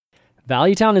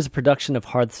Valuetown is a production of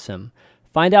Hearthsim.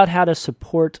 Find out how to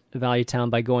support Valuetown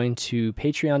by going to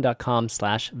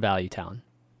patreon.com/Valuetown.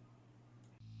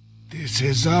 This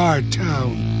is our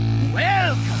town.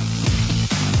 Welcome.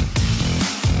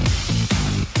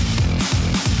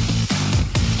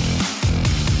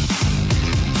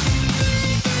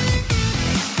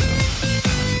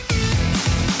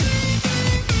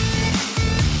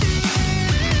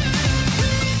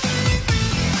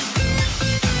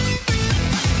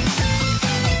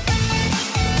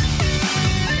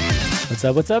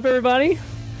 What's up, everybody?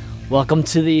 Welcome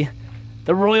to the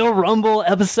Royal Rumble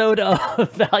episode of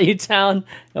Valuetown,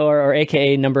 or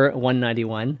AKA number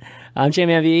 191. I'm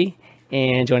J-Man V,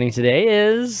 and joining me today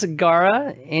is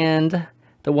Gara and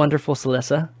the wonderful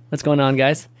Celissa. What's going on,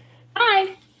 guys?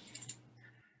 Hi.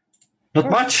 Not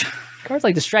much. Gara's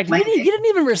like distracted. You didn't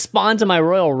even respond to my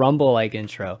Royal Rumble like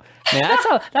intro. Man,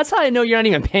 that's how I know you're not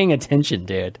even paying attention,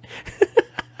 dude.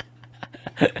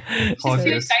 He's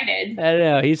too excited. I don't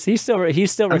know. He's still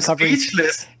I'm recovering.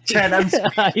 Speechless. Chad, I'm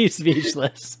He's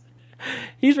speechless.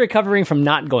 He's recovering from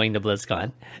not going to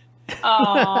BlizzCon.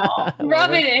 Oh, rub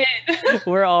it in.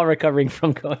 We're all recovering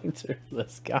from going to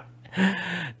BlizzCon.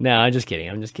 No, I'm just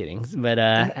kidding. But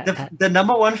the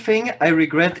number one thing I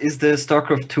regret is the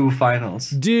StarCraft 2 finals.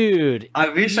 Dude, I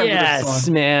wish I would have yes,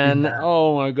 gone. man.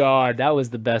 Oh my god, that was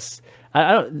the best.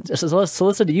 I don't.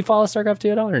 Celissa, do you follow StarCraft 2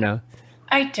 at all or no?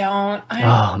 I don't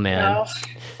Oh man, know.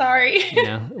 Sorry.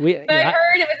 Yeah, But I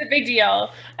heard it was a big deal.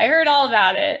 I heard all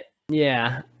about it.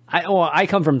 Yeah, I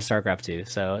come from StarCraft 2,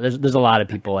 so there's a lot of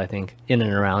people I think in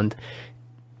and around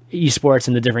esports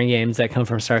and the different games that come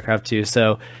from StarCraft 2.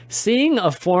 So seeing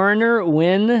a foreigner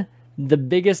win the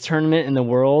biggest tournament in the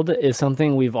world is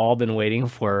something we've all been waiting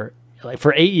for, like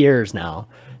for 8 years now.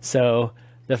 So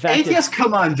the fact 8 years,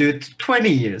 come on, dude. 20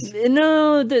 years.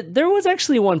 No, there was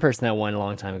actually one person that won a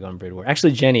long time ago in Brood War.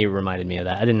 Actually, Jenny reminded me of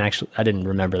that. I didn't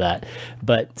remember that.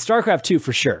 But StarCraft 2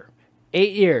 for sure.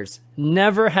 8 years.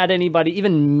 Never had anybody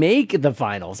even make the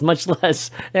finals, much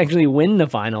less actually win the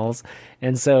finals.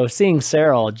 And so seeing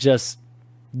Serral just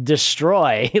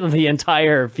destroy the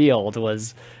entire field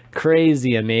was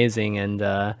crazy amazing. And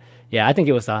yeah, I think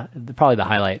it was probably the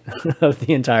highlight of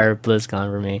the entire BlizzCon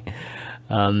for me.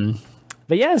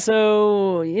 But yeah,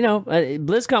 so,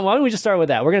 BlizzCon, why don't we just start with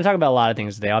that? We're going to talk about a lot of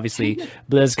things today. Obviously,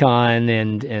 BlizzCon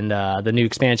and the new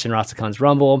expansion, Rastakhan's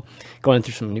Rumble, going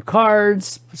through some new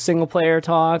cards, single-player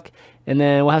talk, and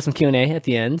then we'll have some Q&A at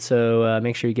the end. So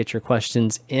make sure you get your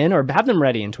questions in or have them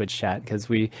ready in Twitch chat because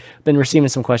we've been receiving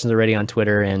some questions already on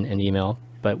Twitter and email,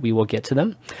 but we will get to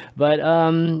them. But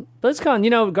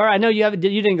BlizzCon, Gar, I know you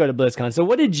didn't go to BlizzCon. So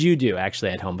what did you do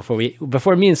actually at home before me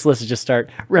and Celissa just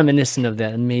start reminiscing of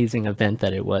that amazing event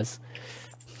that it was?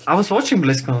 I was watching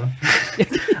BlizzCon.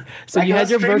 So you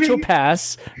had your virtual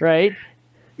pass, right?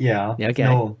 Yeah. Okay.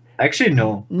 No. Actually,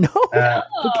 no. No.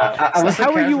 I was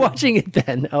how were you watching it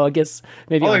then? Oh, I guess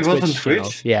maybe on it was on Twitch.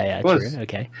 Twitch? Yeah, It was. true.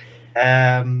 Okay.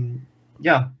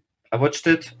 Yeah. I watched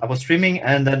it. I was streaming,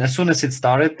 and then as soon as it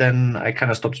started, then I kind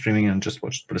of stopped streaming and just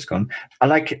watched BlizzCon. I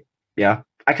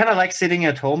kind of like sitting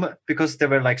at home because there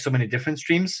were like so many different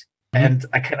streams, and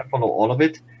I kind of follow all of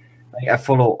it. Like I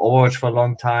follow Overwatch for a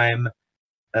long time.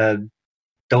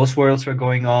 Those worlds were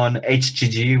going on.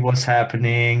 HGG was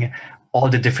happening. All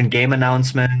the different game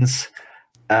announcements.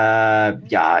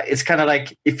 It's kind of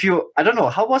like I don't know,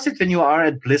 how was it when you are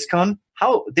at BlizzCon?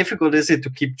 How difficult is it to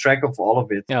keep track of all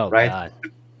of it? Oh, right? God.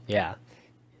 Yeah.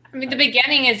 I mean, the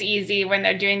beginning is easy when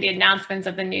they're doing the announcements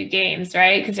of the new games,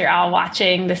 right? Because you're all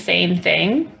watching the same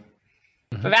thing.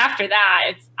 Mm-hmm. But after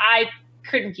that, I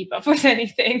couldn't keep up with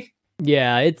anything.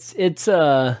 Yeah, it's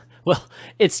well,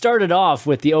 it started off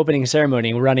with the opening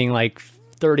ceremony running like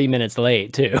 30 minutes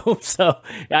late too. So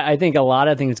I think a lot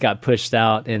of things got pushed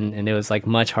out and it was like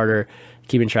much harder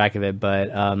keeping track of it. But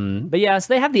yeah,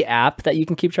 so they have the app that you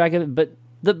can keep track of it, but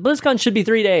the BlizzCon should be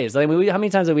 3 days. Like, how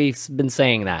many times have we been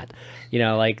saying that?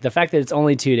 Like the fact that it's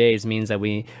only 2 days means that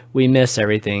we miss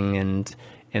everything and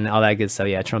all that good stuff.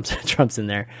 Yeah, Trump's in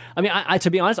there. I mean, I to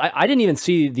be honest, I didn't even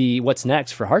see the what's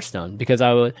next for Hearthstone because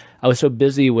I was so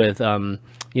busy with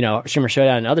Shimmer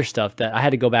Showdown and other stuff that I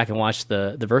had to go back and watch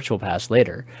the virtual pass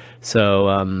later.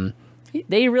 So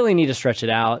they really need to stretch it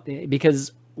out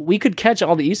because we could catch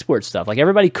all the esports stuff. Like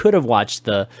everybody could have watched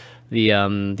the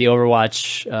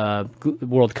Overwatch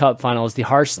World Cup finals, the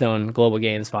Hearthstone Global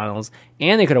Games finals,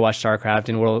 and they could have watched StarCraft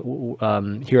and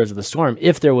World Heroes of the Storm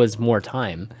if there was more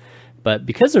time. But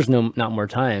because there's not more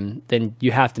time, then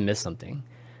you have to miss something.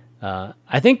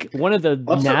 I think one of the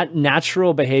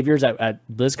natural behaviors at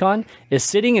BlizzCon is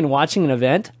sitting and watching an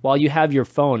event while you have your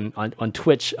phone on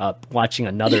Twitch up watching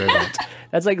another event.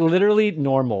 That's like literally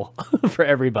normal for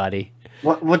everybody.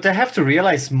 What they have to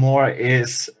realize more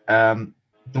is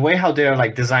the way how they're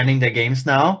like designing their games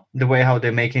now, the way how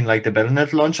they're making like the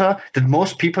Battle.net launcher, that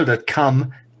most people that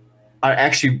come are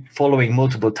actually following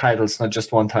multiple titles, not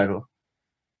just one title.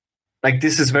 Like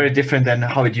this is very different than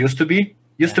how it used to be.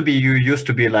 You used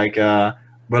to be like a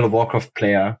World of Warcraft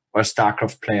player or a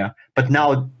StarCraft player. But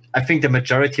now I think the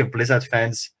majority of Blizzard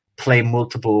fans play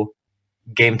multiple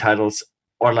game titles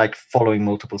or like following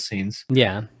multiple scenes.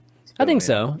 Yeah, I think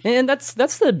so. And that's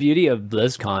the beauty of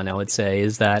BlizzCon, I would say,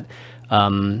 is that,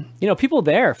 people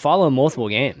there follow multiple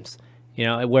games,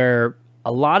 where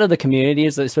a lot of the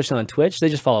communities, especially on Twitch, they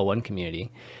just follow one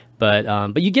community.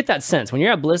 But you get that sense when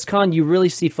you're at BlizzCon, you really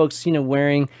see folks,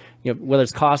 wearing, whether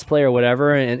it's cosplay or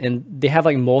whatever, and they have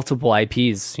like multiple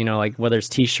IPs, like whether it's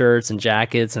T-shirts and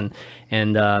jackets and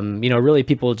really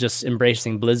people just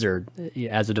embracing Blizzard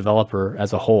as a developer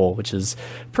as a whole, which is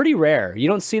pretty rare. You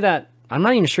don't see that. I'm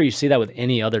not even sure you see that with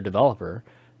any other developer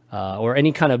or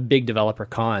any kind of big developer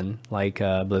con like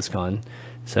BlizzCon.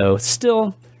 So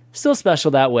still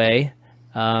special that way.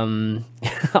 All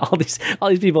these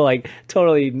people like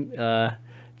totally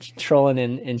trolling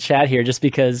in chat here just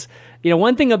because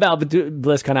one thing about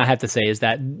BlizzCon I have to say is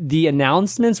that the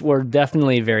announcements were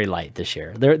definitely very light this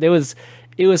year. There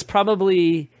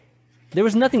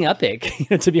was nothing epic,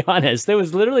 to be honest. There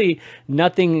was literally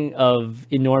nothing of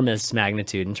enormous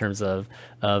magnitude in terms of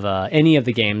any of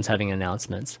the games having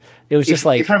announcements. It was just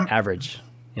average,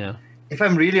 If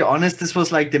I'm really honest, this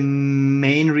was like the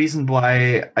main reason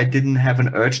why I didn't have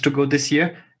an urge to go this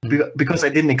year, because I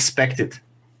didn't expect it.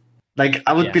 Like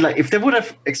I would be like, if they would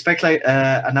have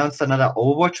announced another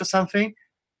Overwatch or something,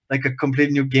 like a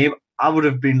complete new game, I would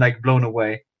have been like blown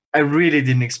away. I really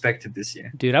didn't expect it this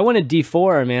year. Dude, I wanted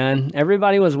D4, man.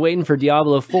 Everybody was waiting for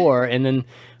Diablo 4, and then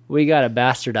we got a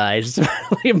bastardized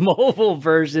mobile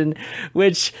version,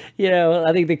 which,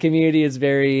 I think the community is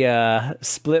very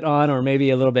split on, or maybe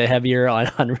a little bit heavier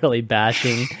on really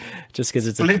bashing, just because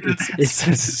it's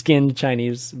a skinned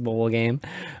Chinese mobile game.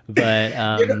 But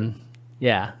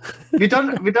yeah. we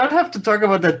don't have to talk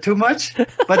about that too much,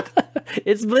 but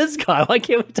it's BlizzCon. Why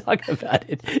can't we talk about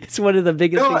it? It's one of the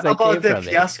biggest things that came from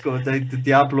fiasco, the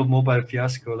Diablo mobile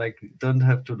fiasco. Like, don't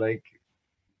have to like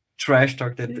trash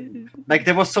talk that. Like,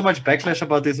 there was so much backlash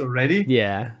about this already.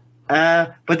 Yeah.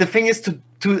 But the thing is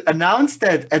to announce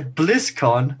that at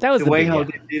BlizzCon, that was the way how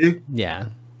they did it. Yeah.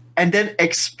 And then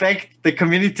expect the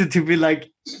community to be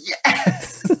like,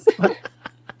 yes.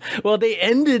 Well, they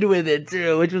ended with it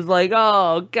too, which was like,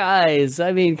 oh, guys,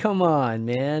 I mean, come on,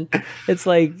 man. It's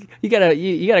like you got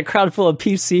a crowd full of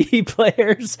PC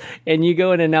players, and you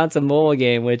go and announce a mobile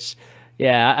game, which,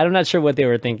 yeah, I'm not sure what they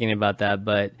were thinking about that.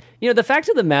 But, the fact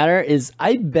of the matter is,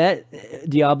 I bet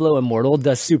Diablo Immortal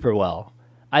does super well.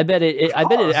 I bet it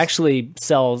actually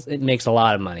sells. It makes a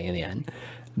lot of money in the end.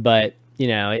 But,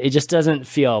 it just doesn't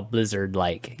feel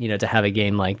Blizzard-like, to have a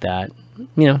game like that.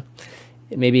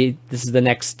 Maybe this is the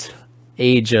next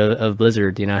age of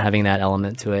Blizzard, having that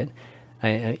element to it.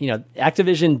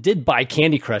 Activision did buy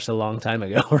Candy Crush a long time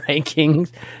ago, right,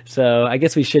 Kings? So I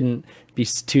guess we shouldn't be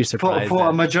too surprised. For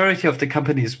a majority of the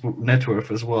company's net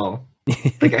worth as well.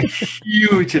 Like a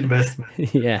huge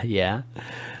investment. Yeah.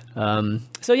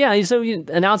 So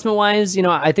announcement-wise,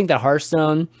 I think that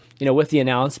Hearthstone, with the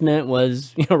announcement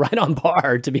was, right on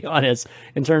par, to be honest,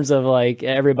 in terms of like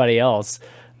everybody else.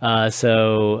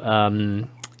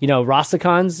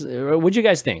 Rosticons, what'd you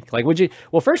guys think? Like,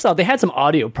 well, first off, they had some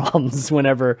audio problems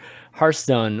whenever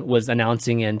Hearthstone was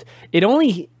announcing, and it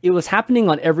was happening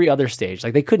on every other stage.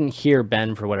 Like, they couldn't hear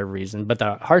Ben for whatever reason, but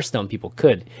the Hearthstone people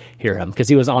could hear him because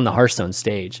he was on the Hearthstone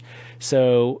stage.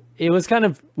 So it was kind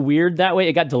of weird that way.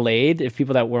 It got delayed if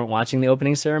people that weren't watching the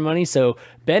opening ceremony. So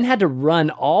Ben had to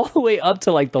run all the way up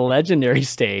to like the legendary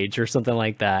stage or something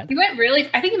like that. He went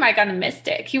I think he might have gone to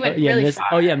Mystic. He went really far.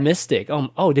 Oh yeah, Mystic.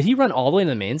 Did he run all the way to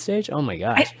the main stage? Oh my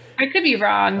gosh. I could be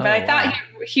wrong, but I thought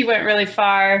he went really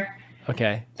far.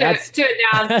 Okay. To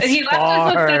announce. And he left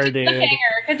us with such a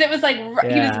cliffhanger because it was like he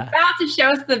was about to show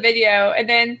us the video, and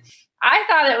then I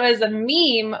thought it was a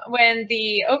meme when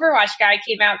the Overwatch guy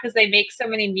came out because they make so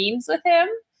many memes with him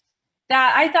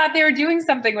that I thought they were doing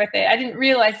something with it. I didn't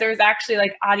realize there was actually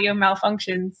like audio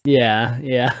malfunctions.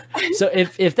 Yeah. So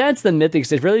if that's the Mythic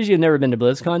stage, for those of you who've never been to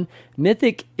BlizzCon,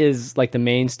 Mythic is like the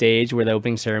main stage where the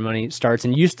opening ceremony starts,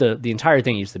 and the entire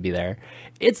thing used to be there.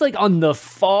 It's like on the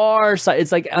far side.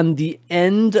 It's like on the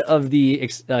end of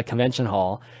the convention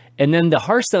hall. and then the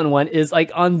Hearthstone one is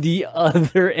like on the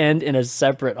other end in a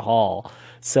separate hall.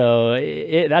 So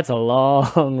that's a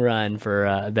long run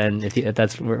for Ben if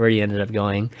that's where he ended up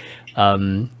going.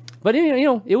 But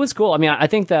it was cool. I mean, I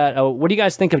think that. What do you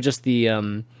guys think of just the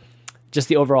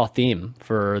overall theme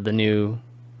for the new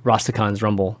Rastakhan's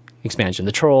Rumble expansion,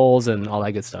 the trolls and all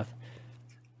that good stuff?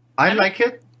 I like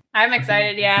it. I'm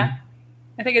excited. Yeah,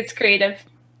 I think it's creative,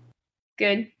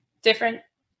 good, different.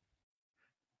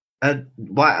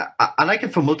 Why I like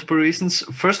it for multiple reasons.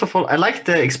 First of all, I like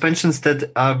the expansions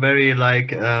that are very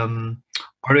like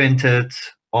oriented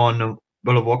on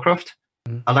World of Warcraft.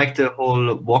 I like the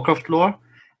whole Warcraft lore,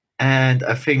 and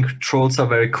I think trolls are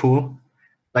very cool.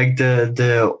 Like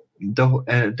the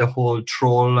whole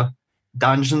troll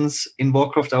dungeons in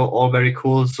Warcraft are all very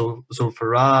cool. So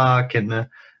Zul'Farrak and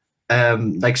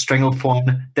like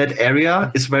Stranglethorn, that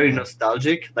area is very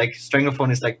nostalgic. Like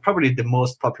Stranglethorn is like probably the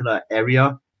most popular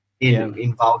area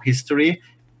in WoW history.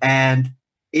 And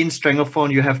in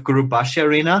Stranglethorn you have Gurubashi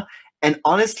Arena. And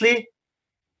honestly,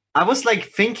 I was like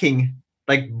thinking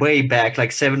like way back,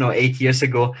 like 7 or 8 years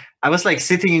ago, I was like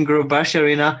sitting in Gurubashi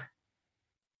Arena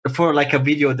for like a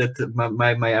video that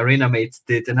my arena mates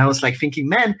did, and I was like thinking,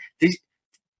 man,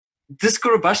 this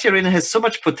Gurubashi Arena has so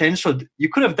much potential. You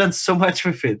could have done so much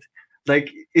with it.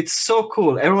 Like, it's so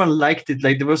cool. Everyone liked it.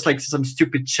 Like, there was like some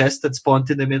stupid chest that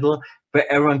spawned in the middle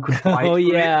where everyone could fight. Oh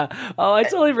yeah. Oh, I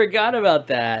totally forgot about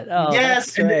that. Oh,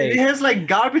 yes, and it has like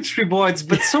garbage rewards,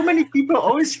 but so many people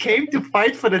always came to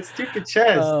fight for that stupid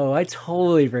chest. Oh, I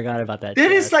totally forgot about that.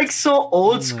 That is like so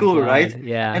old school, God. right?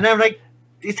 Yeah. And I'm like,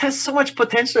 it has so much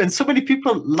potential, and so many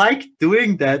people like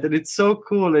doing that, and it's so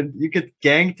cool. And you get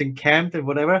ganked and camped and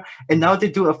whatever. And now they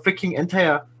do a freaking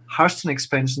entire Hearthstone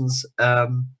expansions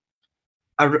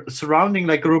surrounding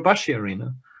like Gurubashi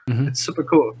Arena. Mm-hmm. It's super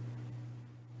cool.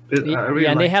 Really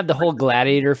and they have the whole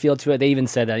gladiator feel to it. They even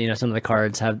said that some of the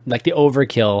cards have like the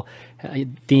overkill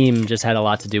theme just had a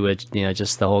lot to do with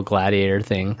just the whole gladiator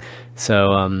thing.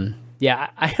 So yeah,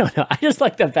 I don't know. I just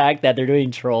like the fact that they're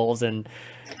doing trolls, and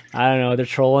I don't know, they're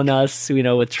trolling us,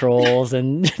 with trolls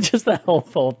and just that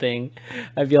whole thing.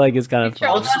 I feel like it's kind of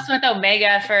trolled us with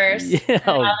Omega first. Yeah,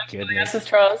 oh goodness, with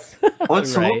trolls.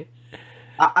 Also, right.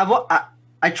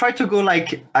 I tried to go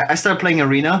like I started playing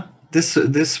Arena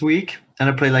this week, and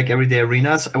I play like everyday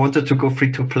arenas. I wanted to go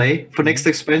free to play for next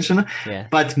expansion,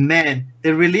 but man,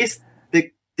 they released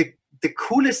the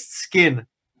coolest skin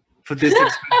for this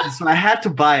expansion, so I had to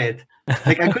buy it.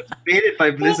 Like, I couldn't beat it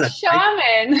by Blizzard.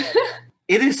 Shaman.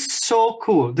 It is so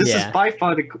cool. This is by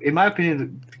far, in my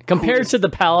opinion, compared to the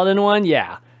Paladin one.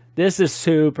 Yeah, this is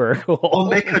super cool.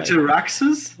 Omega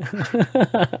Jaraxxus.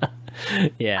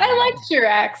 Yeah, I like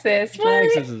Jaraxxus.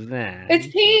 It's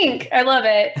pink. I love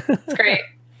it. It's great.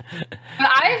 But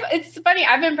it's funny.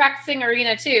 I've been practicing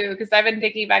Arena too, because I've been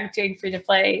thinking about doing free to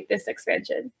play this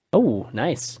expansion. Oh,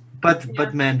 nice.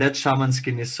 But man, that shaman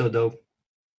skin is so dope.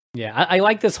 Yeah, I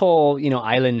like this whole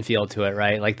island feel to it,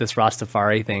 right? Like this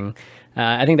Rastafari thing.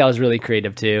 I think that was really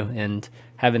creative too, and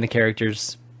having the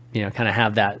characters kind of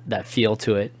have that feel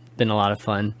to it. Been a lot of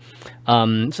fun.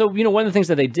 So one of the things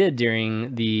that they did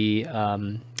during the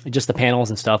just the panels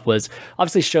and stuff was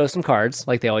obviously show some cards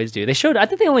like they always do. I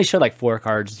think they only showed like 4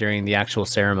 cards during the actual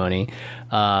ceremony,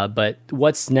 but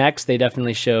what's next, they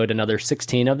definitely showed another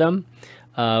 16 of them,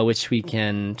 which we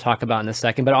can talk about in a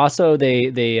second. But also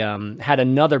they had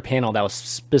another panel that was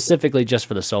specifically just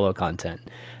for the solo content.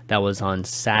 That was on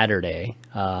Saturday,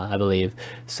 I believe.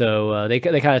 So they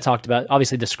kind of talked about,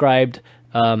 obviously described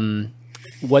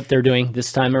what they're doing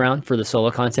this time around for the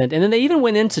solo content. And then they even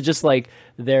went into just like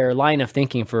their line of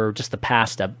thinking for just the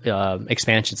past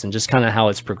expansions and just kind of how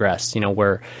it's progressed,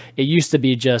 where it used to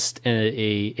be just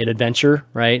an adventure,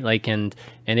 right? Like, and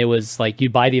it was like you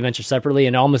buy the adventure separately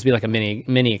and almost be like a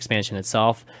mini expansion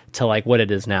itself to like what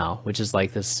it is now, which is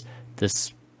like this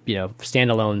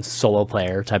standalone solo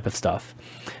player type of stuff.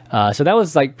 So that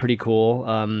was like pretty cool.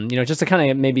 Just to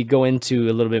kind of maybe go into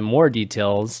a little bit more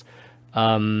details.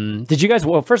 Did you guys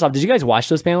watch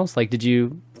those panels? Like, did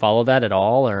you follow that at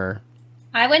all, or?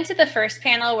 I went to the first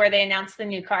panel where they announced the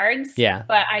new cards. Yeah.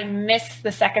 But I missed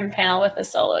the second panel with the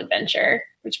solo adventure,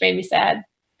 which made me sad.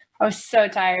 I was so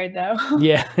tired though.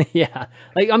 Yeah.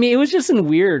 Like, I mean, it was just in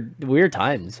weird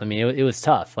times. I mean, it was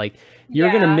tough. Like, you're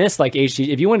going to miss like HGD.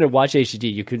 If you wanted to watch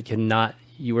HGD,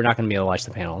 you were not going to be able to watch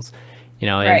the panels, and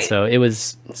right. So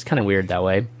it's kind of weird that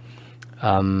way.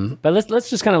 But let's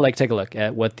just kind of like take a look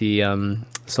at what the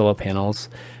solo panels.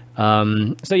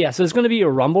 So it's going to be a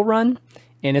Rumble run,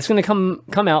 and it's going to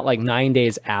come out like 9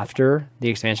 days after the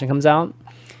expansion comes out,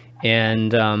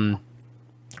 and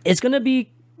it's going to be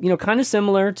kind of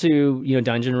similar to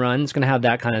Dungeon Run. It's going to have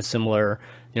that kind of similar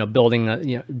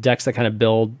building decks that kind of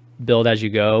build as you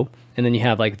go, and then you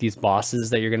have like these bosses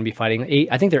that you're going to be fighting.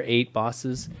 I think there are 8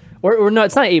 bosses, or no,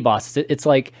 it's not 8 bosses. It's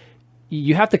like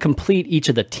you have to complete each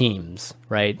of the teams,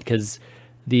 right? Because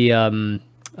the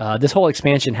this whole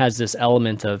expansion has this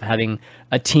element of having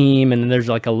a team, and then there's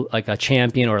like a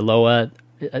champion or a Loa.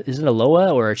 Is it a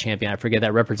Loa or a champion? I forget,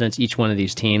 that represents each one of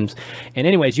these teams. And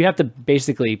anyways, you have to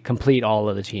basically complete all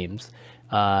of the teams,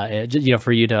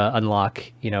 for you to unlock.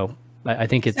 I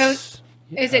think it's. So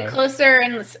is it closer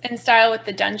in style with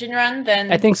the dungeon run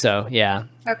than? I think so. Yeah.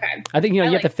 Okay. I think you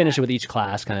have to finish it with each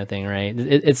class, kind of thing, right?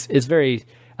 It's very.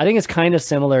 I think it's kind of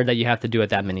similar that you have to do it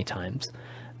that many times.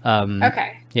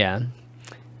 Okay. Yeah.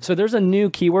 So there's a new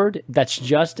keyword that's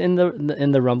just in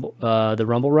the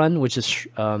Rumble run, which is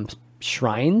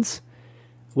shrines,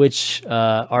 which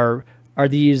are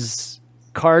these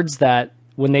cards that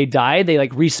when they die, they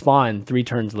like respawn 3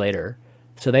 turns later,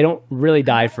 so they don't really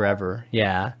die forever.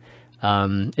 Yeah.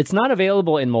 It's not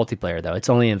available in multiplayer though; it's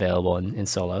only available in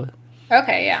solo.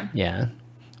 Okay. Yeah. Yeah,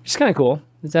 which is kind of cool.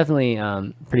 It's definitely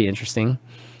pretty interesting.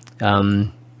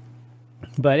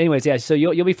 But anyways, yeah. So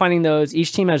you'll be finding those.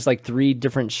 Each team has like 3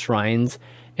 different shrines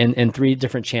and 3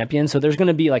 different champions. So there's going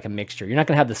to be like a mixture. You're not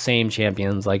going to have the same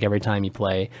champions like every time you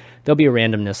play. There'll be a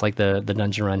randomness like the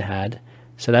dungeon run had.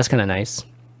 So that's kind of nice.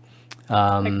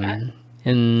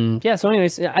 And yeah. So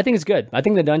anyways, I think it's good. I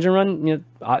think the dungeon run,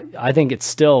 I think it's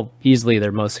still easily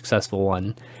their most successful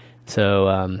one.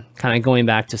 So kind of going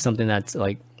back to something that's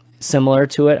like similar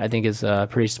to it, I think is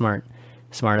pretty smart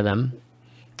of them.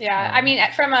 Yeah, I mean,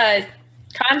 from a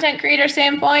content creator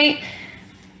standpoint,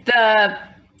 the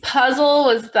puzzle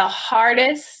was the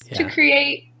hardest to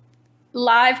create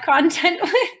live content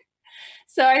with.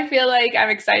 So I feel like I'm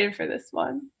excited for this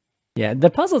one. Yeah, the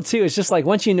puzzle too is just like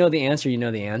once you know the answer,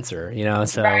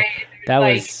 So right. That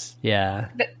was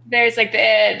There's like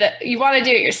the you want to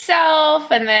do it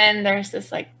yourself, and then there's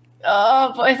this like,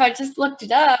 oh, boy, if I just looked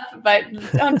it up, but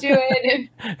don't do it.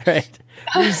 Right.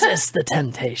 Resist the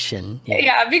temptation.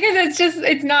 Yeah, because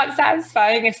it's not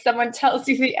satisfying if someone tells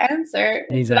you the answer.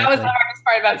 Exactly. So that was the hardest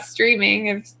part about streaming,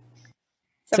 if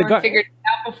someone figured it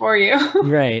out before you.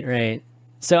 Right.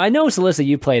 So I know, Celissa,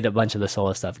 you played a bunch of the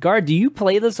solo stuff. Guard, do you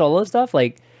play the solo stuff?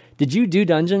 Like, did you do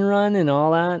Dungeon Run and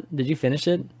all that? Did you finish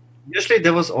it? Usually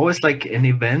there was always like an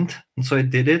event, and so I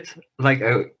did it. Like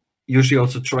I usually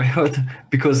also try out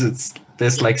because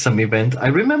there's like some event. I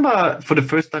remember for the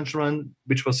first Dungeon Run,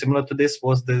 which was similar to this, it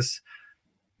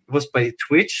was by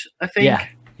Twitch, I think.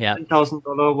 Yeah. $10,000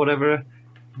 or whatever.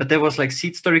 But there was like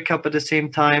Seed Story Cup at the same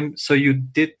time. So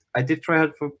I did try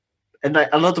out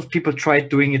a lot of people tried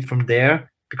doing it from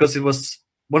there because it was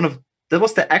that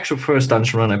was the actual first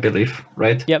Dungeon Run, I believe,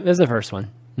 right? Yep, it was the first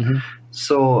one. Mm-hmm.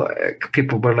 So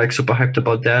people were like super hyped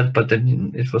about that, but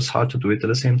then it was hard to do it at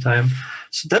the same time.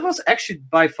 So that was actually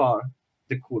by far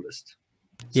the coolest.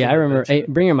 Yeah, I remember. Hey,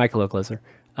 bring your mic a little closer.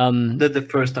 The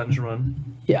first Dungeon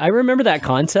Run. Yeah, I remember that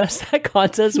contest. That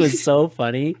contest was so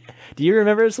funny. Do you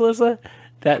remember it, Celissa?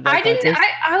 That I didn't.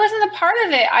 I wasn't a part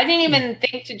of it. I didn't even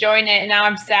think to join it, and now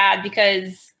I'm sad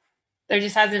because there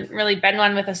just hasn't really been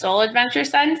one with a solo adventure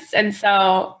since. And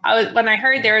so when I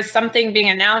heard there was something being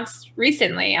announced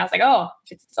recently, I was like, oh,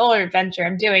 if it's a solo adventure,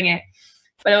 I'm doing it.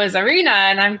 But it was Arena,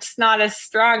 and I'm just not as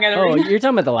strong at Arena. Oh, you're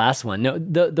talking about the last one. No,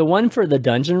 the one for the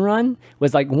Dungeon Run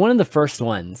was like one of the first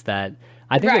ones that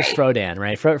I think it was Frodan,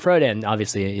 right? Frodan,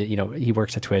 obviously, he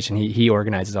works at Twitch and he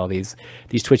organizes all these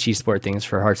Twitch esport things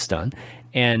for Hearthstone.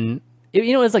 And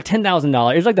it was like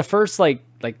 $10,000. It was like the first like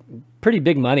pretty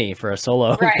big money for a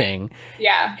solo thing.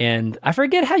 Yeah. And I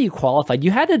forget how you qualified.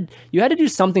 You had to do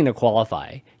something to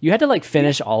qualify. You had to like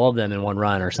finish all of them in one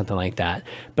run or something like that.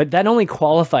 But that only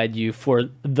qualified you for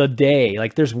the day.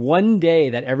 Like there's one day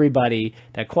that everybody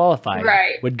that qualified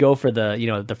would go for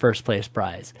the first place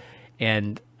prize.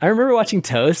 And I remember watching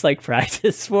Toast like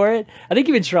practice for it. I think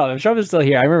even Trump is still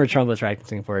here. I remember Trump was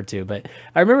practicing for it too, but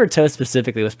I remember Toast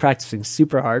specifically was practicing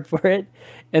super hard for it.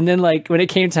 And then like when it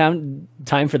came time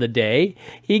for the day,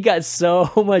 he got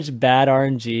so much bad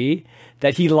RNG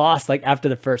that he lost like after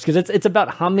the first, because it's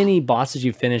about how many bosses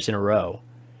you finish in a row.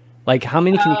 Like how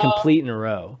many can you complete in a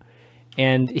row?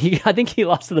 And I think he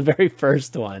lost to the very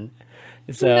first one.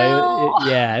 So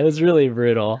it was really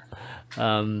brutal.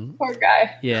 Poor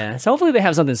guy. Yeah. So hopefully they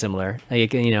have something similar,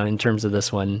 like, in terms of this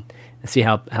one, and see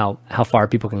how far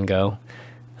people can go.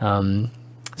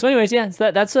 So anyways, yeah,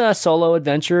 so that's a solo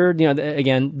adventure.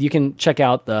 Again, you can check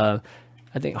out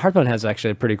I think Hearthstone has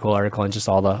actually a pretty cool article on just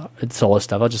all the solo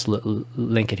stuff. I'll just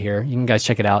link it here. You can guys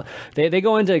check it out. They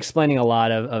go into explaining a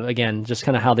lot of again, just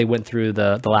kind of how they went through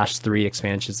the last 3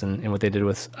 expansions and what they did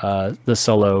with the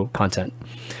solo content.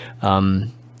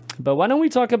 but why don't we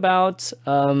talk about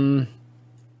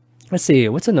let's see,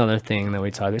 what's another thing that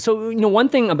we talk about? So, one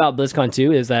thing about BlizzCon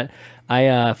 2 is that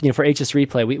I, for HS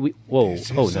Replay, we whoa,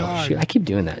 oh no, shoot, I keep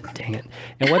doing that, dang it.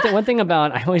 And one thing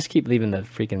about, I always keep leaving the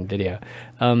freaking video.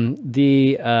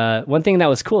 The one thing that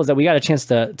was cool is that we got a chance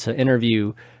to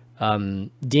interview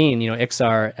Dean,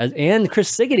 Ixar, and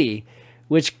Chris Siggety,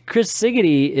 which Chris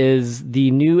Siggety is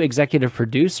the new executive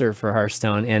producer for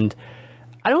Hearthstone. And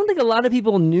I don't think a lot of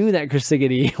people knew that Chris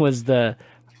Siggety was the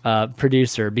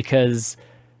producer, because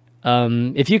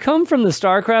if you come from the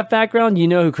StarCraft background, you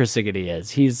know who Chris Siggety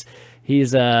is. He's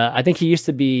I think he used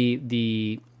to be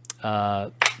the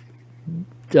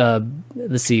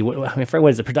let's see, what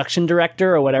is the production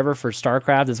director or whatever for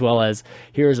StarCraft, as well as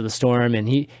Heroes of the Storm, and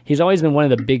he's always been one of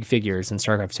the big figures in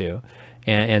StarCraft 2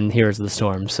 and Heroes of the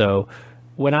Storm. So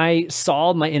when I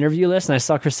saw my interview list and I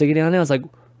saw Chris Siggety on it, I was like,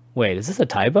 wait, is this a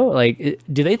typo? Like,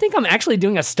 do they think I'm actually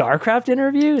doing a StarCraft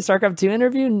 2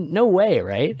 interview? No way,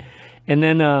 right? And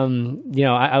then,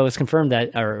 I was confirmed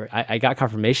that, or I got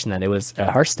confirmation that it was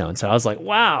Hearthstone. So I was like,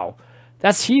 wow,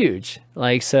 that's huge.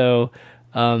 Like, so,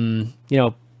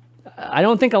 I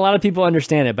don't think a lot of people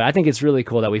understand it, but I think it's really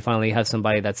cool that we finally have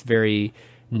somebody that's very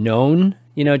known,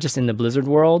 just in the Blizzard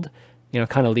world,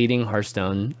 kind of leading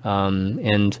Hearthstone.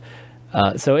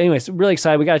 So anyways, really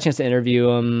excited. We got a chance to interview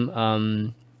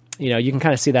him. You can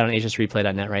kind of see that on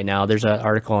hsreplay.net right now. There's an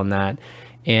article on that.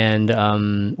 And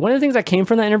one of the things that came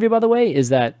from that interview, by the way, is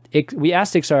that we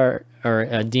asked Ixar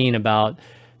or Dean about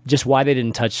just why they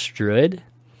didn't touch Druid.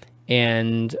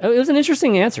 And it was an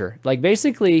interesting answer. Like,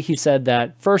 basically, he said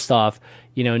that, first off,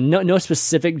 no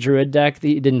specific Druid deck that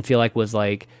he didn't feel like was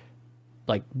like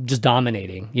just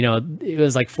dominating. It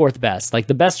was like fourth best. Like,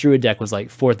 the best Druid deck was like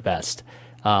fourth best,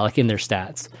 like in their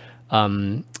stats.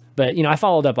 But, I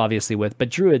followed up obviously but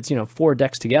Druids, 4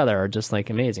 decks together are just like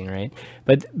amazing, right?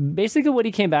 But basically what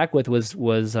he came back with was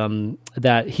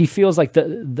that he feels like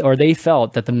they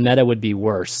felt that the meta would be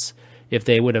worse if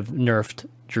they would have nerfed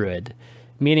Druid.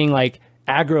 Meaning, like,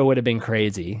 aggro would have been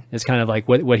crazy, is kind of like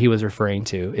what he was referring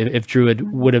to, if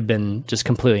Druid would have been just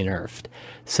completely nerfed.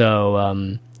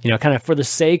 So, kind of for the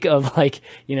sake of, like,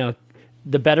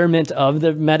 the betterment of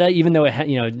the meta, even though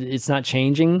it's not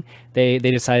changing, they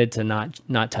decided to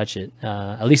not touch it,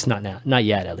 at least not now, not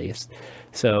yet at least.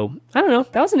 So I don't know.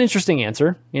 That was an interesting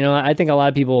answer. I think a lot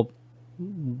of people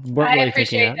weren't really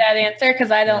thinking that. I appreciate that answer, because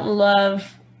I don't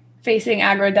love facing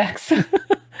aggro decks.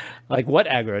 Like, what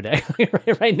aggro deck?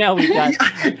 Right now we've got.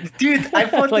 Dude, I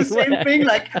thought the same thing.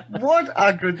 Like, what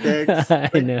aggro decks?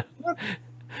 I know.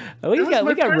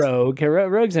 We got Rogue.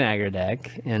 Rogue's an aggro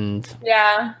deck, and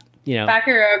yeah.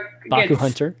 Baku gets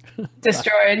Hunter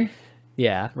destroyed.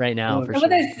 Yeah, right now for sure.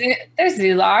 Sure. There's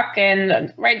Zulok,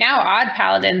 and right now Odd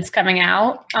Paladin's coming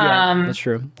out. Yeah, that's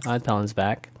true. Odd Paladin's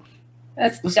back.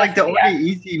 It's like the only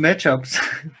easy matchups.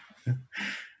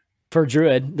 For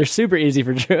Druid, they're super easy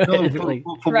for Druid. No,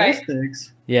 for most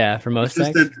decks. Yeah, for most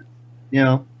decks.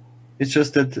 It's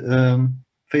just that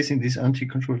facing these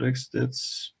anti-control decks,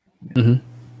 that's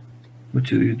what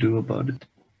do you do about it?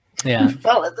 Yeah.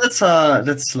 Well,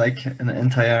 that's like an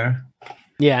entire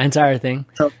thing.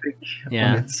 Topic.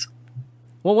 Yeah.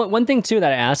 Well, one thing too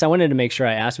that I wanted to make sure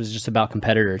I asked was just about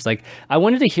competitors. Like, I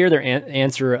wanted to hear their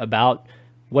answer about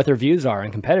what their views are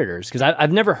on competitors, because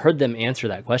I've never heard them answer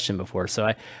that question before.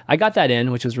 So I got that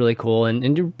in, which was really cool,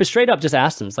 and straight up just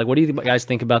asked them, it's like, what do you guys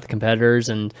think about the competitors?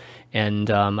 And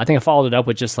I think I followed it up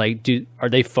with just like, are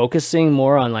they focusing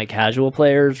more on like casual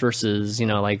players versus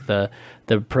like the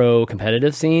pro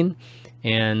competitive scene?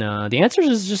 And the answer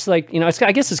is just like,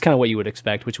 I guess it's kind of what you would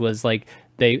expect, which was like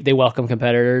they welcome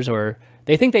competitors, or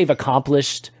they think they've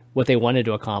accomplished what they wanted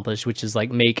to accomplish, which is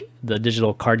like make the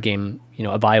digital card game,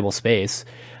 a viable space.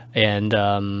 And,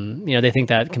 they think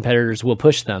that competitors will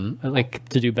push them like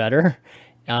to do better.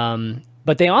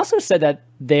 But they also said that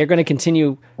they're going to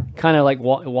continue kind of like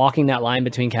walking that line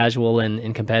between casual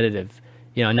and competitive,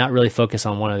 not really focus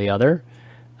on one or the other.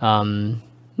 I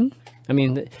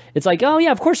mean, it's like, oh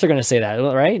yeah, of course they're going to say that,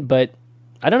 right? But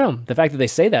I don't know. The fact that they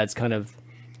say that is kind of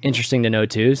interesting to know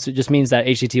too. So it just means that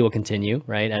HCT will continue,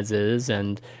 right, as is,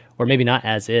 or maybe not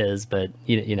as is, but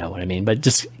you know what I mean. But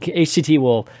just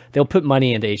HCT they'll put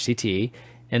money into HCT,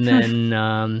 and then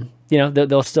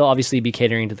they'll still obviously be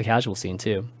catering to the casual scene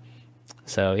too.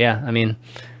 So yeah, I mean,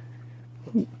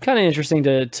 kind of interesting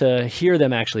to hear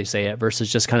them actually say it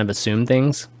versus just kind of assume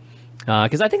things.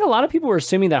 Because I think a lot of people were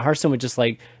assuming that Hearthstone would just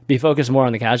like be focused more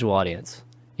on the casual audience,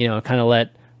 kind of let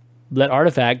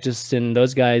Artifact and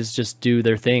those guys just do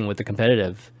their thing with the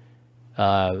competitive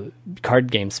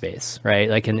card game space, right?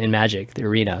 Like in Magic, the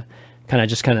arena,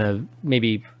 kind of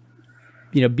maybe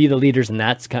be the leaders in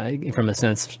that kind of,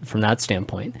 from that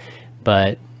standpoint.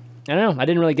 But I don't know. I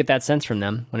didn't really get that sense from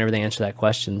them whenever they answer that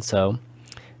question. So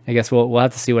I guess we'll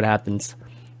have to see what happens.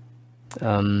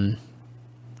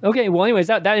 Okay. Well, anyways,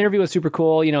 that interview was super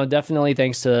cool. Definitely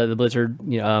thanks to the Blizzard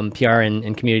PR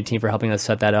and community team for helping us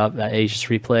set that up at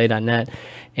aegis-replay.net.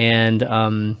 And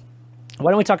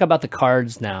why don't we talk about the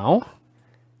cards now?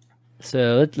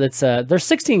 So let's there's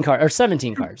 16 cards or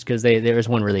 17 cards because there's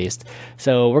one released.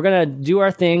 So we're gonna do our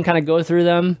thing, kind of go through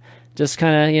them, just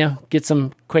kind of get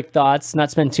some quick thoughts, not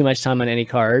spend too much time on any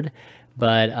card.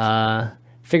 But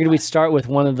figured we'd start with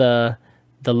one of the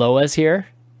Loas here,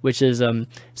 which is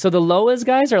so the Loas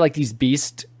guys are like these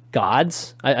beast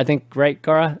gods. I think, right,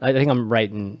 Gara? I think I'm right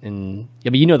in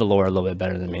yeah, but you know the lore a little bit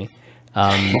better than me.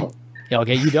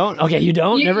 Okay, you don't. Okay, you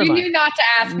don't. Never mind. You knew not to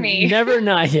ask me. Never,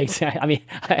 not exactly. I mean,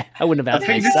 I wouldn't have asked I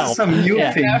think myself. this is some new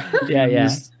thing. Yeah.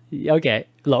 Okay,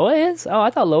 Loa is. Oh, I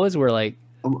thought Loas were like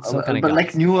some kind of but gods.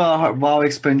 like newer WoW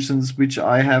expansions, which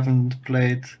I haven't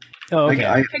played. Oh, okay.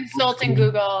 Like Consulting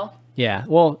Google. Yeah,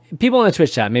 well, people in the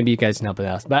Twitch chat, maybe you guys can help with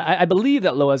us, but I believe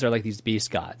that Loas are like these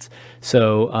beast gods.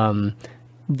 So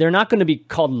they're not going to be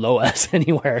called Loas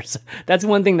anywhere. So that's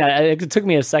one thing that it took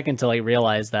me a second to like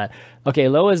realize that, okay,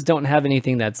 Loas don't have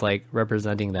anything that's like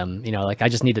representing them. Like I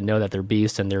just need to know that they're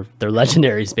beasts and they're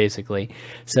legendaries basically.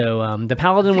 So the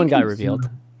Paladin one got revealed.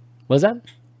 What was that?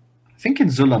 I think in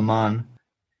Zulaman,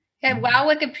 Yeah, WoW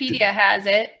Wikipedia has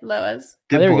it. Loas.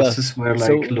 the there we go. bosses were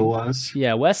So- like Loas.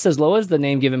 Yeah, Wes says Loa is the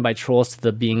name given by trolls to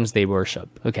the beings they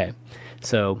worship. Okay,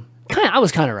 so I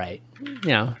was kind of right.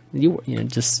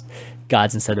 Just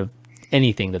gods instead of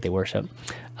anything that they worship.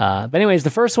 But anyways,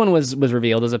 the first one was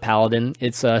revealed as a paladin.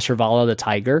 It's Shirvala the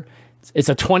Tiger. It's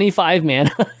a 25 mana,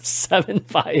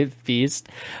 7/5 beast.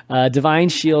 Divine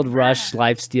Shield, Rush,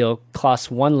 Lifesteal,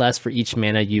 costs 1 less for each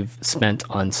mana you've spent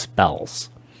on spells.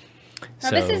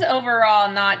 Now, this is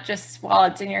overall, not just while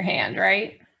it's in your hand,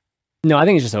 right? No, I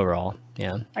think it's just overall.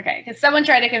 Yeah. Okay, because someone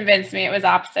tried to convince me it was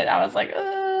opposite. I was like,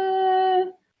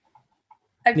 I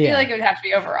feel like it would have to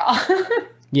be overall.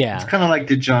 Yeah. It's kind of like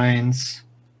the Giants.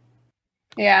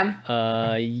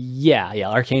 Yeah. Yeah.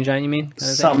 Arcane Giant, you mean?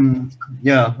 Arcane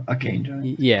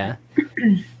Giant. Yeah.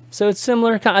 So it's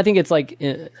similar. I think it's like,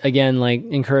 again, like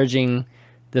encouraging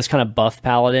this kind of buff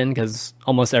paladin because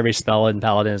almost every spell in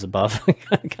paladin is a buff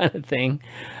kind of thing.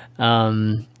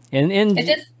 And it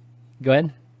just, go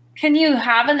ahead. Can you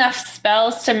have enough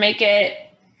spells to make it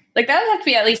like that? Would have to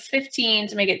be at least 15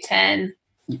 to make it 10.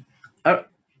 I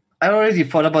already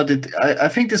thought about it. I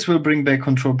think this will bring back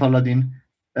Control Paladin.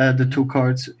 The 2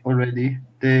 cards already.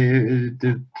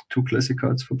 The 2 classic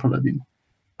cards for Paladin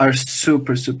are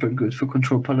super, super good for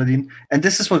Control Paladin. And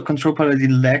this is what Control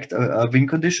Paladin lacked, a win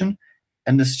condition.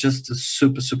 And it's just a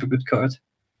super, super good card.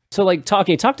 So like talk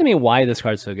to me why this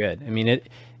card's so good. I mean, it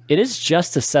is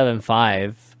just a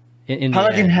 7/5 in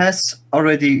Paladin has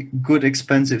already good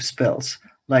expensive spells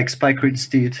like Spikerid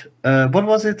Steed. What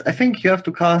was it? I think you have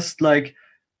to cast like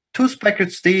 2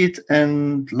 Spikerid Steed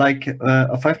and like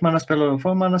a 5 mana spell or a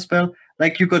 4 mana spell.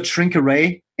 Like you got Shrink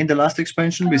Array in the last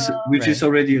expansion, which is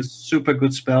already a super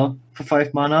good spell for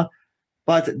 5 mana.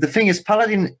 But the thing is,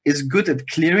 Paladin is good at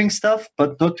clearing stuff,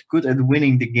 but not good at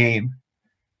winning the game.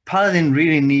 Paladin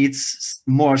really needs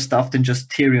more stuff than just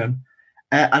Tyrion.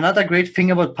 Another great thing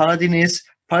about Paladin is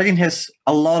Paladin has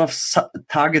a lot of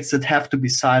targets that have to be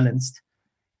silenced.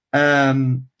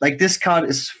 Like this card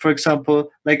is, for example,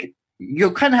 like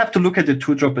you kind of have to look at the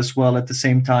 2-drop as well at the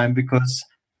same time because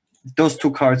those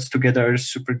 2 cards together are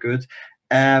super good.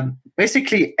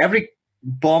 Basically, every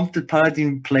bomb that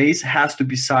Paladin plays has to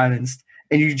be silenced,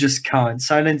 and you just can't.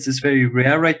 Silence is very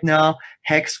rare right now.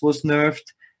 Hex was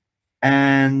nerfed,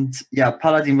 and yeah,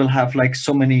 Paladin will have like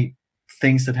so many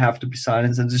things that have to be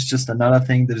silenced, and it's just another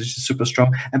thing that is just super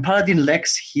strong. And Paladin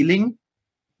lacks healing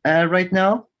right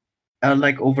now,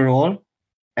 like overall.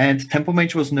 And Tempo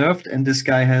Mage was nerfed, and this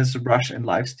guy has Rush and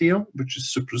Lifesteal, which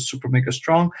is super, super mega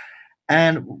strong.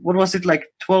 And what was it, like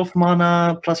 12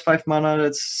 mana plus 5 mana?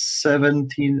 That's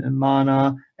 17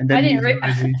 mana. And then I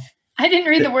didn't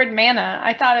read the word mana.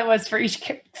 I thought it was for each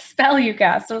spell you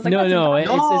cast. I was like,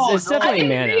 it's definitely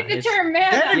mana. I didn't read the term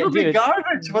mana. That would be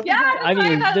garbage. I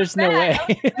mean, there's no way.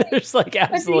 There's like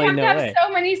absolutely no way. You have to have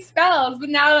so many spells, but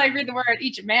now that I read the word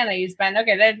each mana you spend,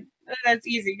 okay, then that's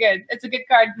easy. Good. It's a good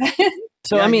card.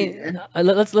 So I mean,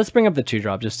 let's bring up the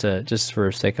 2-drop just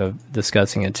for sake of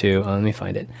discussing it too. Let me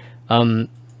find it.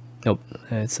 Nope,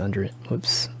 it's under it.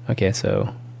 Whoops. Okay,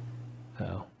 so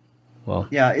well.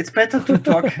 Yeah, it's better to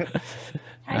talk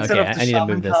instead of the I need to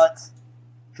move this. cards,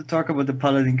 to talk about the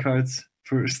Paladin cards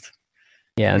first.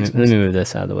 Yeah, let me move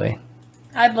this out of the way.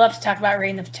 I'd love to talk about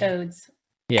Reign of Toads.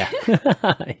 Yeah.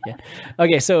 Yeah.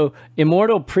 Okay, so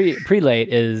Immortal Prelate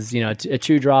is, a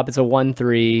 2-drop. It's a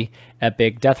 1/3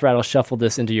 epic. Death Rattle, shuffle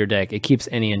this into your deck. It keeps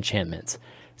any enchantments.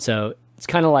 So it's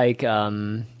kind of like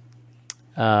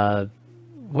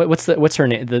what's her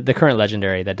name? The current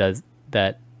legendary that does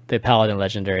that. The Paladin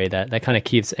legendary that kind of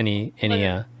keeps any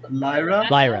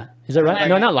Lyra. Is that right?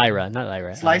 No, not Lyra.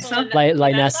 Lyssa?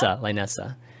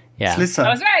 Lynessa. Yeah. Slissa. I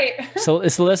was right. So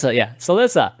it's Celissa. Yeah,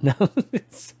 Celissa. No,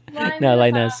 no,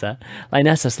 Lynessa.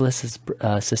 Lynessa's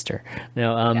Celyssa's sister.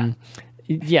 No,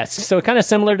 yes. So kind of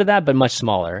similar to that, but much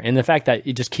smaller. And the fact that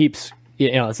it just keeps,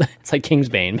 it's like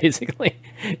Kingsbane basically.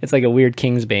 It's like a weird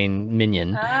Kingsbane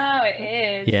minion. Oh, it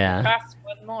is. Yeah. It costs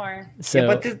one more. So,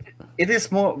 but it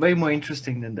is way more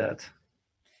interesting than that.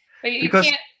 But you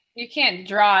can't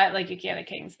draw it like you can a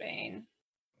Kingsbane.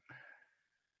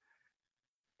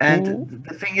 And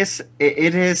the thing is,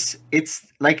 it's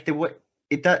like the way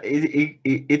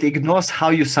it ignores how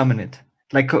you summon it.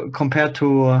 Like compared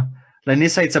to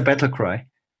Lynessa, it's a battle cry.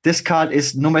 This card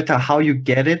is, no matter how you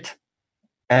get it,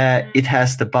 it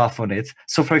has the buff on it.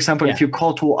 So for example, if you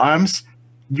call 2 arms,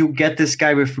 you get this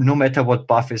guy with no matter what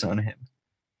buff is on him.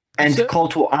 And Call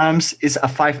to Arms is a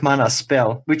 5-mana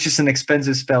spell, which is an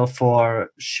expensive spell for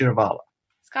Shirvallah.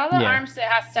 Call to Arms, it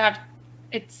has to have,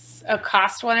 it's a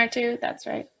cost 1 or 2, that's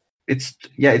right. It's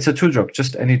a 2-drop,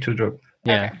 just any 2-drop.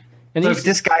 Yeah. Okay. And so if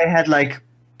this guy had like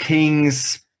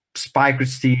Kings, Spike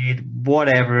Steed,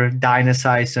 whatever,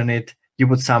 Dynasize on it, you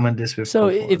would summon this with. So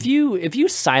if you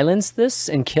silence this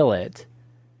and kill it,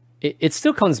 it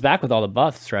still comes back with all the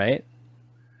buffs, right?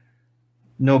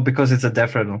 No, because it's a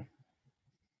Death Rattle.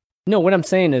 No, what I'm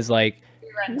saying is like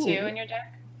You run 2 in your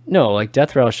deck? no, like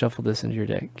Death Rattle, shuffle this into your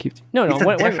deck. It's a Death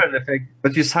Rattle effect,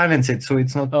 but you silence it, so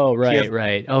it's not. Oh,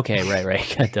 right. Okay,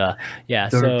 right. Duh. Yeah.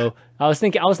 So I was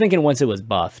thinking once it was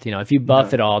buffed. If you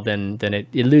buff it all, then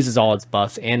it loses all its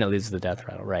buffs and it loses the Death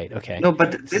Rattle. Right. Okay. No,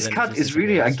 but this card is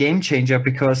really a game changer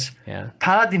because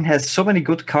Paladin has so many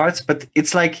good cards, but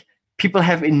it's like people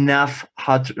have enough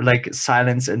hard like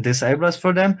silence and disablers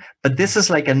for them. But this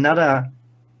is like another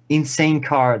insane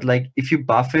card. Like if you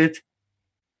buff it,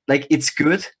 like it's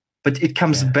good, but it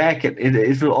comes back.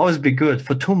 It will always be good.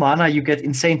 For 2 mana, you get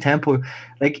insane tempo.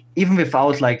 Like even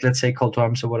without like, let's say Call to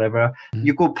Arms or whatever,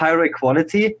 you go Pyro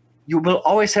Equality, you will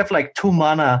always have like 2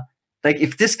 mana. Like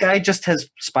if this guy just has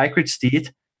Spike Ridge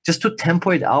Steed, just to tempo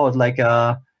it out like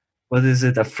a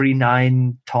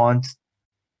 3/9 taunt.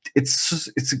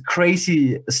 It's a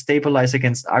crazy stabilize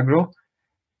against aggro.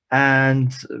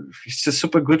 And it's just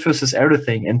super good versus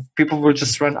everything, and people will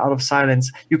just run out of silence.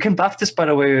 You can buff this, by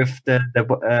the way, with the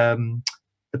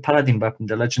Paladin weapon,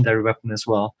 the legendary weapon as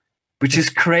well, which is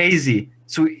crazy.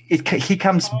 So he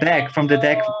comes back from the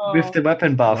deck with the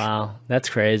weapon buff. Wow, that's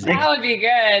crazy. That would be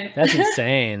good. That's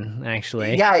insane,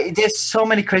 actually. Yeah, there's so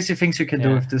many crazy things you can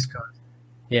do with this card.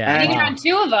 Yeah, and you can run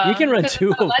 2 of them. You can run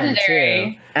 2 of them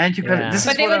too. And you can.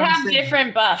 But they would have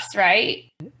different buffs, right?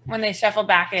 When they shuffle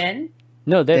back in.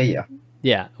 No, they.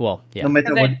 Yeah. Well, yeah. No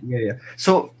matter what. Yeah.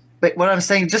 So, but what I'm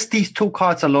saying, just these 2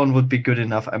 cards alone would be good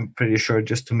enough. I'm pretty sure,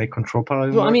 just to make control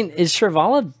power. Well, I mean, is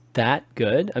Shirvallah that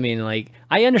good? I mean, like,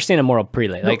 I understand a Moral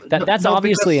Prelate. Like that's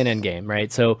obviously an end game,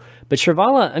 right? So, but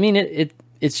Shirvallah, I mean,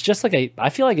 it's just like I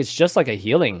feel like it's just like a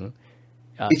healing.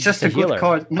 It's just a good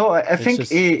card. No, I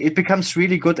think it becomes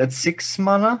really good at 6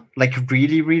 mana, like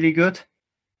really, really good.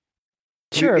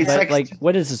 Sure, but like,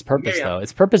 what is its purpose though?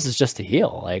 Its purpose is just to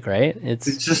heal, like, right?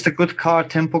 It's just a good card,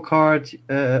 tempo card,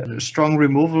 strong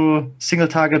removal, single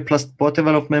target plus board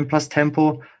development plus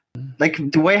tempo. Like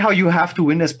the way how you have to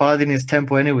win as Paladin is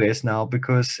tempo anyways now,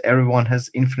 because everyone has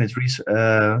infinite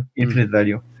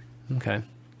value. Okay.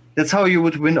 That's how you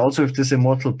would win also with this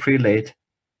Immortal Prelate.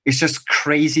 It's just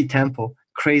crazy tempo,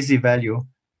 crazy value,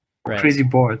 crazy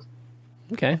board.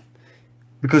 Okay.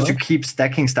 Because you keep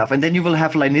stacking stuff. And then you will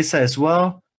have Lynessa as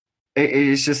well.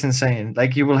 It's just insane.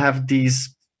 Like you will have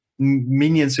these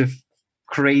minions with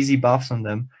crazy buffs on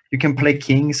them. You can play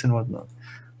kings and whatnot.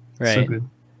 Right. So good.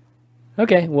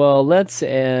 Okay, well, let's...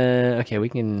 we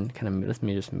can kind of... Let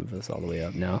me just move this all the way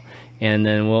up now. And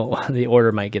then the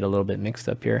order might get a little bit mixed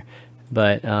up here.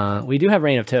 But we do have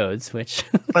Reign of Toads, which...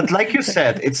 But like you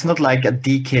said, it's not like a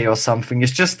DK or something.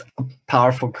 It's just a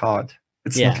powerful card.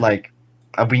 It's not like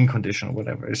a win condition or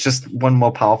whatever. It's just one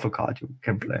more powerful card you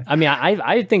can play. I mean,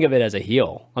 I think of it as a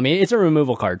heal. I mean, it's a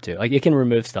removal card too. Like it can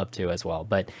remove stuff too as well.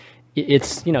 But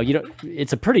it's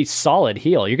it's a pretty solid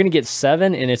heal. You're going to get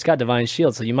 7, and it's got Divine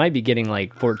Shield, so you might be getting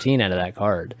like 14 out of that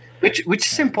card. Which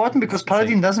is important because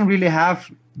Paladin doesn't really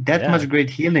have that much great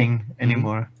healing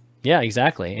anymore. Yeah,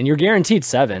 exactly. And you're guaranteed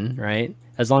 7, right?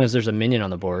 As long as there's a minion on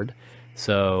the board.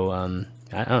 So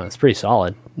I don't know, it's pretty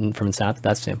solid from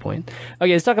that standpoint.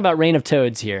 Okay, let's talk about Reign of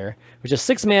Toads here, which is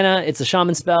 6 mana. It's a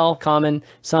shaman spell, common,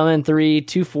 summon 3,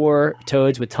 2/4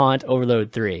 toads with taunt,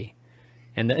 overload 3.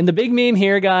 And the big meme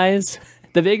here, guys,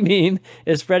 the big meme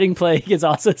is Spreading Plague is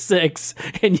also 6,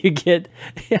 and you get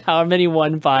how many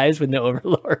 1/5s with no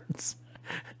overlords.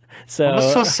 So I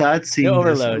was so sad seeing no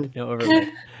overload.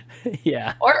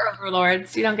 Yeah. Or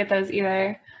overlords. You don't get those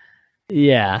either.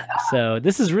 Yeah. So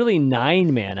this is really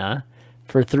 9 mana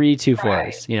for 3 2/4s.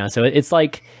 Right. You know, so it's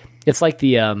like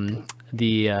the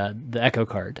Echo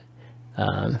card.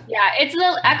 Yeah, it's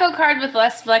the Echo card with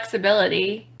less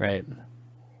flexibility. Right.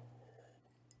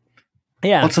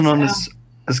 Yeah. Also known as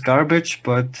garbage,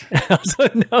 but also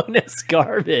known as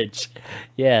garbage.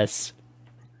 Yes.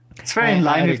 It's very in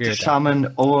line with the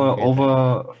shaman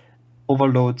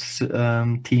overloads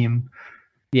team.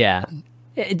 Yeah.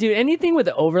 Dude, anything with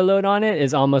the overload on it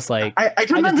is almost like I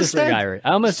don't understand. I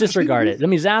almost disregard it. I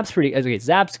mean, Zap's pretty. Okay,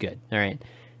 Zap's good. All right,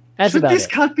 that's Should about this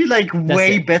it. card be like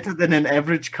way better than an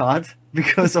average card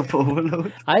because of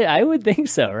overload? I would think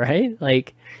so, right?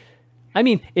 Like, I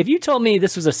mean, if you told me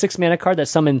this was a 6 mana card that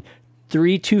summoned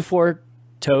 3 2/4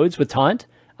 toads with taunt,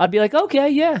 I'd be like, okay,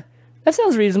 yeah, that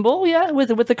sounds reasonable. Yeah, with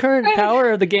the current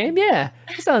power of the game, yeah,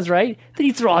 that sounds right. Then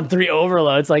you throw on 3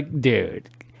 overloads, like, dude.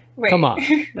 Wait. Come on.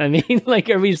 I mean, like,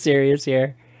 are we serious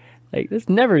here? Like, this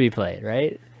never be played,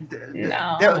 right?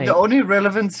 No. The only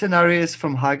relevant scenario is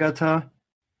from Hagata.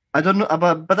 I don't know,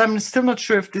 but I'm still not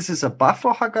sure if this is a buff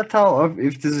for Hagata or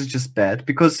if this is just bad,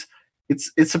 because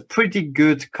it's a pretty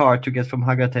good card to get from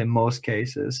Hagata in most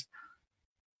cases.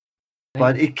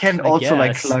 But it can also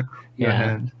like slug your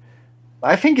hand.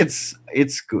 I think it's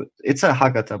good. It's a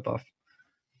Hagata buff.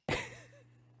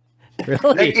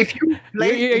 Really? Like if you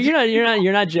play,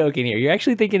 you're not joking here. You're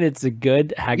actually thinking it's a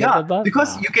good Hagata buff?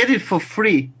 Because you get it for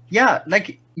free. Yeah,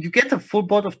 like you get a full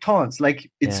board of taunts. Like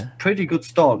it's pretty good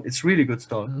stall. It's really good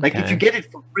stall. Okay. Like if you get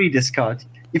it for free, this card.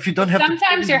 If you don't have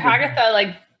sometimes your Hagata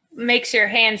like makes your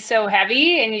hand so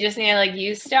heavy and you just need to like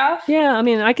use stuff. Yeah, I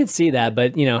mean I could see that,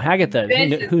 but you know,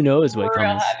 Hagata, who knows what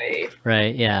comes. Heavy.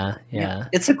 Right, yeah.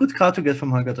 It's a good card to get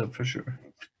from Hagata for sure.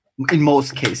 In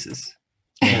most cases.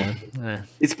 Yeah.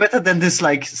 It's better than this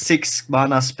like 6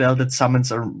 mana spell that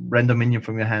summons a random minion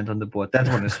from your hand on the board. That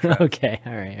one is trash. Okay,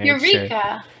 all right.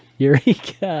 Eureka. Sure.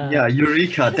 Eureka. Yeah,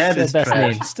 Eureka. That is best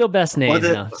trash. Name. Still best name. Or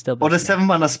the 7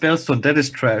 mana spellstone. That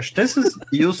is trash. This is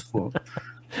useful.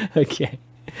 Okay.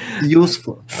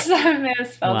 Useful.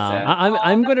 Wow.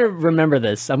 I'm gonna remember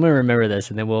this. I'm gonna remember this,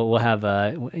 and then we'll have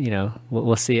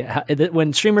we'll see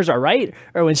when streamers are right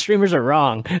or when streamers are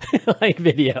wrong, like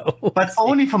video. But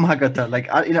only from Hagata. Like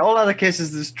in all other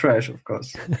cases, this is trash, of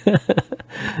course.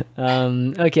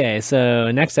 Okay, so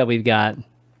next up we've got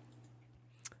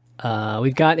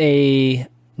a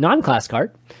non-class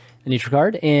card, a neutral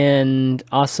card, and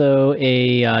also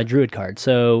a druid card.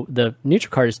 So the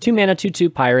neutral card is 2 mana,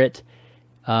 2/2 pirate.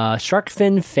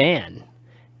 Sharkfin Fan,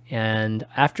 and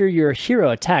after your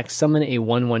hero attacks, summon a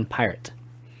 1/1 pirate.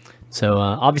 So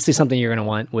obviously something you're going to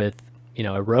want with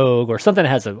a rogue or something that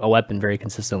has a weapon very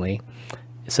consistently,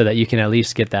 so that you can at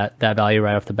least get that value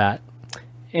right off the bat.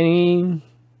 Any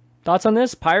thoughts on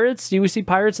this? Pirates? Do we see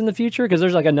pirates in the future? Because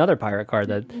there's like another pirate card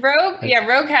that Rogue. Yeah,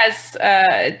 Rogue has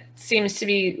seems to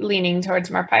be leaning towards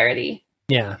more piratey.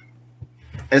 Yeah,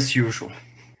 as usual.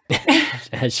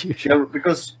 As usual.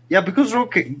 Because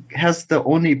Rogue has the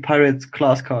only pirate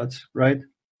class cards, right?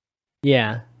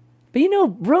 Yeah, but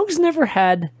Rogue's never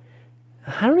had.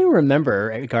 I don't even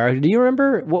remember. Gar, do you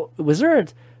remember? Was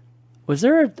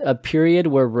there a period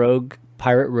where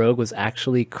Pirate Rogue was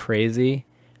actually crazy?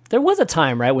 There was a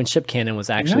time, right, when Ship Cannon was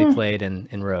actually played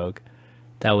in Rogue.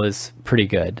 That was pretty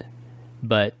good,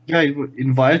 but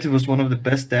in Wild it was one of the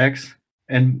best decks.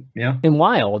 And in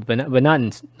Wild, but not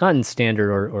in Standard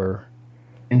or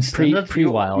in Standard,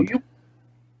 pre-Wild.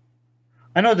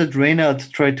 I know that Reynard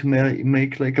tried to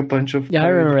make like a bunch of. Yeah, I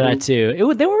remember that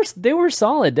too. They were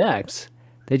solid decks.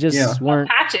 They just weren't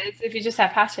patches. If you just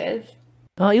have patches.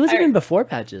 Oh, it was even before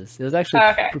patches. It was actually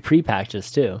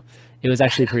pre-patches too. It was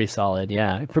actually pretty solid.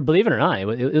 Yeah, believe it or not,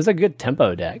 it was a good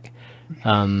tempo deck.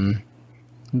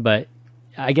 But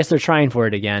I guess they're trying for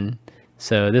it again.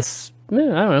 So this, I don't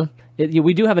know.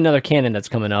 We do have another cannon that's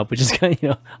coming up, which is kind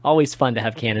of, always fun to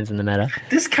have cannons in the meta.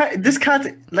 This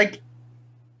card, like,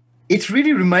 it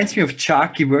really reminds me of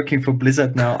Sharky working for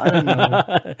Blizzard now. I don't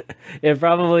know. It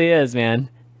probably is, man.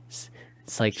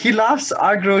 It's like he loves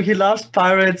aggro, he loves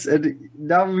pirates, and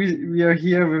now we are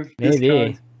here with this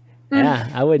card. Yeah,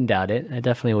 I wouldn't doubt it. I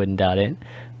definitely wouldn't doubt it.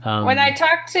 When I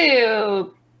talked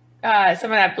to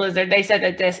someone at Blizzard, they said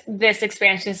that this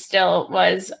expansion still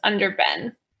was under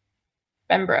Ben.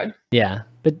 Benbrode. Yeah,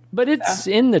 but it's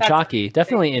in the chalky,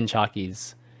 definitely in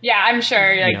chalkies. Yeah, I'm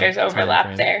sure there's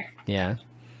overlap there. Yeah.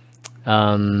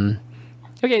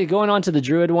 Okay, going on to the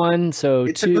Druid one. So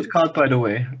it's a good card, by the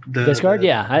way. This card,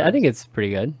 I think it's pretty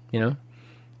good.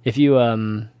 If you I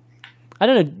don't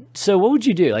know. So what would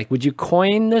you do? Like, would you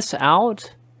coin this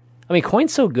out? I mean,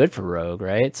 coin's so good for Rogue,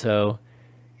 right? So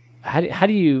how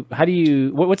do you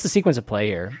what's the sequence of play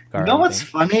here? Gar, what's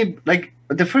funny? Like,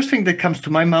 the first thing that comes to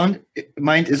my mind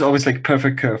is always like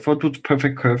perfect curve. What would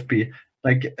perfect curve be?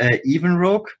 Like even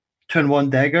Rogue, turn 1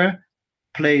 dagger,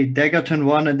 play dagger turn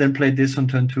 1, and then play this on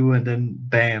turn 2, and then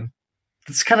bam.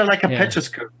 It's kind of like a Patches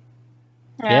curve.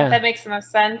 Yeah, that makes the most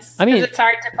sense. I mean, it's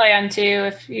hard to play on 2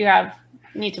 if you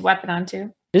need to weapon on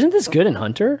 2. Isn't this good in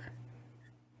Hunter?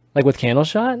 Like with Candle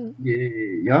Shot?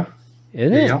 Yeah.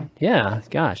 Isn't it? Yeah.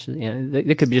 Gosh.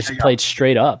 They could be just played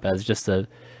straight up as just a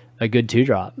good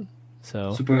 2-drop.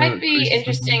 So might be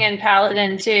interesting in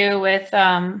Paladin too, with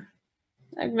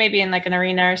maybe in like an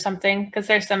arena or something, because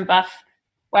there's some buff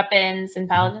weapons in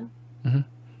Paladin. Mm-hmm.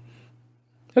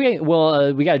 Okay,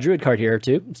 well, we got a Druid card here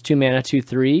too. It's 2 mana,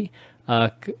 2/3.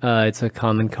 It's a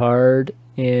common card,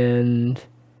 and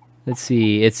let's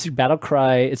see. It's Battle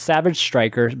Cry. It's Savage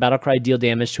Striker. Battle Cry, deal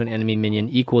damage to an enemy minion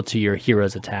equal to your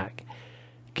hero's attack.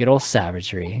 Good old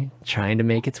savagery, trying to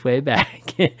make its way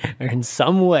back or in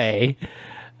some way.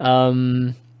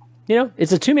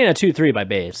 It's a 2 mana 2/3 by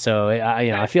base, so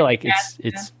I feel like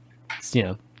it's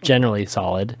generally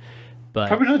solid, but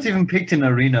probably not even picked in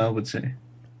arena, I would say.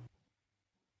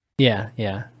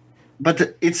 Yeah.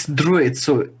 But it's Druid,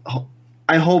 so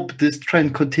I hope this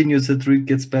trend continues that Druid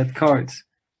gets bad cards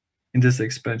in this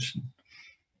expansion.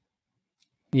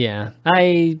 Yeah,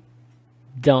 I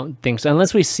don't think so,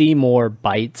 unless we see more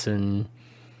bites and.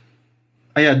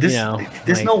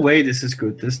 There's no way this is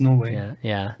good. There's no way.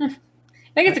 Yeah. I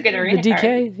think it's a good arena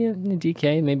card. The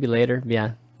DK, maybe later.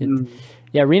 Yeah.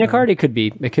 Arena card, it could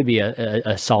be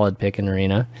a solid pick in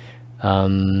arena.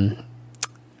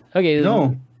 Okay.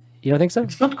 No. You don't think so?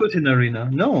 It's not good in arena.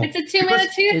 No. It's a 2 mana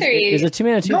 2/3. Is a 2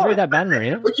 mana 2/3 that bad in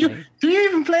arena? Do you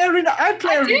even play arena? I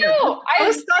play arena. I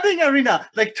was studying arena.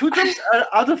 Like 2 drops are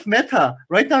out of meta.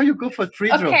 Right now you go for 3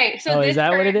 drops. Okay, so is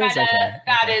that what it is?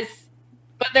 That is.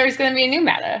 But there's going to be a new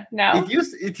meta. No.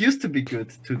 It used to be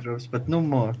good 2 drops, but no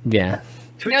more. Yeah.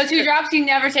 No 2 drops. You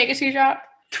never take a 2 drop.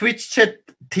 Twitch chat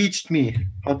taught me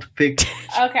how to pick.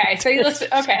 Okay, so you listen.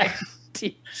 Okay.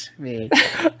 Teach me.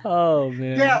 Oh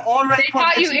man. Yeah, all rank they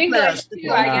taught you English too,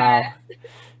 I guess.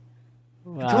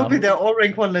 Wow. Told me they're all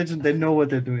rank 1 legend. They know what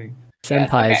they're doing.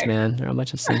 Senpais, man. They're a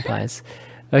bunch of senpais.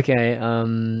 Okay.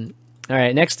 All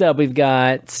right. Next up, we've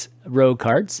got rogue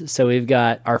cards. So we've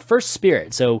got our first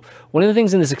spirit. So one of the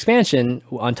things in this expansion,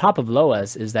 on top of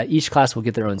Loas, is that each class will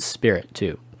get their own spirit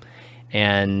too.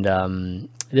 And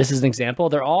this is an example.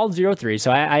 They're all 0/3. So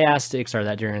I asked Ixar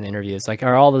that during the interview. It's like,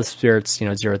 are all the spirits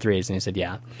 0/3s? And he said,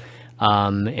 yeah.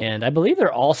 And I believe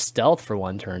they're all stealth for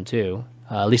 1 turn too.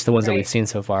 At least the ones that we've seen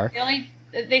so far.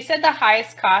 They said the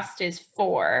highest cost is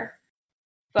 4.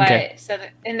 But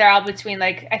and they're all between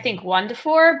I think 1 to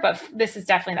 4, but this is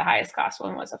definitely the highest cost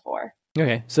one was a 4.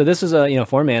 Okay, so this is a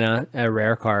 4 mana, a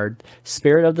rare card,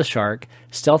 Spirit of the Shark,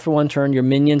 stealth for 1 turn. Your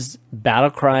minions battle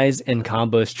cries and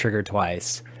combos trigger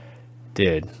twice.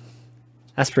 Dude,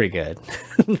 that's pretty good.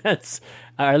 That's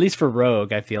at least for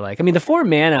rogue. I feel like. I mean, the 4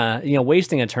 mana,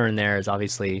 wasting a turn there is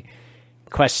obviously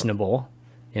questionable.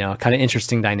 Kind of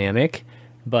interesting dynamic.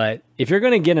 But if you're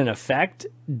going to get an effect,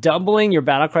 doubling your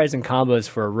battle cries and combos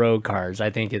for rogue cards, I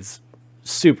think is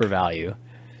super value.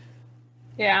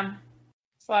 Yeah.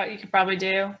 That's a lot you could probably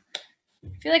do. I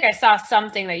feel like I saw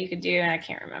something that you could do, and I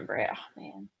can't remember it. Oh,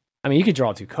 man. I mean, you could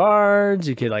draw 2 cards.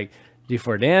 You could, do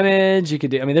 4 damage. You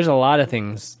could do... I mean, there's a lot of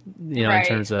things, in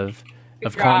terms of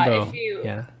combo.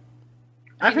 Yeah.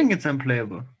 I think it's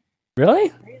unplayable.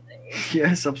 Really?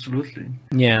 Yes, absolutely.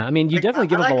 Yeah, I mean, you definitely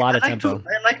give up a lot of tempo.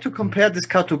 I like to compare this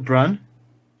card to Brun.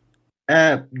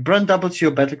 Brun doubles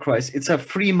your battle cries. It's a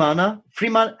 3 mana. 3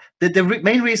 mana. The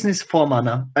main reason is 4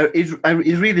 mana.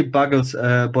 It really bothers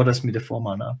me the 4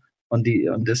 mana on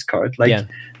this card.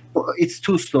 It's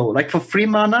too slow. For 3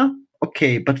 mana,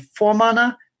 okay, but 4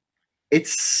 mana,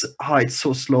 it's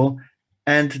so slow.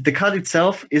 And the card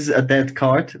itself is a dead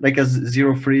card, like a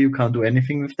 0/3. You can't do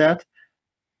anything with that.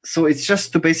 So it's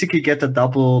just to basically get a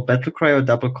double battle cry or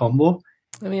double combo.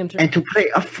 I mean, and to play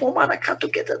a 4 mana card to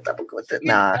get a double combo.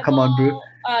 Nah, come on, bro.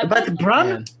 But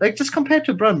Brun, just compared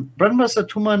to Brun, Brun was a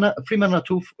 3 mana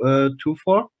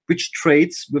 2/4, which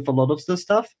trades with a lot of the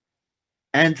stuff.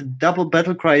 And double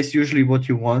battle cry is usually what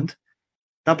you want.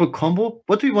 double combo.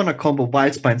 What do you want to combo?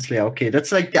 Wildspine Slayer. Okay,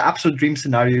 that's like the absolute dream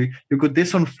scenario. You go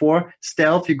this on 4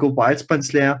 stealth. You go Wildspine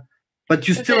Slayer, but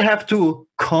you still have to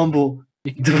combo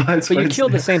the Wildspine. But you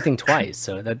killed Slayer. the same thing twice,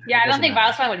 so that I don't think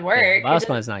Wildspine would work. Yeah,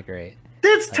 Wildspine's not great.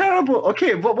 That's terrible.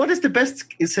 Okay, what is the best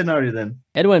scenario then?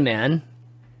 Edwin, man,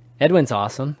 Edwin's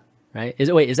awesome, right?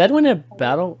 Is Edwin a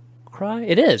battle cry?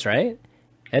 It is, right?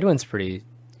 Edwin's pretty.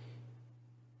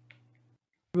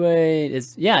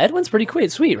 Edwin's pretty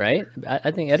sweet, right?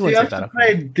 I think Edwin's so you a have battle to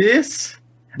play cry. this.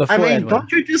 Before I mean, Edwin.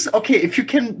 don't you just if you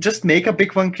can just make a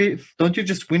big one clip, don't you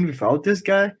just win without this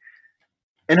guy?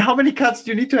 And how many cards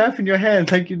do you need to have in your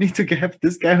hand? Like you need to have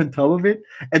this guy on top of it,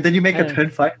 and then you make a turn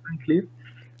 5 one clip.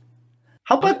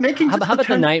 How about making how about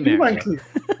the nightmare? One clip?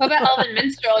 What about Elven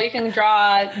Minstrel? You can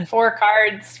draw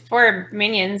 4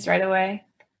 minions right away.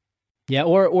 Yeah,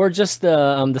 or just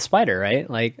the spider, right?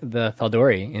 Like the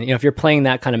Thaldori. And if you're playing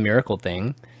that kind of miracle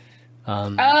thing.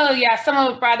 Oh yeah,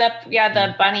 someone brought up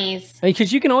the bunnies.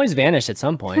 Because you can always vanish at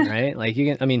some point, right? Like you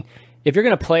can. I mean, if you're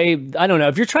gonna play, I don't know.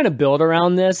 If you're trying to build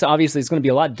around this, obviously it's going to be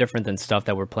a lot different than stuff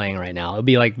that we're playing right now. It'll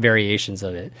be like variations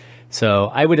of it. So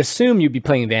I would assume you'd be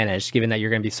playing Vanish, given that you're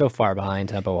going to be so far behind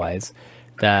tempo wise.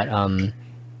 That I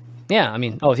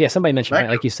mean, somebody mentioned right,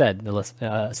 like you said,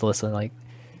 Celissa, like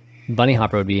Bunny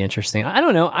Hopper would be interesting. I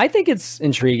don't know. I think it's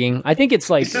intriguing. I think it's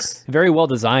like very well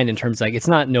designed in terms of, like, it's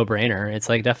not no brainer. It's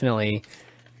like definitely,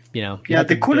 Yeah,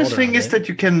 the coolest thing is that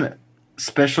you can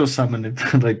special summon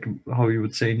it, like how you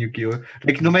would say in Yu-Gi-Oh!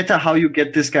 Like no matter how you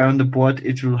get this guy on the board,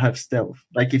 it will have stealth.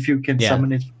 Like if you can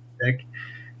summon it from the deck,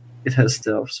 it has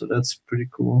stealth. So that's pretty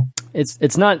cool.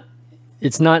 It's not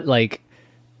like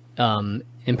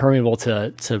impermeable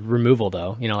to removal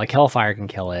though. Like Hellfire can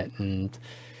kill it, and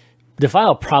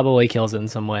Defile probably kills it in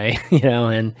some way,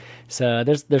 and so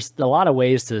there's a lot of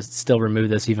ways to still remove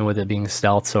this even with it being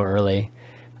stealth so early.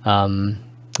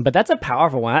 But that's a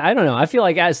powerful one. I don't know. I feel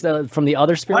like from the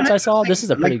other spirits I saw, this is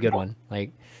a pretty good one.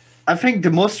 Like, I think the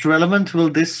most relevant will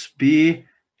this be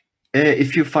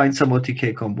if you find some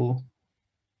OTK combo,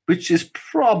 which is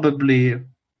probably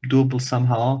doable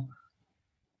somehow.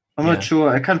 I'm not sure.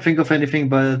 I can't think of anything,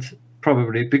 but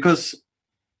probably because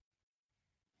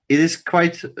it is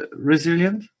quite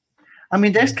resilient. I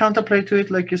mean, there's counterplay to it,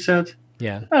 like you said.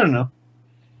 Yeah. I don't know.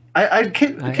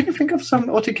 Can you think of some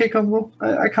OTK combo?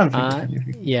 I can't think of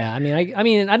anything. Yeah, I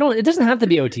mean, I don't. It doesn't have to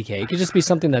be OTK. It could just be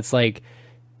something that's like,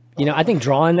 I think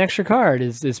drawing an extra card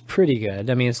is pretty good.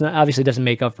 I mean, it's not obviously doesn't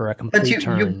make up for a complete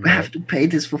turn. You have to pay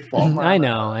this for 4 I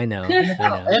know. And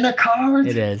a card.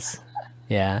 It is.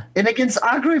 Yeah. And against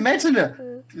aggro, imagine it.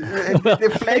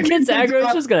 Against aggro,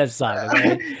 it's just gonna suck.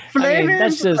 Okay?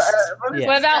 That's just.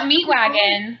 What about Meat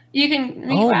Wagon? You can.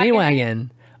 Meat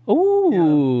Wagon.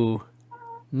 Ooh.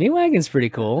 Meat Wagon's pretty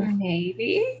cool.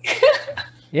 Maybe.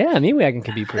 Yeah, Meat Wagon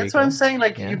could be pretty That's cool. what I'm saying.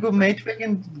 Like, you go Meat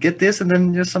Wagon, get this, and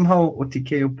then you're somehow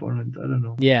OTK opponent. I don't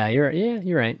know. Yeah,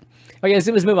 you're right. Okay,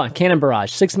 so let's move on. Cannon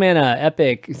Barrage. 6 mana,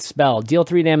 epic spell. Deal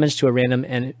 3 damage to a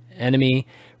random enemy.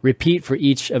 Repeat for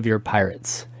each of your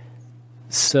pirates.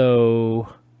 So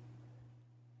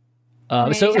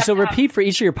repeat for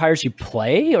each of your pirates you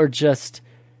play, or just...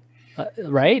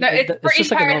 right? No, it's for each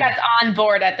pirate that's on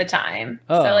board at the time.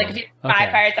 Oh, so, like, if you have 5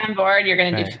 pirates on board, you're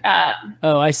going to do...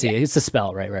 I see. It's a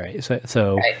spell, right.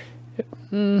 So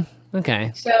right.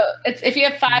 Okay. So, if you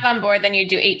have 5 on board, then you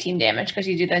do 18 damage, because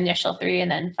you do the initial 3 and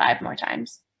then 5 more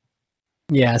times.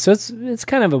 Yeah, so it's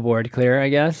kind of a board clear, I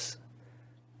guess.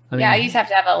 I mean, you just have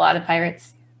to have a lot of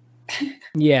pirates.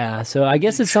 Yeah, so I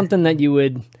guess it's something that you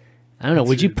would... I don't know.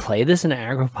 Would you play this in an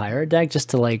aggro pirate deck just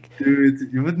to like?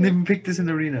 Dude, you wouldn't even pick this in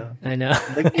arena. I know.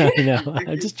 I know.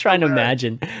 I'm just trying to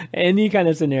imagine any kind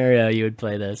of scenario you would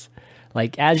play this.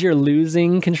 Like as you're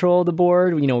losing control of the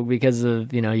board, because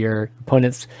of your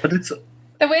opponent's. But it's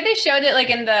the way they showed it,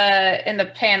 like in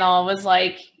the panel, was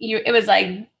like it was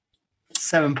like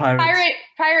 7 pirates,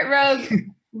 pirate rogue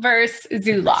versus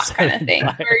Zoolock kind of thing,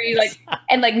 where you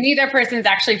and neither person's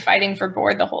actually fighting for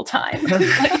board the whole time.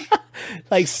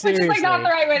 Like seriously, which is not the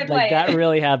right way to play. That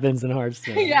really happens in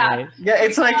Hearthstone. Yeah, right? Yeah,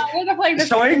 it's like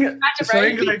showing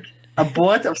like a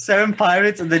board of 7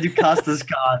 pirates, and then you cast this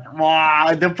card.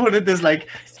 Wow, the opponent is like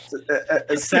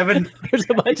 7. There's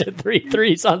a bunch of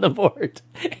 3/3s on the board,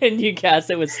 and you cast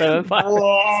it with 7 pirates.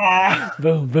 Wow.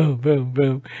 Boom, boom, boom,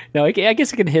 boom. No, I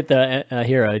guess it can hit the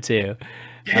hero too.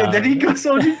 Yeah, then he goes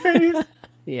on his face.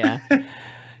 Yeah.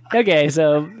 Okay,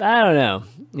 so I don't know.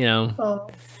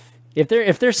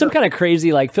 If there's some kind of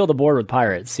crazy like fill the board with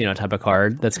pirates, type of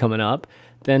card that's coming up,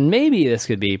 then maybe this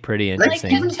could be pretty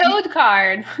interesting. Like the Toad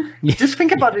card. Just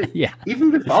think about it. Yeah.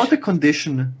 Even without the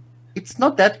condition, it's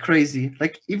not that crazy.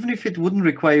 Like, even if it wouldn't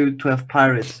require you to have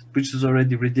pirates, which is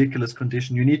already ridiculous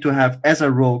condition, you need to have, as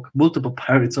a rogue, multiple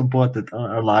pirates on board that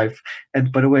are alive.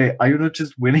 And by the way, are you not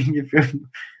just winning if you're...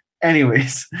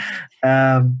 Anyways,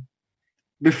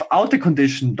 without the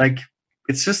condition, like,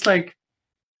 it's just like...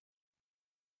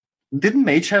 Didn't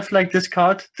Mage have like this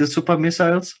card, the super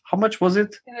missiles? How much was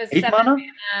it? It was 8 mana?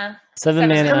 7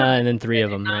 mana and then 3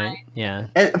 of them, right? Yeah.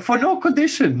 For no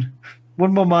condition.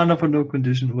 1 more mana for no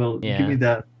condition. Well, give me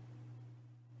that.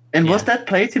 And was that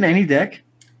played in any deck?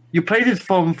 You played it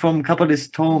from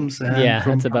Kabbalist Tomes. And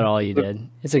that's about all you did.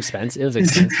 It's expensive. It was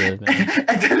expensive, man.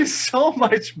 And that is so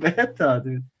much better,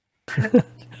 dude. The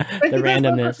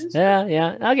randomness.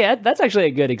 Yeah. Okay, that's actually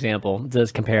a good example to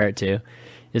compare it to.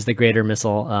 Is the greater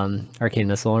missile, arcane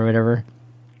missile or whatever.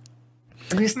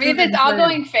 Maybe it's all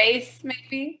going face,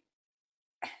 maybe.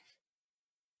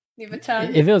 You have a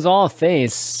ton. If it was all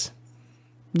face,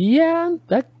 yeah.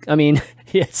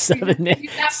 He had 7 really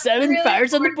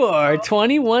fires on the board,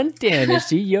 21 damage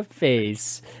to your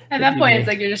face. At that point, it's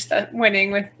like you're just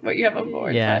winning with what you have on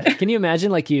board. Yeah. Can you imagine,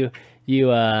 like you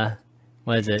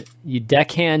what is it? You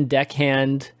deckhand.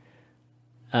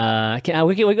 What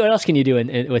else can you do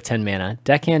with 10 mana?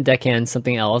 Deckhand,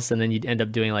 something else, and then you'd end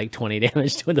up doing like 20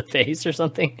 damage to the face or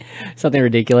something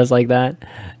ridiculous like that.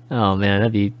 Oh man,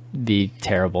 that'd be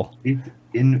terrible. It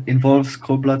involves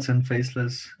cold bloods and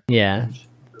faceless. Yeah.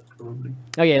 Probably.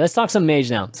 Okay, let's talk some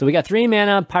mage now. So we got 3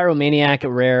 mana, Pyromaniac,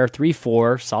 rare,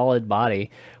 3/4, solid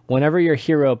body. Whenever your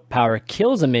hero power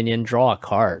kills a minion, draw a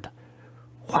card.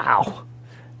 Wow,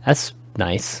 that's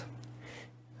nice.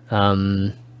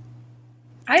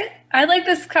 I like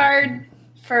this card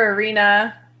for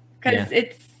Arena because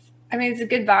it's a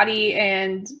good body,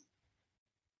 and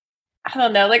I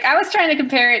don't know. Like, I was trying to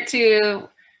compare it to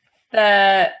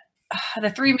the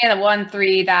 3 mana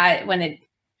 1/3 that when it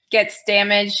gets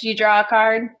damaged, you draw a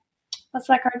card. What's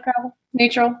that card called?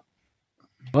 Neutral.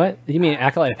 What? You mean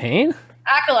Acolyte of Pain?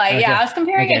 Acolyte, okay. Yeah. I was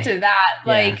comparing it to that.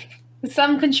 Like,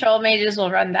 some control mages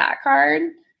will run that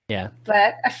card. Yeah.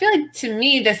 But I feel like, to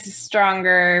me, this is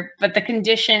stronger, but the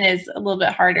condition is a little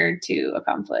bit harder to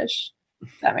accomplish.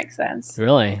 If that makes sense.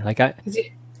 Really?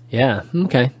 Yeah.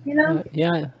 Okay. You know?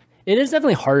 Yeah. It is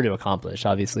definitely harder to accomplish,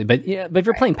 obviously. But if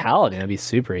you're playing Paladin, it'd be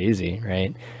super easy,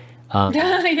 right?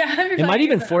 It might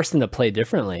even force them to play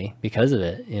differently because of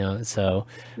it, so.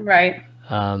 Right.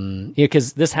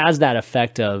 Because this has that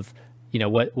effect of,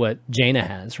 what Jaina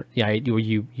has,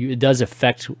 it does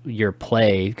affect your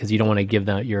play because you don't want to give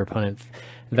your opponent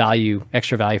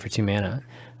extra value for 2 mana.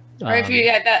 Or if you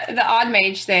get the odd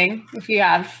mage thing, you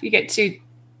get to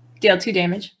deal 2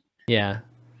 damage. Yeah.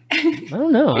 I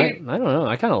don't know. I don't know.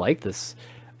 I kind of like this.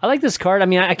 I like this card. I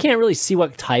mean, I can't really see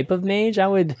what type of mage I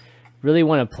would really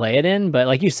want to play it in, but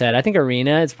like you said, I think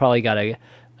Arena, it's probably got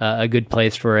a good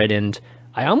place for it. And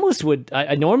I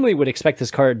normally would expect this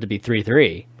card to be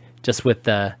 3/3. Just with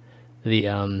the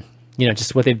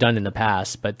just what they've done in the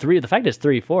past, but the fact it's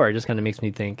 3/4 just kind of makes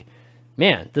me think,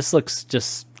 man, this looks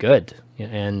just good.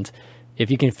 And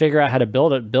if you can figure out how to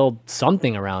build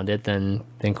something around it, then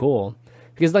cool.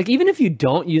 Because like even if you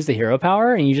don't use the hero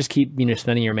power and you just keep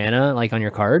spending your mana like on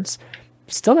your cards,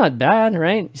 still not bad,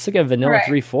 right? You still get vanilla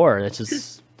 3/4. That's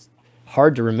just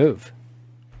hard to remove.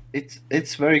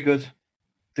 It's very good.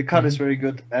 The card is very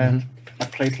good, and I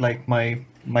played like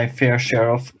my fair share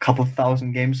of a couple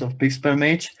thousand games of Big Spell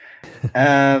Mage.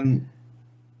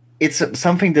 It's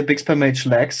something that Big Spell Mage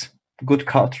lacks, good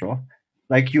card draw.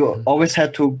 Like, you always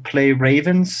had to play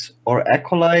Ravens or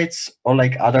Acolytes or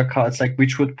like other cards like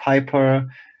Witchwood Piper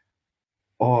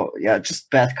or just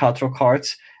bad card draw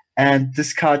cards. And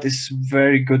this card is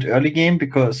very good early game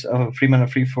because 3 mana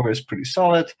 3/4 is pretty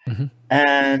solid.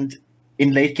 And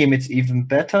in late game it's even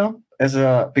better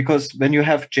because when you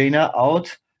have Jaina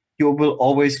out, you will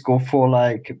always go for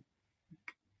like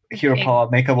hero power,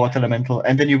 make a water elemental,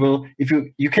 and then you will, if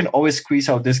you can always squeeze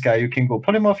out this guy. You can go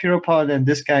polymorph hero power, then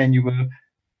this guy, and you will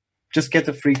just get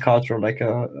a free card draw, like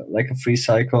a free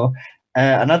cycle.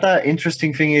 Another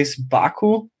interesting thing is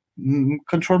Baku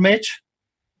control mage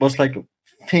was like a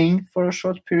thing for a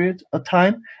short period of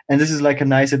time, and this is like a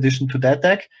nice addition to that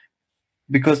deck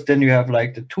because then you have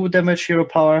like the 2 damage hero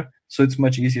power, so it's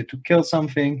much easier to kill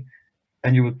something.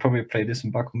 And you would probably play this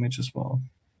in Baku Mage as well.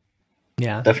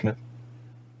 Yeah. Definitely.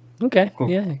 Okay.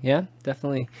 Cool. Yeah,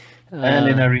 definitely. And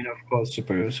in Arena, of course,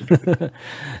 super good.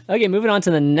 Okay, moving on to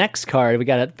the next card. We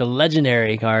got the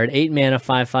legendary card, 8 mana,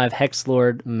 5/5,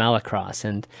 Hexlord Malacross.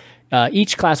 And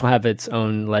each class will have its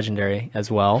own legendary as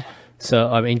well. So,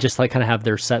 I mean, just like kind of have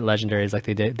their set legendaries like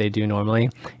they do normally.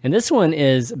 And this one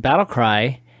is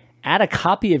Battlecry. Add a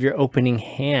copy of your opening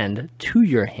hand to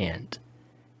your hand.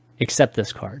 except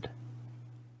this card.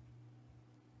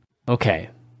 Okay.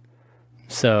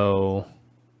 So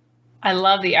I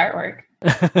love the artwork. I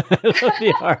love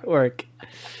the artwork.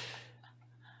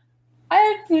 I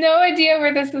have no idea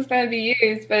where this is going to be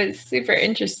used, but it's super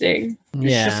interesting.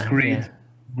 It's just greed.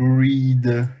 Greed.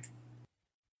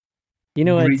 You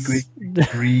know what?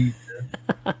 Greed.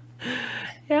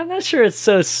 Yeah, I'm not sure it's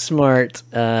so smart.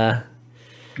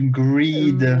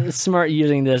 Greed. Smart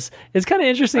using this. It's kind of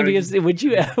interesting because would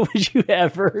you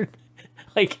ever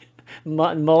like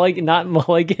not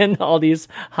mulligan all these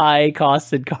high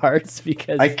costed cards?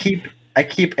 Because I keep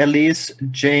Elise,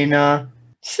 Jaina,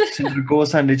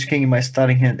 Sindragosa, and Lich King in my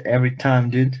starting hand every time,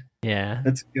 dude. Yeah.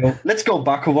 Let's go,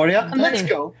 Baku Warrior. Let's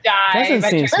go. Doesn't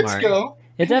seem smart. Let's go.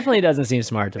 It definitely doesn't seem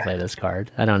smart to play this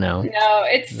card. I don't know. No,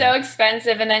 it's so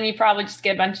expensive, and then you probably just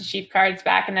get a bunch of cheap cards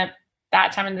back in that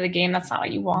time into the game. That's not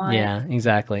what you want. Yeah,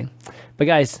 exactly. But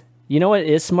guys, you know what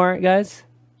is smart, guys?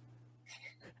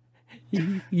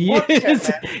 Using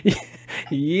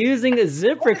a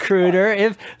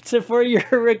ZipRecruiter for your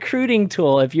recruiting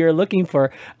tool if you're looking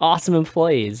for awesome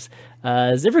employees.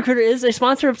 ZipRecruiter is a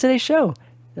sponsor of today's show.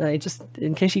 Just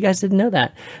in case you guys didn't know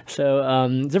that. So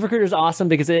ZipRecruiter is awesome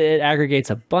because it aggregates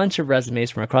a bunch of resumes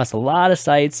from across a lot of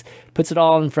sites, puts it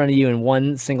all in front of you in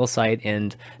one single site,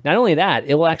 and not only that,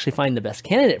 it will actually find the best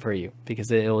candidate for you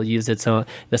because it will use its own.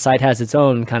 The site has its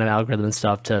own kind of algorithm and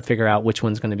stuff to figure out which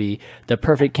one's going to be the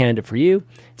perfect candidate for you.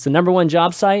 It's the #1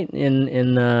 job site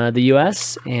in the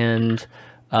U.S. and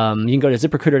you can go to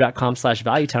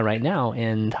ZipRecruiter.com/ValueTown right now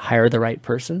and hire the right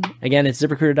person. Again, it's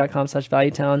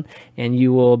ZipRecruiter.com/ValueTown, and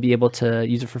you will be able to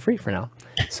use it for free for now.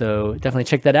 So definitely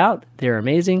check that out. They're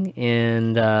amazing.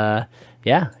 And ZipRecruiter,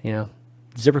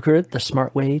 the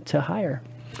smart way to hire.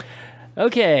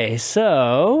 Okay,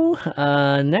 so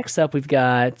next up we've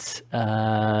got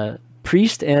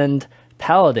Priest and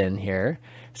Paladin here.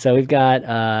 So we've got,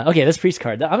 this Priest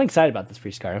card. I'm excited about this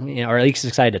Priest card, or at least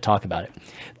excited to talk about it.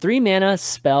 3 mana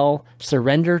spell,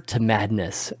 Surrender to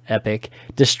Madness, epic.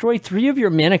 Destroy 3 of your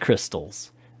mana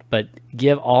crystals, but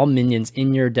give all minions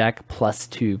in your deck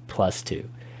 +2/+2.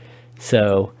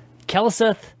 So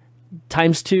Keleseth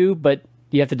 ×2, but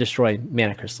you have to destroy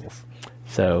mana crystals.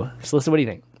 So Celissa, what do you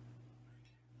think?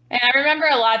 And I remember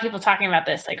a lot of people talking about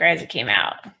this like right as it came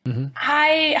out. Mm-hmm.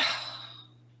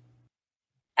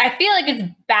 I feel like it's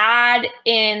bad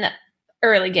in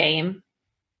early game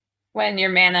when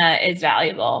your mana is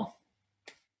valuable.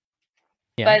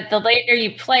 Yeah. But the later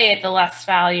you play it, the less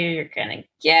value you're going to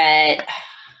get.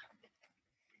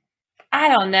 I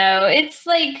don't know. It's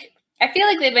like, I feel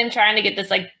like they've been trying to get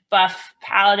this like buff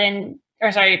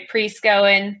priest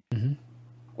going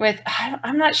with,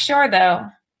 I'm not sure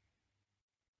though.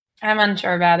 I'm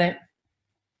unsure about it.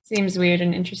 Seems weird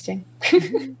and interesting.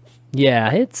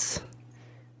 Yeah,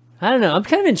 I don't know. I'm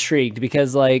kind of intrigued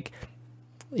because, like,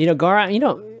 Gara,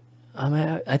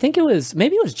 I think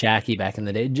maybe it was Jackie back in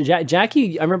the day.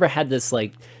 Jackie, I remember, had this,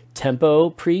 like,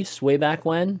 tempo priest way back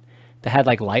when that had,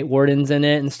 like, light wardens in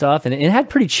it and stuff, and it had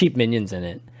pretty cheap minions in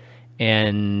it.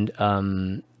 And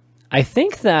I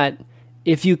think that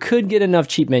if you could get enough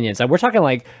cheap minions, like we're talking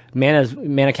like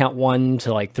mana count 1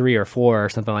 to like 3 or 4 or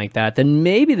something like that, then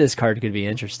maybe this card could be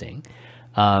interesting.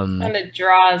 And the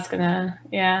draw is gonna,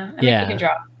 you can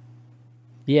draw.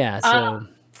 Yeah, so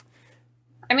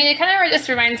I mean, it kind of just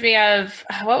reminds me of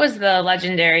what was the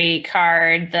legendary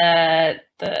card, the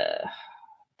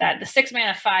 6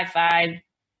 mana 5/5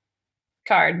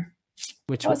 card.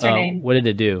 What's her name? What did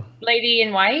it do? Lady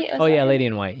in White. Oh yeah, Lady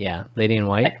in White. Yeah, Lady in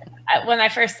White. When I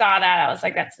first saw that, I was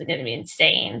like, "That's going to be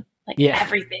insane!" Like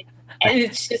everything, and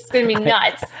it's just going to be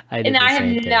nuts. And I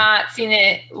have not seen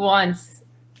it once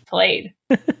played.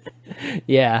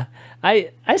 Yeah,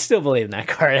 I still believe in that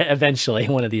card eventually,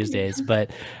 one of these days.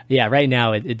 But yeah, right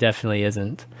now it definitely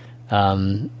isn't.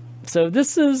 So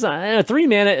this is 3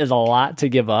 mana is a lot to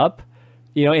give up.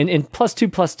 And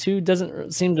 +2/+2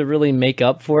 doesn't seem to really make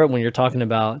up for it when you're talking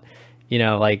about,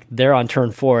 like they're on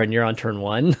turn 4 and you're on turn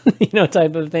 1,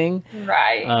 type of thing.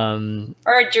 Right.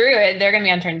 Or a druid, they're going to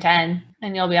be on turn 10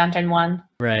 and you'll be on turn 1.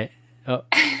 Right. Oh,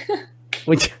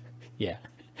 yeah.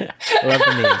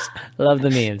 Love the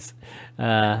memes.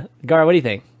 Gar, what do you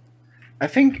think? I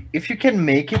think if you can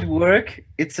make it work,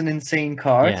 it's an insane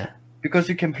card because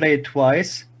you can play it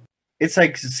twice. It's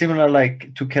like similar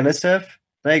like to Keleseth.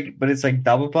 But it's like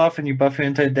double buff and you buff your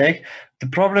entire deck. The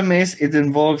problem is it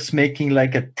involves making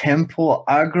like a tempo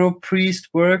aggro priest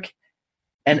work,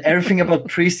 and everything about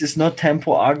priest is not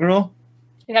tempo aggro.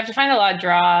 You'd have to find a lot of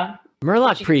draw.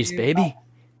 Murloc priest, baby.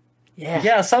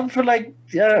 Yeah, some for like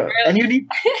and you need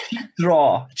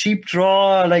cheap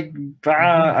draw. Like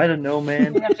I don't know,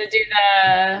 man. You have to do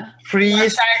the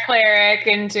freeze cleric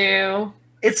into.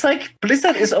 It's like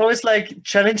Blizzard is always like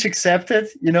challenge accepted.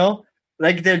 You know,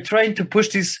 like they're trying to push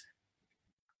these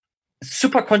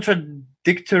super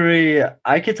contradictory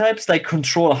archetypes like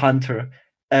Control Hunter,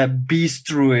 Beast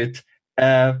Druid,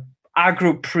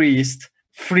 Aggro Priest,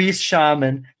 Freeze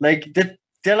Shaman. Like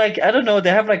they're like, I don't know, they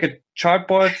have like a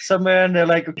chartboard somewhere and they're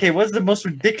like, okay, what's the most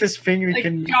ridiculous thing we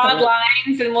can draw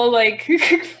lines and we'll like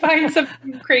find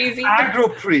something crazy.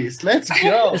 Aggro Priest, let's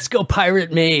go. Let's go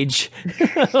Pirate Mage.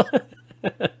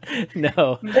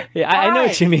 No. Yeah, I know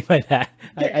what you mean by that.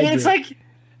 It's like,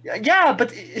 yeah,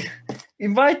 but it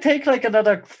might take like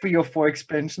another 3 or 4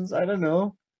 expansions. I don't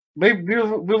know. Maybe we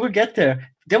will get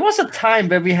there. There was a time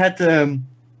where we had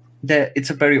it's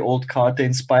a very old card, the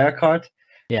Inspire card.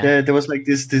 Yeah. There was like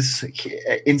this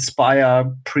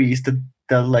Inspire Priest that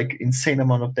dealt like insane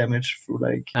amount of damage through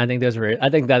like. I think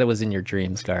that was in your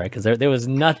dreams, Gara, because there was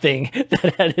nothing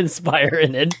that had Inspire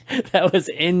in it that was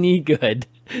any good.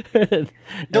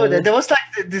 No, there was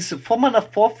like this 4-mana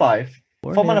 4/5.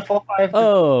 4-mana 4/5.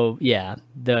 Oh yeah,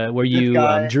 where you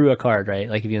drew a card, right?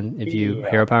 Like if you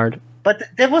hero powered. But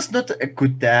that was not a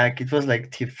good deck. It was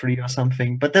like tier 3 or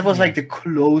something. But that was like the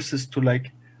closest to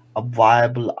like a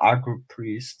viable Aggro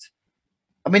Priest.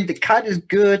 I mean, the card is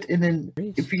good, and then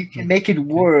if you can make it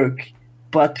work,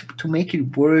 but to make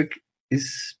it work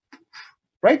is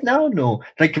right now no.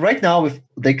 Like right now with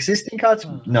the existing cards,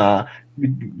 nah.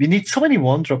 We need so many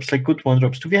 1-drops, like good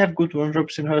 1-drops. Do we have good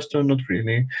 1-drops in Hearthstone? Not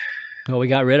really. Well, we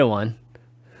got rid of one.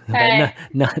 Hey,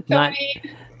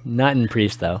 not in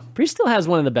Priest though. Priest still has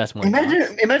one of the best ones.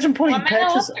 Imagine pulling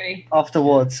patches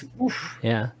afterwards. Oof.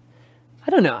 Yeah,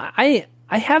 I don't know. I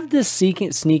have this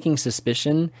sneaking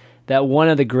suspicion that one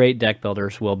of the great deck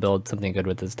builders will build something good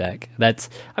with this deck. It's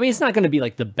not going to be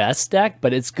like the best deck,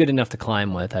 but it's good enough to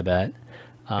climb with, I bet.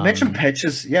 Imagine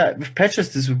patches. Yeah, with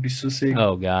patches, this would be so sick.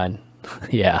 Oh god,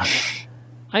 yeah.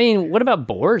 I mean, what about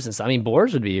boars and stuff? I mean,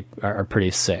 boars are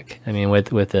pretty sick. I mean,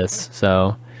 with this,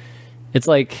 so it's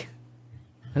like,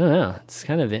 I don't know. It's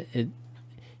kind of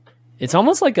it's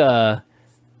almost like a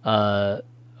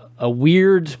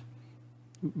weird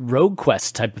Rogue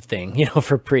Quest type of thing,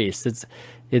 for Priest.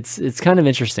 It's kind of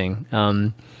interesting.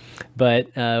 But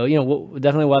we'll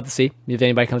definitely have to see if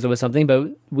anybody comes up with something. But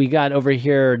we got over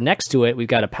here next to it, we've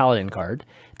got a Paladin card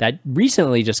that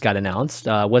recently just got announced.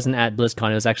 Wasn't at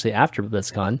BlizzCon, it was actually after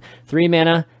BlizzCon.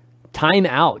 3-mana, time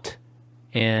out.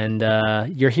 And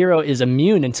your hero is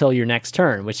immune until your next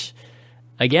turn, which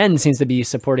again seems to be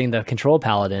supporting the Control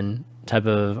Paladin type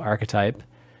of archetype.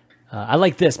 I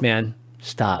like this, man.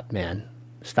 Stop, man.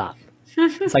 Stop.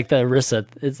 It's like the Orisa.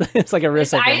 It's like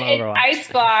Orisa from Overwatch. It's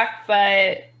Ice Block,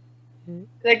 but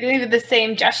like even the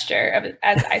same gesture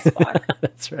as Ice Block.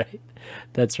 That's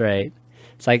right.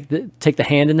 It's like take the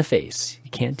hand in the face.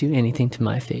 You can't do anything to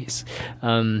my face.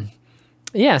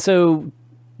 Yeah. So,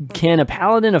 can a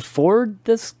Paladin afford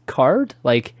this card?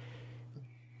 Like,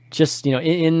 just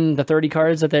in the 30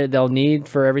 cards that they'll need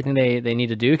for everything they need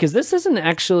to do? Because this doesn't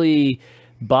actually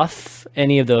buff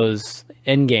any of those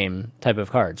end game type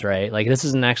of cards, right? Like this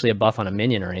isn't actually a buff on a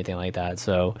minion or anything like that.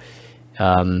 So,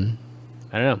 I don't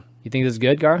know. You think this is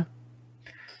good, Gara?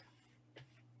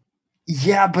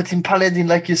 Yeah, but in Paladin,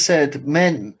 like you said,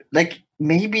 man, like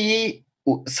maybe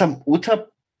some Uta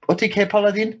OTK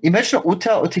Paladin. Imagine Uta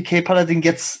OTK Paladin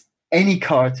gets any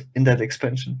card in that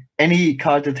expansion, any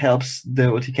card that helps the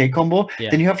OTK combo. Yeah.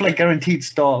 Then you have like guaranteed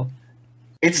stall.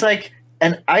 It's like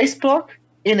an Ice Block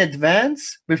in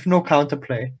advance with no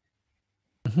counterplay.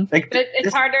 Mm-hmm. Like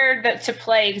it's harder to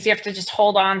play because you have to just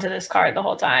hold on to this card the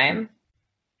whole time.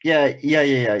 Yeah.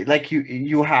 Like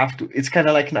you have to. It's kind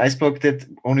of like an Ice Block that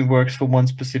only works for one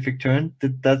specific turn.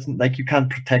 That doesn't, like, you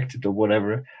can't protect it or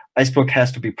whatever. Ice Block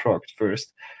has to be procced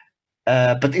first.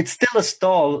 But it's still a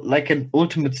stall, like an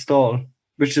ultimate stall,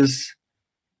 which is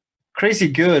crazy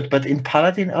good. But in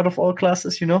Paladin, out of all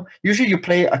classes, usually you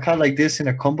play a card like this in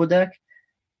a combo deck.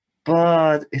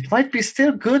 But it might be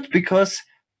still good because,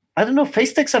 I don't know,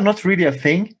 face decks are not really a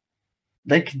thing.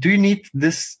 Like, do you need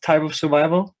this type of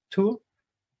survival tool?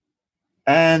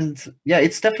 And yeah,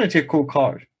 it's definitely a cool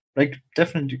card. Like,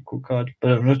 definitely a cool card.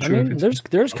 But I'm not sure if it's...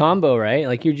 There's combo, right?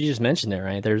 Like you just mentioned it,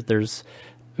 right? There's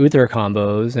Uther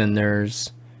combos and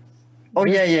there's... Oh,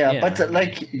 yeah. But,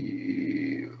 like,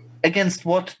 against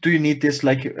what do you need this,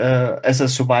 like, as a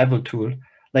survival tool?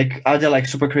 Like, are there like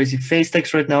super crazy face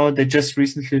decks right now? They just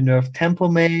recently nerfed Tempo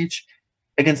Mage.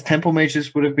 Against Tempo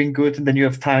Mages would have been good, and then you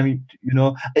have time,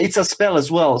 It's a spell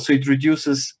as well, so it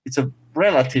reduces. It's a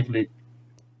relatively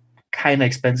kind of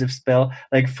expensive spell,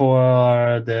 like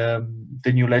for the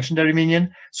new legendary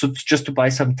minion. So just to buy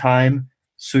some time,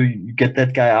 so you get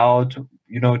that guy out,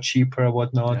 cheaper or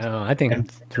whatnot. No, I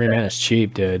think 3 mana is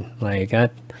cheap, dude. Like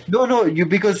that. No,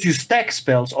 because you stack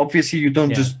spells. Obviously, you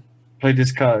don't just play this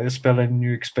spell and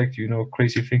you expect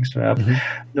crazy things to happen.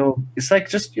 Mm-hmm. No, it's like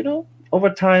just over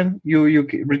time you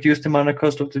reduce the mana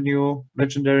cost of the new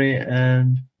legendary,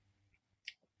 and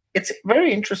it's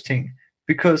very interesting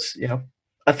because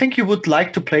I think you would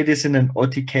like to play this in an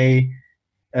OTK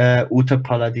Uta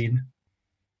Paladin.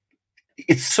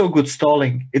 It's so good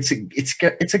stalling. It's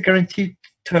a guaranteed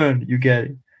turn you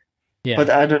get. Yeah.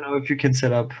 But I don't know if you can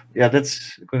set up. Yeah,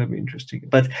 that's going to be interesting.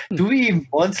 But do we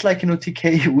want like an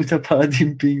OTK Uta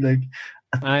Paladin being like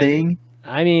a thing?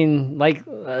 I mean, like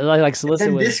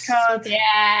Solicit was. This card,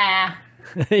 yeah.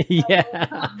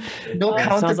 Yeah. No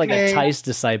counterplay. Sounds like a Tice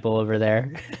disciple over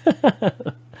there.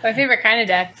 My favorite kind of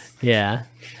decks. Yeah,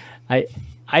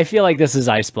 I feel like this is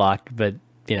Ice Block, but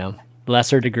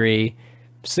lesser degree,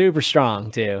 super strong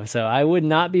too. So I would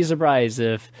not be surprised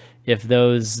if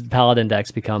those Paladin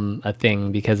decks become a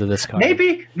thing because of this card.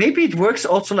 Maybe it works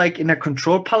also like in a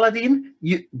control Paladin.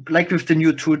 You like with the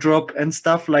new 2-drop and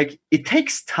stuff. Like it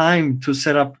takes time to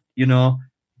set up.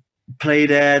 Play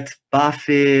that, buff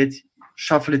it,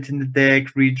 shuffle it in the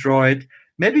deck, redraw it.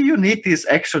 Maybe you need these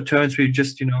extra turns where you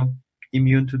just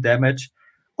immune to damage.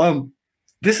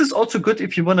 This is also good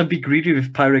if you want to be greedy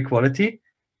with pyro quality,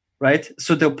 right?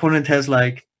 So the opponent has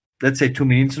like, let's say 2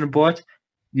 minions on the board.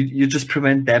 You just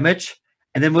prevent damage,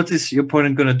 and then what is your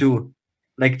opponent gonna do?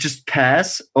 Like just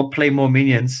pass or play more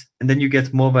minions, and then you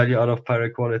get more value out of pyro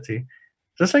quality.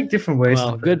 There's like different ways.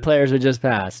 Well, good players would just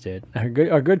pass, dude.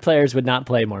 Our good players would not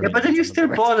play more. Yeah, but then you still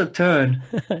bought a turn.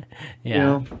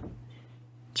 Yeah.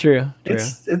 True.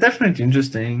 It's definitely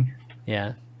interesting.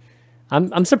 Yeah.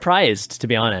 I'm surprised, to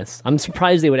be honest. I'm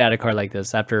surprised they would add a card like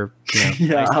this after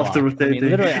after rotating.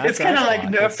 It's kind of like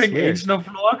nerfing Agent of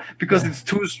Lore because it's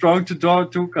too strong to draw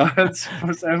 2 cards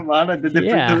for 7 mana.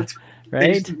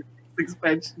 Right?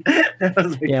 Expansion.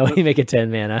 We make it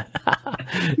 10 mana.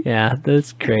 Yeah,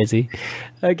 that's crazy.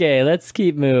 Okay, let's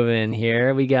keep moving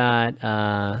here. We got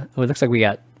it looks like we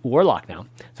got Warlock now.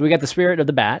 So we got the Spirit of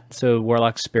the Bat. So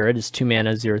Warlock's Spirit is 2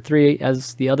 mana, 0/3,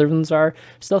 as the other ones are.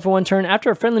 Still for 1 turn.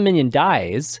 After a friendly minion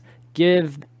dies,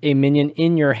 give a minion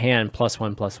in your hand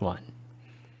 +1/+1.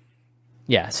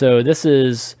 Yeah, so this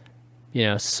is,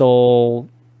 soul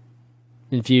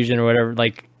infusion or whatever,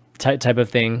 like type of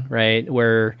thing, right?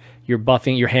 Where you're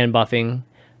buffing, your hand buffing.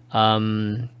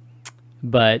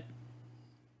 But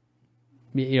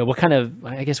what kind of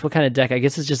deck? I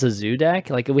guess it's just a zoo deck.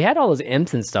 Like we had all those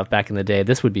imps and stuff back in the day.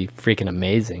 This would be freaking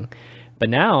amazing. But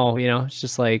now, it's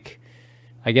just like,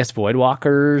 I guess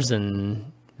Voidwalkers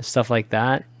and stuff like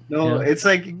that. No, it's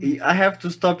like, I have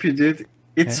to stop you, dude.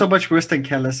 It's so much worse than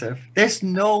Keleseth. There's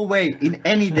no way in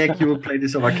any deck you will play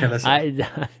this over Keleseth.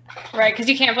 Right, because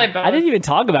you can't play both. I didn't even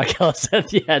talk about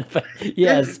Keleseth yet, but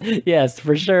yes,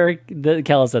 for sure, the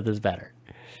Keleseth is better.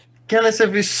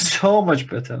 Keleseth is so much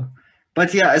better.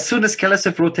 But yeah, as soon as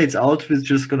Keleseth rotates out, which is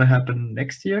just going to happen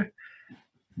next year,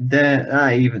 then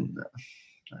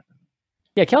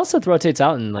Yeah, Keleseth rotates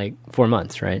out in like 4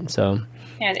 months, right? So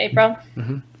in April.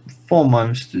 Mm-hmm. 4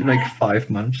 months, like 5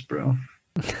 months, bro.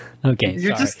 Okay, you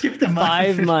just skip the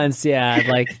 5 months. Yeah,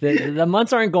 like the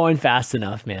months aren't going fast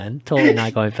enough, man. Totally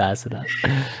not going fast enough.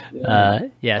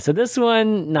 So this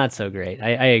one not so great.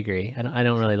 I agree. I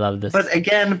don't really love this. But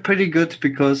again, pretty good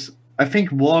because I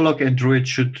think Warlock and Druid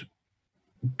should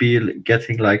be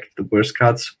getting like the worst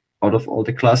cards out of all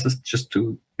the classes, just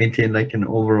to maintain like an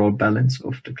overall balance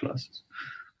of the classes.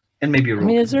 And maybe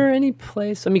is there any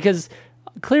place? Because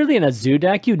clearly in a zoo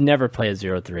deck, you'd never play a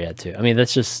 0/3 at 2.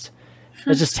 That's just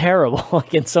terrible,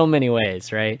 like in so many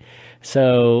ways, right?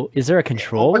 So, is there a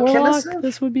control Warlock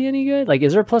this would be any good? Like,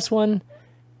 is there a +1?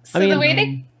 So the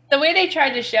way they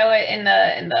tried to show it in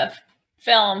the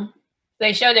film,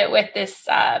 they showed it with this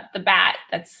the bat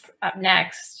that's up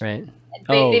next. Right.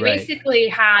 They basically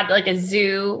had like a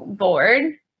zoo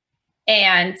board,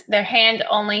 and their hand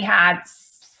only had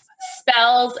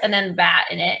spells and then bat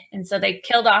in it, and so they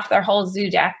killed off their whole zoo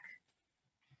deck,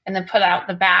 and then put out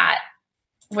the bat,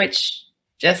 which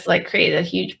just like created a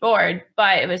huge board.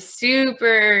 But it was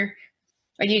super,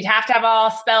 like you'd have to have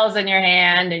all spells in your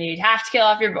hand, and you'd have to kill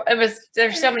off your.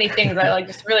 There's so many things that like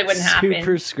just really wouldn't happen.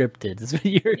 Super scripted is what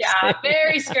you're saying.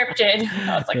 Very scripted.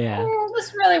 I was like,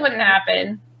 this really wouldn't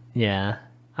happen. Yeah,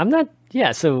 I'm not.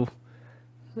 Yeah, so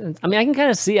I can kind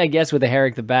of see, I guess, with the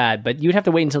Herrick the Bat, but you'd have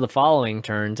to wait until the following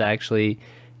turn to actually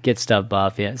get stuff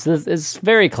buff. Yeah, so it's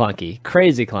very clunky,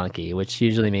 crazy clunky, which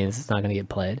usually means it's not going to get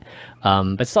played.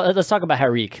 But let's talk about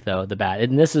Harik though, the bat.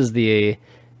 And this is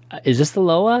is this the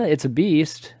Loa? It's a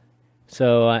beast.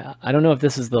 So I don't know if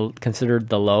this is considered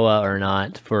the Loa or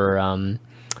not for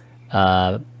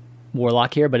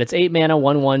Warlock here, but it's 8 mana,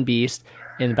 1/1 beast.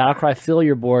 In Battlecry, fill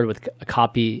your board with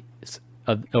copies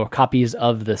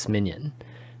of this minion.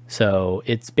 So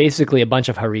it's basically a bunch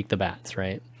of Harik the bats,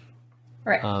 right?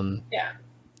 Right. Yeah.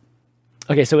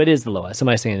 Okay, so it is the Loa.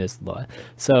 Somebody's saying it is the Loa.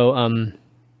 So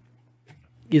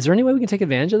is there any way we can take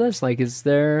advantage of this? Like, is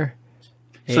there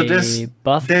a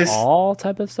buff all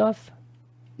type of stuff?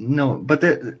 No, but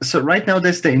so right now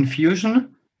there's the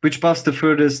infusion, which buffs the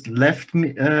furthest left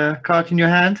card in your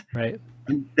hand. Right.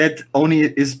 That only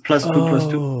is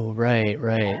 +2/+2. Oh, right.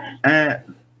 I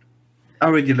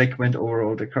already went over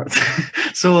all the cards.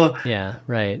 So yeah,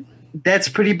 right. That's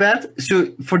pretty bad.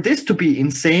 So for this to be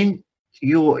insane,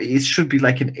 it should be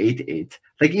like an 8/8.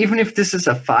 Like even if this is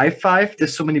a 5/5,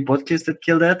 there's so many bot clears that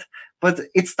kill that, but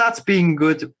it starts being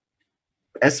good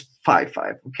as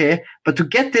 5/5. Okay, but to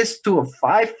get this to a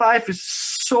 5/5 is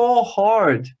so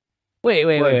hard.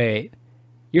 Wait.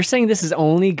 You're saying this is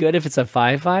only good if it's a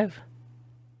 5/5?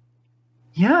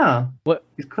 Yeah. What?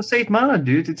 It costs 8 mana,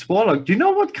 dude. It's Warlock. Do you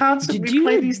know what cards we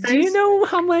play these days? Do you know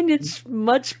how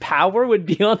much power would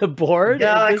be on the board?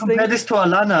 Yeah, I compare this to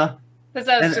Alana. That's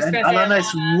what I was just going to say. Alana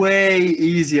is way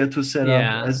easier to set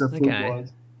up as a full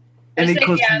board. And it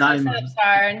costs 9 mana.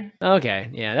 Hard. Okay,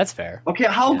 yeah, that's fair. Okay,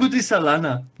 how good is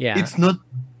Alana? Yeah. It's not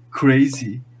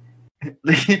crazy.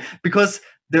 Because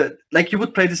you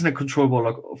would play this in a control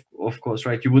Warlock, of course,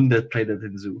 right? You wouldn't play that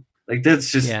in Zoo. Like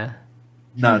that's just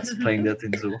nuts playing that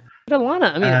in Zoo. But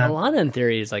Alana in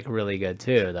theory is really good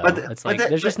too, though.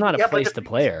 There's just not a place to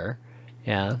play her.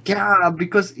 Yeah. Yeah,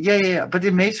 because but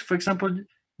in Mage, for example,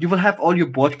 you will have all your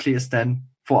board clears then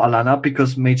for Alana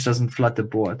because Mage doesn't flood the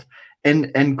board.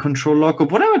 And control lock or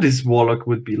whatever this Warlock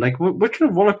would be. Like what kind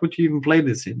of Warlock would you even play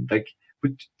this in? Like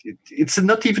it's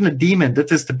not even a demon.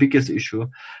 That is the biggest issue.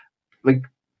 Like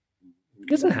it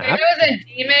doesn't have. It was a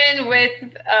demon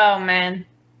with man.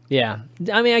 Yeah,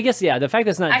 I mean, I guess the fact that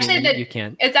it's not actually demon, you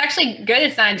can't. It's actually good.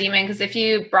 It's not a demon because if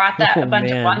you brought a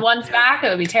bunch of 1/1s back, it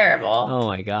would be terrible. Oh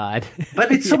my god!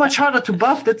 But it's so much harder to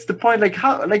buff. That's the point.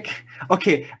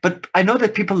 Okay, but I know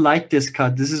that people like this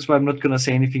card. This is why I'm not gonna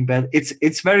say anything bad.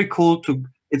 It's very cool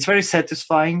it's very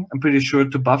satisfying. I'm pretty sure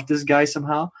to buff this guy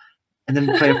somehow, and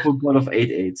then play a full board of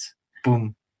 8/8s.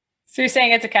 Boom. So you're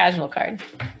saying it's a casual card?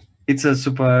 It's a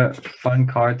super fun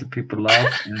card that people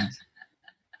love.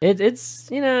 And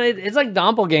it's like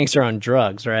Doppelgangster on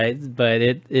drugs, right? But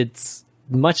it's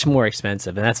much more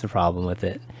expensive, and that's the problem with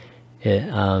it. If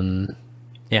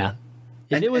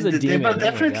it was a demon, they will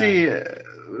definitely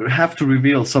have to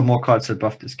reveal some more cards that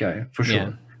buff this guy for sure.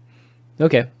 Yeah.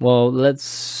 Okay, well,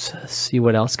 let's see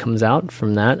what else comes out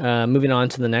from that. Moving on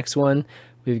to the next one,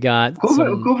 we've got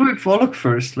go with Warlock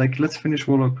first. Let's finish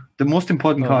Warlock. The most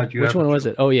important card you have. Which one was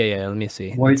it? Oh yeah. Let me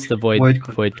see. It's the Void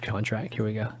Contract. Here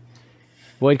we go.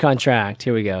 Void Contract.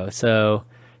 Here we go. So,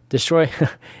 destroy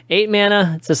 8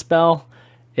 mana. It's a spell.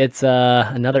 It's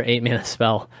another 8 mana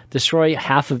spell. Destroy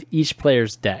half of each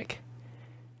player's deck.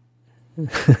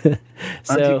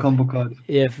 Anti-combo card.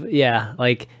 If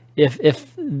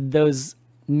those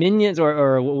minions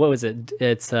or what was it?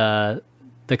 It's the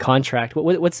contract.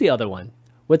 What's the other one?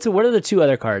 What are the 2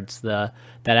 other cards? That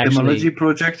actually Demonology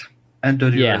Project and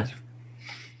Dirty Rat.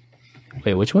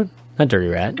 Wait, which one? Not Dirty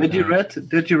Rat.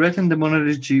 Dirty Rat and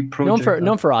Demonology Project.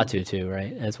 Known for Atu too,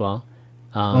 right? As well.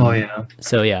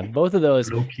 So both of those.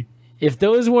 Loki. If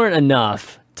those weren't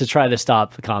enough to try to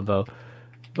stop the combo,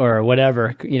 or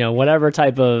whatever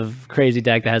type of crazy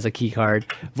deck that has a key card,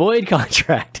 Void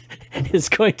Contract is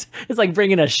it's like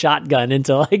bringing a shotgun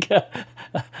into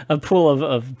a pool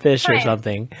of fish or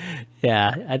something.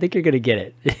 Yeah, I think you're gonna get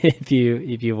it if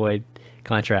you Void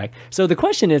Contract. So the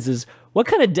question is what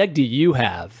kind of deck do you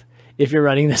have if you're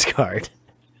running this card?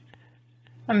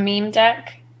 A meme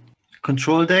deck.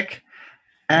 Control deck.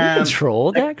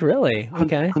 Control deck, really?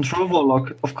 Okay. Control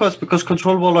Warlock, of course, because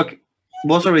Control Warlock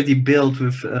was already built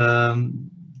with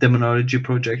Demonology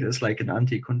Project as an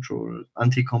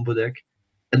anti-combo deck,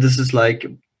 and this is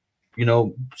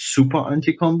super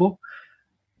anti-combo.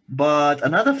 But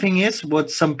another thing is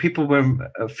what some people were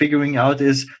figuring out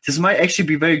is this might actually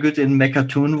be very good in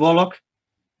Mechatoon Warlock,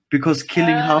 because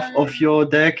killing half of your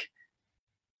deck.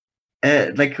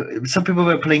 Some people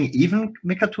were playing even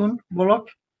Mechatoon Warlock.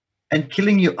 and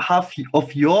killing you half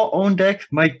of your own deck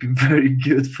might be very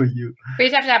good for you. But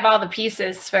you'd have to have all the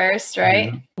pieces first,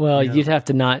 right? Yeah. Well, you'd have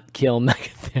to not kill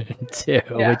Mechatoon too,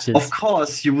 which is... Of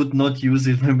course, you would not use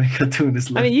it when Mechatoon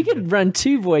is left. I mean, you could run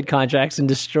 2 Void Contracts and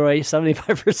destroy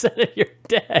 75% of your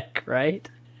deck, right?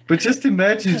 But just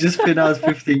imagine, just spin out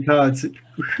 15 cards.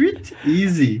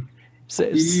 Easy.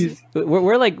 So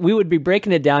we're like, we would be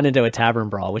breaking it down into a Tavern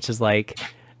Brawl, which is like,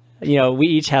 you know, we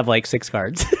each have like 6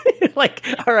 cards. Like,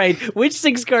 all right, which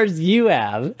 6 cards you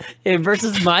have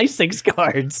versus my 6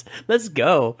 cards? Let's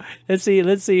go. Let's see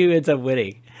who ends up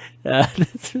winning.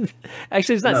 Actually,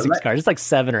 it's not 6 cards. It's like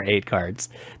 7 or 8 cards.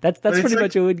 That's pretty much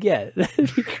what we would get.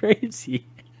 That'd be crazy.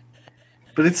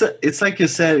 But it's like you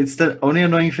said. It's the only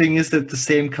annoying thing is that the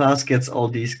same class gets all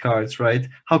these cards, right?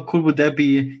 How cool would that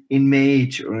be in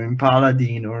Mage or in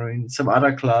Paladin or in some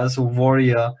other class or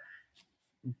Warrior?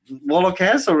 Warlock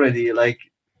has already, like,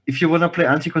 if you want to play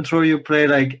anti-control, you play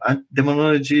like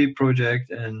Demonology Project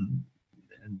and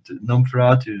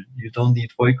Nomferatu. You don't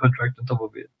need Void Contract on top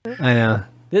of it. I know.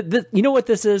 You know what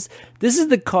this is? This is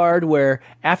the card where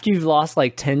after you've lost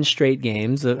like 10 straight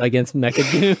games against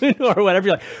Mechatoon or whatever,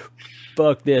 you're like,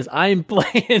 fuck this. I'm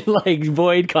playing like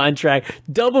Void Contract,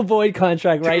 double Void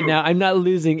Contract right now. I'm not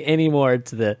losing any more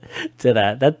to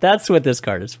that. That's what this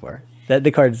card is for. That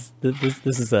the card's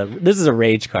this is a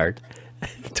rage card.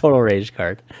 Total rage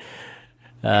card.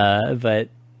 But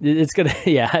it's gonna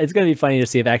be funny to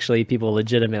see if actually people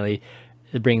legitimately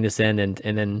bring this in and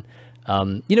then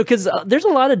you know, because there's a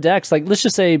lot of decks, like let's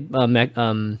just say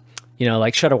you know,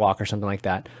 like Shudderwalk or something like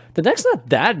that. The deck's not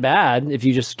that bad if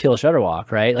you just kill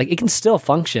Shudderwalk, right? Like it can still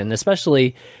function,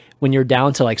 especially when you're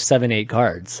down to like 7-8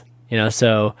 cards, you know.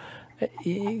 So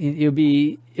it'll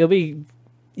be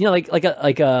you know, like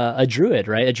a druid,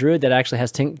 right? A druid that actually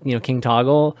has King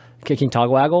Toggwaggle.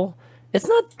 It's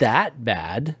not that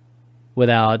bad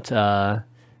without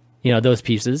you know, those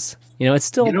pieces. You know, it's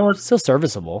still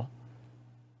serviceable.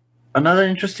 Another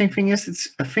interesting thing is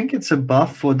I think it's a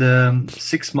buff for the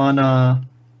 6 mana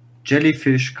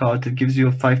Jellyfish card that gives you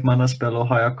a 5 mana spell or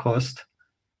higher cost.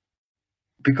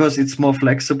 Because it's more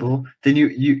flexible, then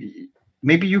you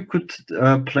maybe you could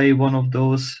play one of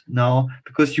those now,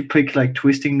 because you pick like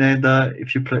Twisting Nether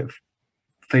if you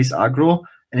face aggro,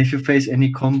 and if you face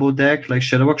any combo deck like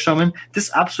Shadowwalk Shaman,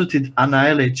 this absolutely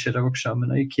annihilates Shadowwalk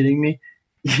Shaman. Are you kidding me?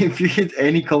 If you hit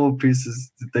any combo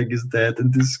pieces, the deck is dead,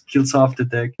 and this kills half the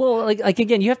deck. Well, like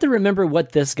again, you have to remember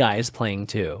what this guy is playing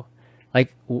too.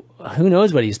 Like, who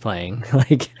knows what he's playing?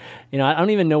 Like, you know, I don't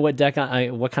even know what deck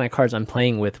what kind of cards I'm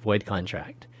playing with Void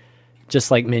Contract. Just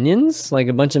like minions, like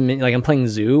a bunch of like I'm playing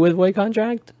Zoo with Void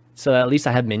Contract, so at least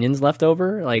I have minions left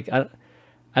over. Like I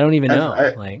don't even know.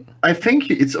 I think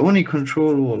it's only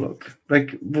Control Warlock.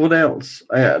 Like what else?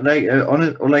 On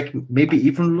it, or like maybe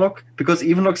Evenlock, because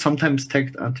Evenlock sometimes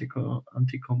tagged anti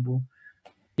combo.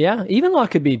 Yeah,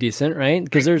 Evenlock could be decent, right?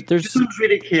 Because there's you don't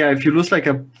really care if you lose like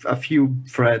a few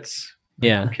threads.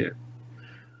 Yeah. Okay.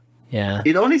 Yeah.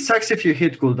 It only sucks if you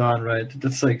hit Gul'dan, right?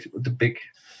 That's like the big.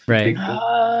 Right.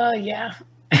 Yeah.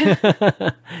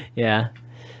 Yeah.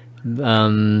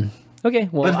 Okay.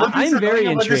 Well, I'm very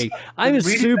intrigued. I'm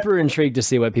really super intrigued to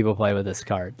see what people play with this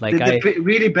card. Like, the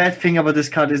really bad thing about this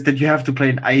card is that you have to play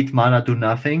an 8 mana do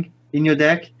nothing in your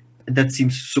deck. That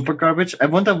seems super garbage. I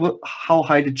wonder how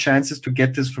high the chances to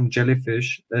get this from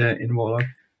Jellyfish in Warlock.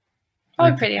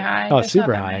 Probably pretty high. Oh,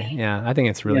 super high. Yeah, I think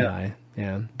it's really high.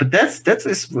 Yeah. But that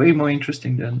is way more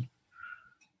interesting than.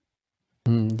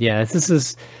 Yeah,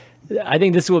 I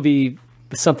think this will be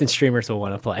something streamers will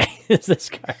want to play. This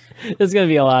card. There's going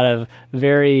to be a lot of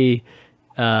very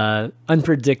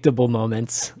unpredictable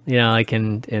moments, you know, like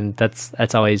and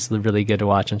that's always really good to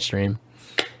watch on stream.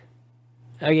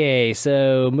 Okay,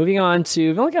 so moving on to,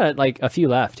 we've only got like a few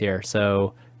left here,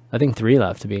 so I think 3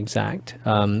 left to be exact.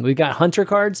 We've got Hunter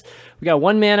cards. We got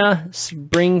 1 mana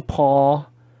Spring Paw,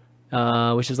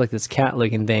 which is like this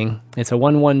cat-looking thing. It's a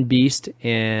 1/1 beast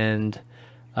and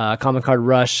common card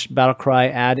Rush, Battle Cry,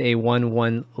 add a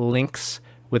 1/1 Lynx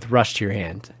with Rush to your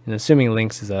hand. And assuming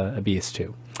Lynx is a beast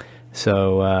too.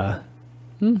 So,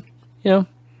 you know,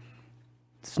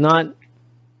 it's not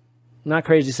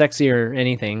crazy sexy or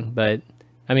anything, but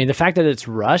I mean, the fact that it's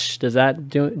Rush, does that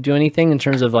do anything in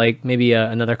terms of like maybe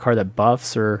another card that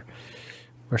buffs or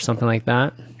something like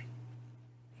that?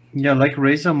 Yeah, like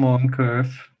Razormaw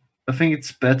Curve. I think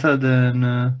it's better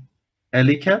than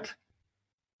Alley Cat.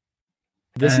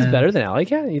 This is better than Alley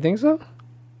Cat? You think so?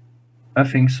 I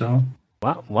think so.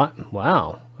 Wow!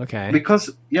 Wow! Okay. Because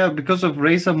of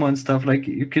Razormaw and stuff, like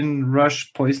you can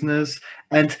rush Poisonous,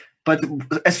 but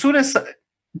as soon as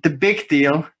the big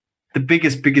deal, the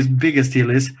biggest deal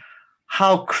is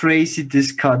how crazy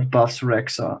this card buffs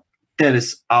Rexxar. That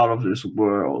is out of this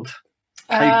world.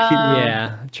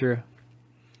 Yeah, true.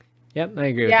 Yep, I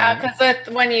agree with that. Yeah,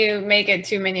 because when you make it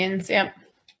 2 minions, yep.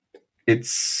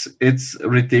 It's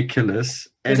ridiculous.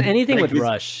 Because anything with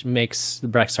Rush makes the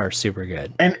Rexxar super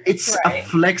good. And it's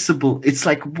flexible. It's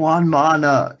like 1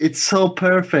 mana. It's so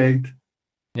perfect.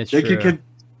 It's like true.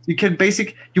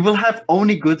 You will have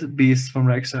only good beasts from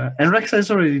Rexxar. And Rexxar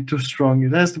is already too strong.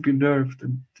 It has to be nerfed.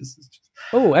 And this is just...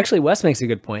 Oh, actually, Wes makes a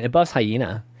good point. It buffs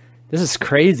Hyena. This is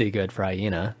crazy good for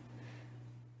Hyena.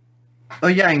 Oh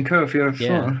yeah, in Curve, you're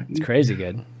sure. It's crazy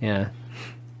good. Yeah.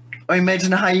 Oh,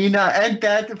 imagine Hyena and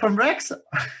that from Rexxar.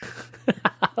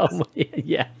 Oh,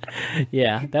 yeah.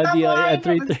 That would be a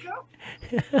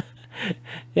 3/3.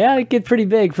 Yeah, it get pretty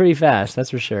big pretty fast,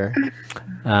 that's for sure.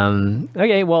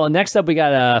 Okay, well, next up we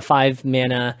got a 5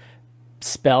 mana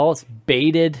spell. It's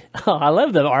Baited. Oh, I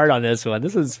love the art on this one.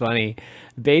 This is funny.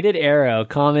 Baited Arrow,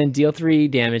 common, deal 3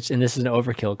 damage, and this is an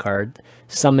overkill card.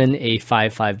 Summon a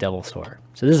 5/5 Devil Sword.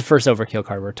 So this is the first overkill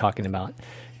card we're talking about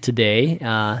today.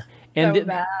 And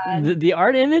the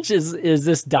art image is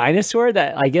this dinosaur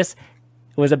that I guess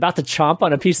was about to chomp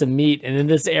on a piece of meat, and then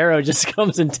this arrow just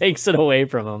comes and takes it away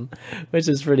from him, which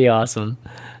is pretty awesome.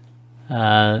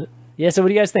 Yeah, so what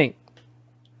do you guys think?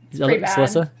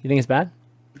 Celissa, you think it's bad?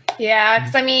 Yeah,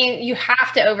 because I mean, you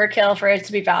have to overkill for it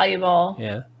to be valuable.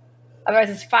 Yeah. Otherwise,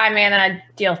 it's 5 mana and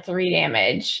deal 3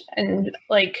 damage. And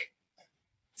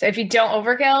so if you don't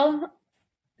overkill,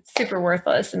 it's super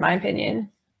worthless, in my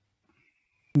opinion.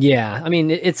 Yeah, I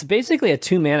mean, it's basically a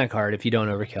 2 mana card if you don't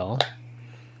overkill.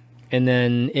 And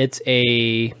then it's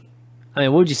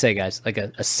what would you say, guys? Like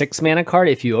a 6 mana card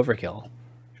if you overkill.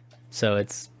 So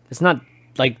it's not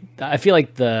like, I feel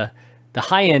like the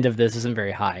high end of this isn't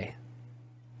very high.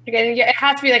 Again, it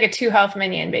has to be like a 2 health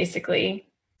minion, basically.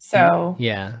 So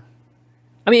yeah,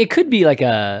 I mean, it could be like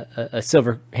a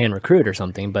Silver Hand Recruit or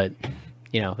something, but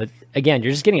again,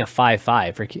 you're just getting a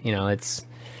 5/5 for it's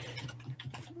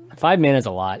 5 mana is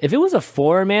a lot. If it was a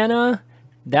 4 mana,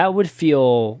 that would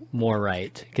feel more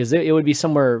right, because it would be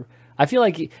somewhere. I feel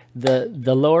like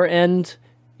the lower end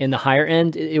and the higher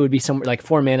end, it would be somewhere like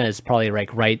 4 mana is probably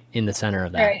like right in the center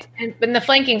of that. Right. And when the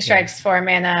flanking strikes 4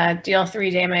 mana, deal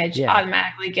 3 damage,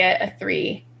 automatically get a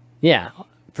 3. Yeah,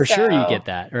 for sure you get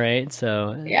that, right?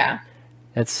 So yeah,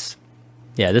 this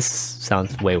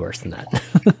sounds way worse than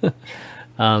that.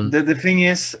 The thing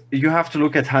is, you have to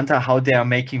look at Hunter, how they are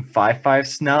making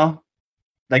 5/5s now.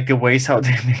 Like the ways how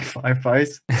they make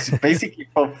 5/5s. It's basically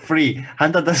for free.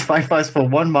 Hunter does 5/5s for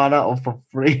 1 mana or for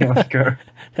free. That's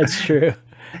true.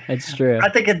 That's true.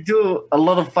 Hunter can do a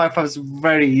lot of 5/5s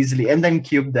very easily, and then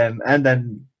cube them, and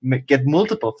then get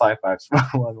multiple 5/5s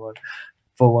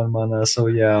for 1 mana. So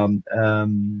yeah,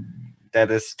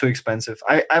 that is too expensive.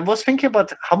 I was thinking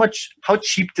about how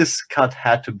cheap this card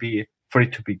had to be for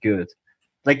it to be good.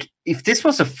 Like, if this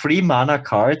was a 3 mana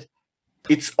card,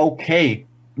 it's okay.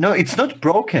 No, it's not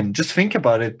broken. Just think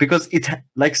about it, because it,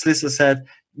 like Celissa said,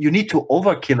 you need to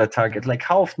overkill a target. Like,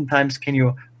 how often times can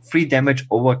you 3 damage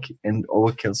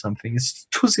overkill something? It's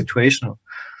too situational.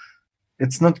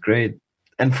 It's not great.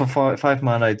 And for 5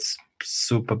 mana, it's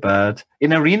super bad.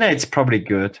 In Arena, it's probably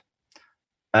good,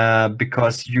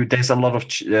 because there's a lot of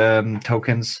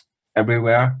tokens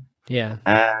everywhere. Yeah.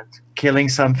 And killing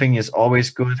something is always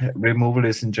good. Removal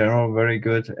is in general very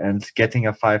good. And getting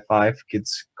a 5/5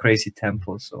 gets crazy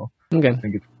tempo. So okay. I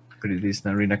think it's pretty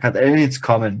decent arena card. And it's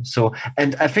common. So,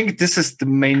 and I think this is the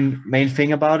main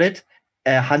thing about it.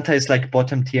 Hunter is like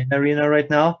bottom tier in arena right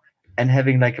now. And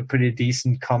having like a pretty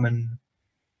decent common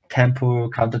tempo,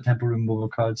 counter tempo removal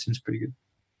card seems pretty good.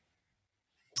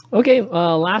 Okay,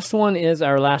 last one is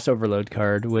our last overload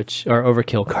card,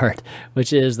 overkill card,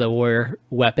 which is the Warrior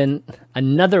Weapon.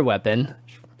 Another weapon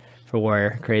for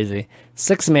Warrior. Crazy.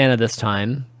 6 mana this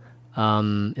time.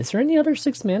 Is there any other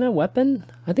 6 mana weapon?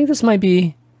 I think this might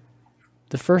be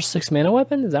the first 6 mana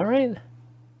weapon. Is that right?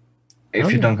 If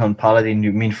you don't count Paladin,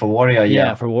 you mean for Warrior?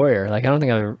 Yeah, for Warrior. Like, I don't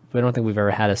think we've ever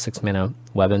had a 6 mana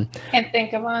weapon. Can't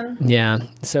think of one. Yeah.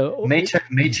 So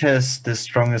Mage has the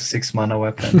strongest 6 mana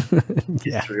weapon.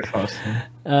 Yeah. It's really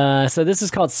fast. So this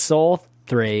is called Soul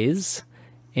Thraze,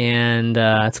 and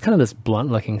it's kind of this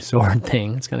blunt-looking sword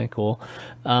thing. It's kind of cool.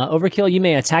 Overkill. You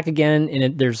may attack again,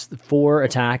 and there's 4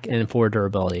 attack and 4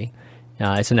 durability.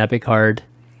 It's an epic card.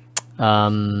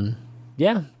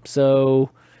 Yeah. So.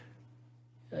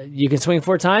 You can swing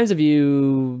 4 times if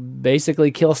you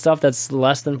basically kill stuff that's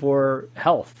less than 4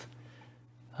 health.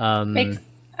 I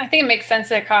think it makes sense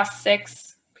that it costs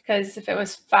 6, because if it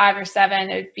was 5 or 7,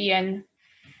 it would be an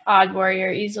odd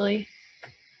warrior easily.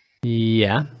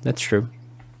 Yeah, that's true.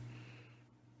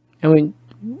 I mean,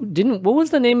 what was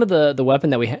the name of the weapon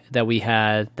that we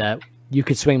had that you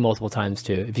could swing multiple times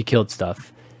to if you killed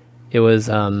stuff? It was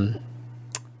what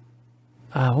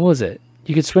was it?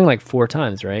 You could swing like 4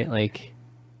 times, right? Like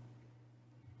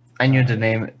I knew the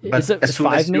name, but as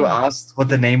soon as you asked what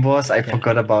the name was, I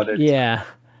forgot about it. Yeah.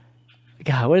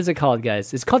 God, what is it called,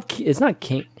 guys? It's not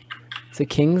King. Is it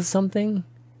King's something?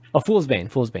 Oh, Fool's Bane.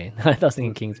 Fool's Bane. I was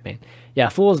thinking King's Bane. Yeah,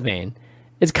 Fool's Bane.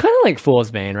 It's kind of like Fool's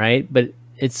Bane, right? But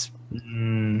it's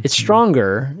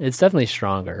stronger. It's definitely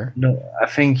stronger. No, I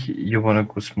think you want to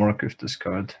go Smork with this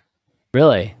card.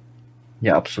 Really?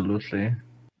 Yeah, absolutely.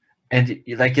 And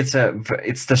like it's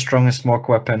the strongest Smork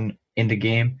weapon in the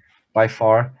game by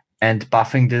far. And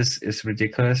buffing this is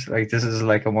ridiculous. Like this is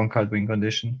like a 1-card win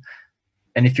condition.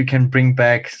 And if you can bring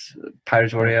back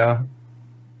Pirate Warrior,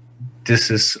 this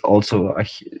is also a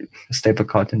staple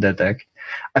card in that deck.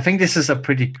 I think this is a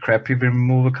pretty crappy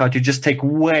removal card. You just take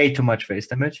way too much face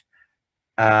damage.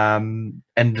 And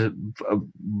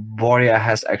Warrior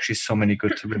has actually so many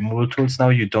good removal tools now.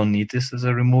 You don't need this as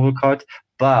a removal card.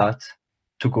 But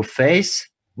to go face,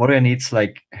 Warrior needs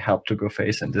like help to go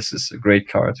face. And this is a great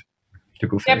card.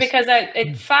 Yeah, because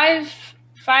it 5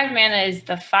 mana is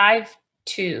the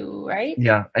 5/2, right?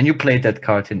 Yeah, and you played that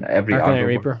card in every Arcanite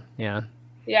Reaper. Yeah.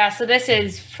 Yeah, so this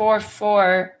is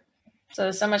 4/4,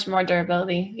 so much more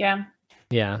durability. Yeah.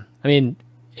 Yeah, I mean,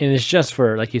 and it's just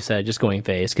for, like you said, just going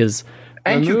face because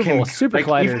removal Super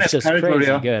Collider is just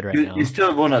crazy good right now. You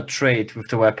still want to trade with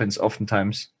the weapons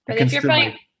oftentimes. But if you're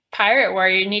playing Pirate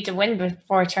Warrior, you need to win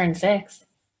before turn 6.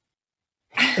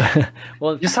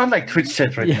 Well, you sound like Twitch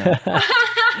chat right now.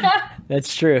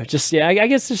 That's true. Just I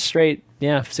guess just straight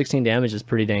 16 damage is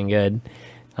pretty dang good.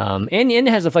 And it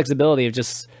has the flexibility of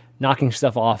just knocking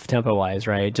stuff off tempo wise,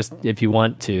 right? Just if you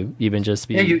want to even just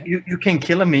be you can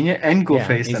kill a minion and go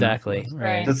face them. Exactly.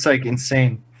 Right. That's like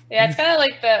insane. Yeah, it's kind of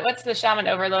like what's the Shaman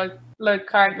Overload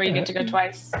card where you get to go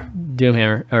twice.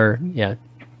 Doomhammer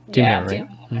Doomhammer,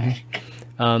 right?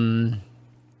 Mm-hmm.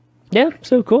 Yeah,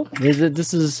 so cool.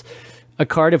 This is a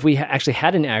card, if we actually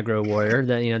had an aggro warrior,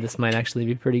 that this might actually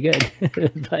be pretty good.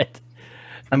 But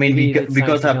I mean, we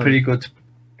got a pretty good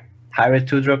pirate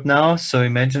 2-drop now, so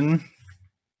imagine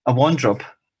a 1-drop.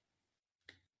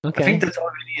 Okay, I think that's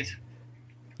all we need.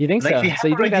 You think so? So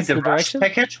you think that's the direction?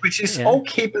 Package, which is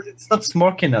okay, but it's not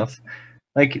Smork enough.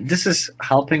 Like this is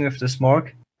helping with the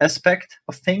Smork aspect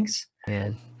of things.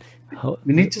 Man,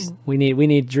 we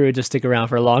need Drew to stick around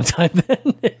for a long time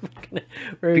then.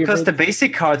 Because the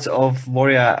basic cards of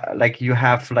Warrior, like you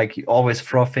have like always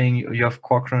frothing, you have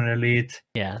Corcoran Elite.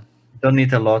 Yeah. Don't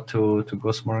need a lot to go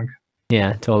Smork.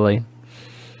 Yeah, totally.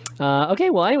 Okay,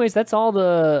 well anyways, that's all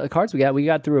the cards we got. We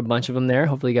got through a bunch of them there.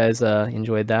 Hopefully you guys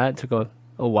enjoyed that. It took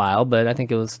a while, but I think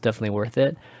it was definitely worth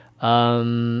it. I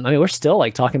mean, we're still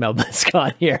like talking about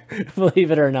BlizzCon here,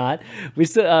 believe it or not.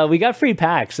 We got free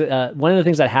packs. One of the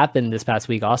things that happened this past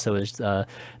week also is that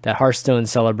Hearthstone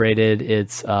celebrated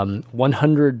its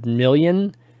 100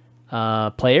 million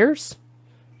players.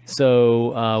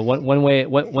 So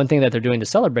one thing that they're doing to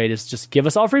celebrate is just give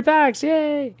us all free packs,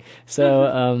 yay!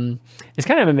 So it's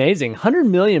kind of amazing. 100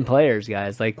 million players,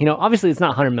 guys. Like obviously it's not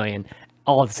 100 million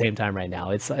all at the same time right now.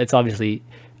 It's obviously.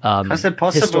 How's that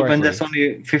possible when there's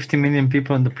only 50 million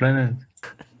people on the planet?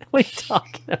 What are you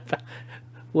talking about?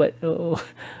 What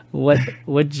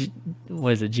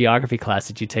is it? Geography class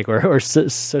did you take, or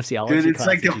sociology? Dude, it's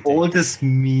like the oldest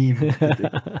meme.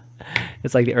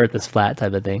 It's like the Earth is flat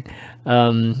type of thing.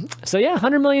 So yeah,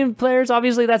 100 million players.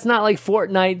 Obviously, that's not like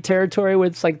Fortnite territory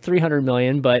with it's like 300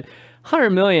 million, but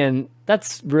 100 million.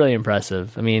 That's really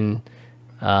impressive. I mean,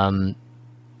 I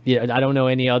don't know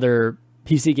any other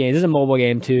PC games. This is a mobile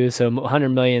game too, so 100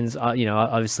 million's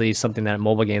obviously something that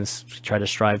mobile games try to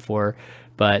strive for.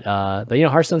 But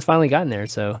Hearthstone's finally gotten there,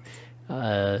 so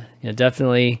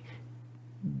definitely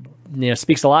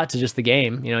speaks a lot to just the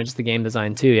game, just the game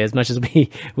design too. As much as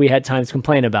we had times to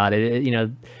complain about it,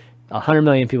 100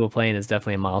 million people playing is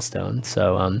definitely a milestone.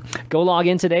 So go log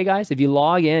in today, guys. If you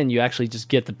log in, you actually just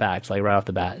get the packs like right off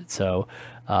the bat. So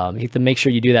you have to make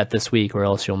sure you do that this week, or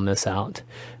else you'll miss out.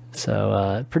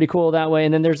 So pretty cool that way.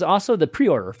 And then there's also the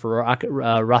pre-order for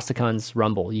Rastakhan's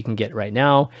Rumble you can get right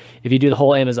now. If you do the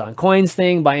whole Amazon coins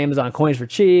thing, buy Amazon coins for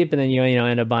cheap, and then you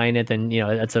end up buying it, then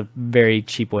that's a very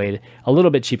cheap way, a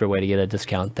little bit cheaper way to get a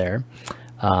discount there.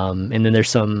 And then there's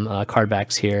some card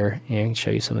backs here. I can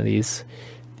show you some of these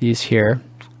here.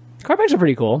 Card backs are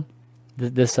pretty cool.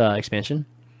 This expansion.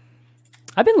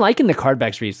 I've been liking the card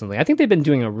backs recently. I think they've been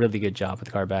doing a really good job with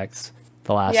card backs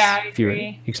the last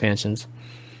few expansions.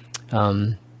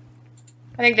 I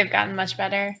think they've gotten much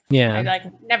better. Yeah. I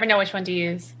never know which one to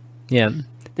use. Yeah.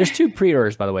 There's 2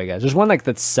 pre-orders, by the way, guys. There's one like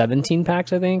that's 17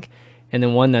 packs, I think, and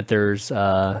then one that there's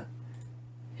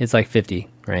it's like 50,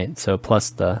 right? So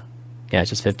plus it's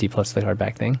just 50 plus the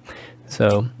hardback thing.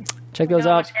 So check those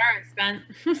out. How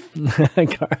much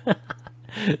spent.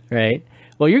 Right.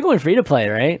 Well, you're going free to play,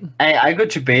 right? I got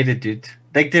debated, dude.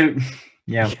 Like they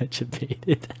Got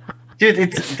debated.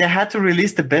 Dude, they had to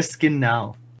release the best skin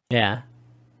now. Yeah,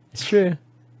 it's true.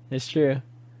 It's true.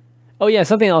 Oh yeah,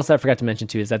 something else I forgot to mention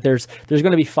too is that there's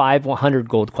going to be 5 100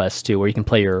 gold quests too, where you can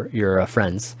play your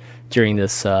friends during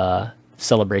this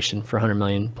celebration for 100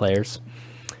 million players.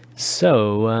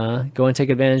 So go and take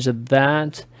advantage of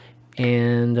that,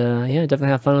 and definitely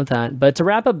have fun with that. But to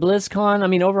wrap up BlizzCon, I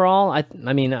mean, overall,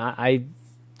 I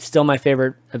still my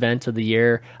favorite event of the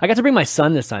year. I got to bring my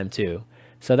son this time too.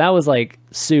 So that was like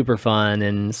super fun,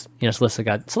 and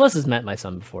Celestia's met my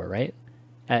son before, right?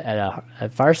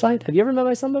 At Fireside. Have you ever met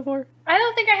my son before? I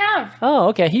don't think I have. Oh,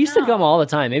 okay. He used to come all the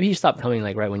time. Maybe he stopped coming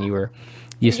like right when you were.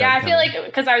 Yeah, I feel like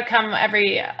because I would come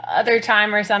every other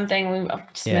time or something, we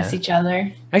just miss each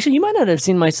other. Actually, you might not have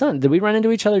seen my son. Did we run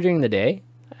into each other during the day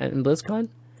in BlizzCon?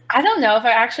 I don't know if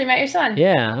I actually met your son.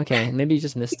 Yeah. Okay. Maybe you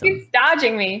just missed him. He's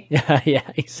dodging me. Yeah.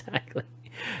 Exactly.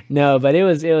 No, but it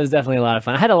was definitely a lot of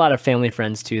fun. I had a lot of family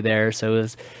friends too there, so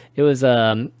it was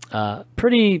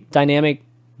pretty dynamic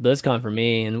BlizzCon for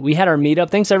me. And we had our meetup.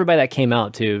 Thanks to everybody that came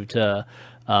out to the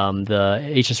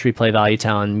HS3 Play Value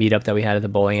Town meetup that we had at the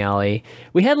bowling alley.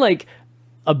 We had like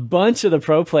a bunch of the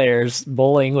pro players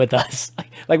bowling with us.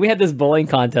 Like we had this bowling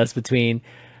contest between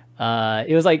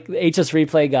it was like HS3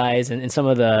 Play guys and some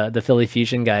of the Philly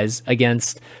Fusion guys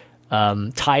against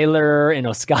Tyler and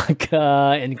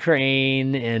Oskaka and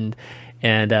Crane and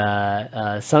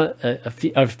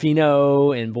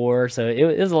Fino and Boar. So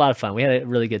it was a lot of fun. We had a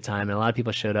really good time, and a lot of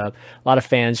people showed up. A lot of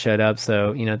fans showed up.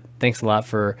 So thanks a lot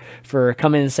for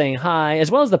coming and saying hi, as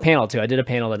well as the panel too. I did a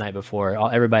panel the night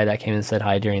before. Everybody that came and said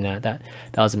hi during that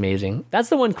was amazing. That's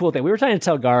the one cool thing. We were trying to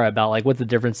tell Gara about like what the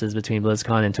difference is between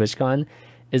BlizzCon and TwitchCon.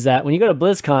 Is that when you go to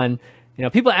BlizzCon,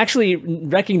 people actually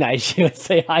recognize you and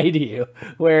say hi to you.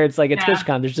 Where it's like at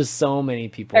TwitchCon, there's just so many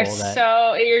people.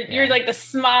 You're like the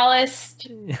smallest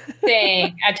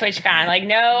thing at TwitchCon. Like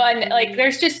no one, like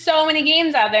there's just so many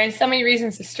games out there and so many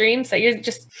reasons to stream. So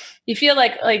you feel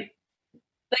like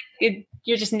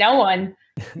you're just no one.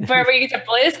 But when you get to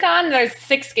BlizzCon, there's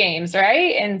 6 games,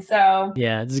 right? And so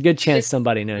there's a good chance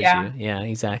somebody knows you. Yeah,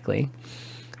 exactly.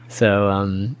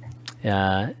 So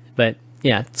but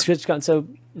yeah, TwitchCon. So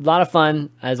a lot of fun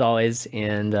as always,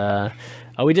 and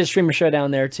we did a streamer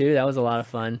showdown there too. That was a lot of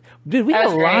fun. Dude, we had a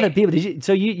lot of people. Did you?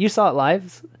 So you saw it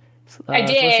live? I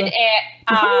did. And,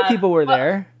 how many people were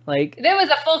there? Like there was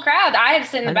a full crowd. I had to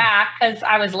sit in the back because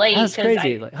I was late. That's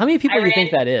crazy. How many people do you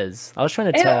think that is? I was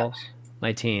trying to tell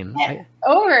my team.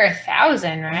 Over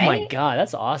 1,000, right? Oh my god,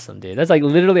 that's awesome, dude. That's like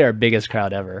literally our biggest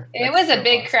crowd ever. It was a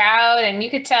big crowd, and you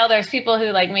could tell there's people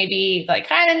who like maybe like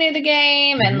kind of knew the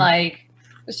game and like.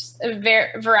 Just a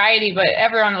variety, but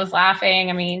everyone was laughing.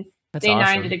 I mean, that's Day9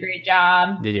 awesome. did a great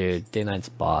job. Dude, Day9's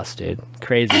boss, dude.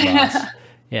 Crazy boss.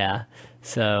 Yeah.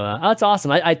 So that's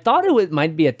awesome. I thought it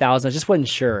might be 1,000. I just wasn't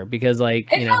sure because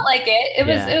like it felt like it.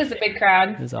 It was a big crowd.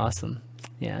 It was awesome.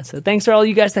 Yeah. So thanks for all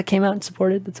you guys that came out and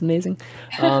supported. That's amazing.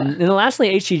 And then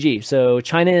lastly, HGG. So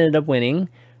China ended up winning.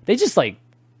 They just like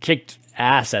kicked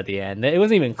ass at the end. It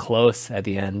wasn't even close at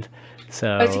the end. So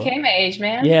OTK my age,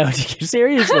 man. Yeah,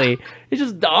 seriously, it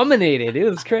just dominated. It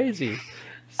was crazy.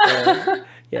 So,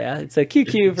 yeah, it's a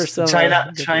QQ for some.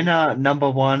 China number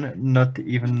 1, not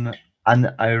even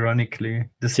unironically.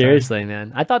 Seriously,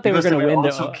 man, I thought they were going to win.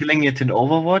 Also killing it in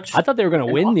Overwatch. I thought they were going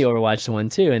to win the Overwatch one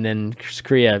too, and then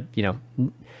Korea,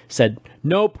 said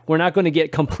nope, we're not going to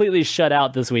get completely shut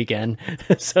out this weekend.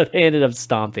 So they ended up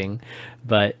stomping.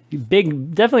 But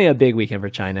definitely a big weekend for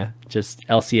China. Just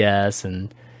LCS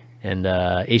and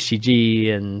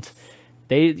HGG, and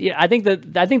I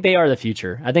think they are the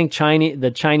future. I think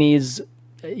the Chinese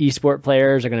esport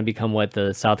players are going to become what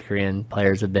the South Korean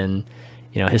players have been,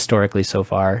 historically so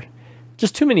far.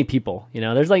 Just too many people.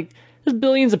 There's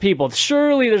billions of people.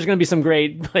 Surely there's going to be some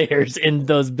great players in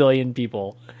those billion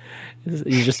people.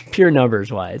 Just pure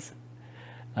numbers wise.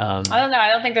 I don't know. I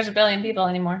don't think there's a billion people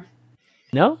anymore.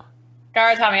 No?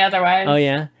 Gara taught me otherwise. Oh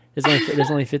yeah,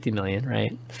 there's only 50 million,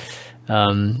 right?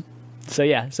 So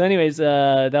yeah. So anyways,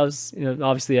 that was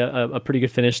obviously a pretty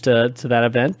good finish to that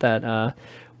event that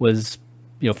was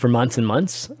for months and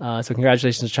months. So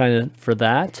congratulations to China for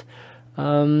that.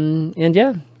 And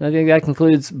yeah, I think that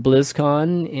concludes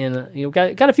BlizzCon. And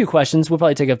got a few questions. We'll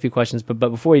probably take a few questions, but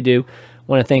before we do, I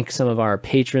want to thank some of our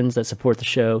patrons that support the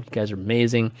show. You guys are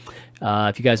amazing.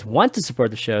 If you guys want to support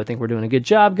the show, I think we're doing a good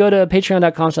job. Go to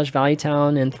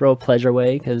patreon.com/ValleyTown and throw a pledge our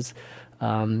way, because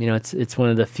it's one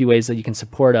of the few ways that you can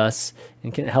support us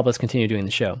and can help us continue doing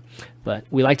the show. But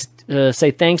we like to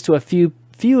say thanks to a few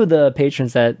of the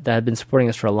patrons that have been supporting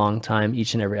us for a long time,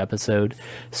 each and every episode.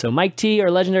 So Mike T, our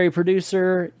legendary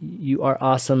producer, you are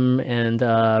awesome. And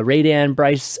Raydan,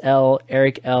 Bryce L,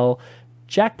 Eric L,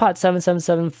 Jackpot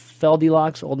 777,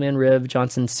 Feldelox, Old Man Riv,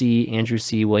 Johnson C, Andrew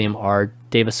C, William R,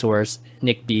 Davasaurus,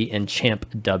 Nick D, and Champ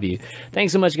W.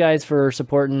 Thanks so much, guys, for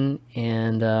supporting,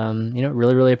 and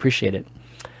really, really appreciate it.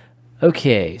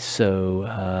 Okay,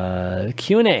 so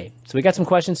Q&A. So we got some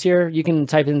questions here. You can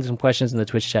type in some questions in the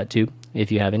Twitch chat too,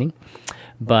 if you have any.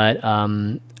 But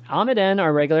Ahmed N,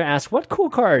 our regular, asks, what cool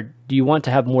card do you want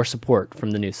to have more support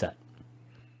from the new set?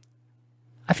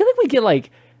 I feel like we get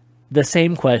like the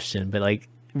same question, but like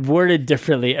worded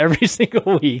differently every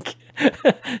single week.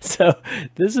 So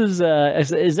this is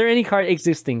there any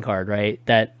existing card, right,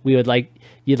 that you'd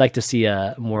like to see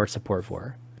more support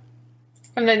for?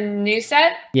 From the new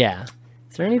set? Yeah.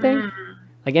 Is there anything?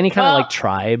 Like any kind of like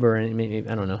tribe or maybe,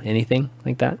 I don't know, anything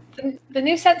like that? The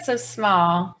new set's so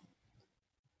small.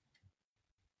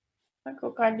 What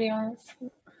cool card do you want to see?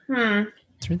 Is there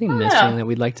anything missing that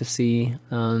we'd like to see?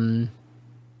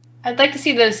 I'd like to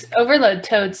see those Overload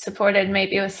Toads supported,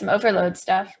 maybe with some Overload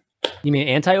stuff. You mean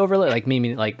anti-overload? Like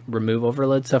maybe like remove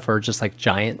overload stuff, or just like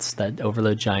giants that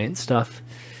overload giant stuff?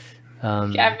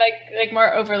 Yeah, like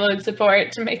more Overload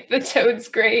support to make the Toads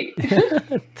great.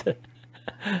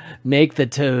 Make the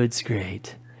Toads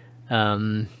great. Yeah,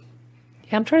 I'm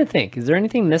trying to think. Is there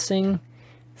anything missing?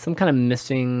 Some kind of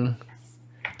missing?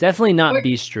 Definitely not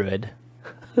Beast Druid.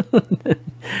 We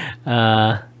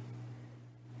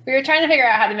were trying to figure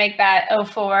out how to make that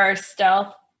 04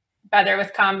 stealth better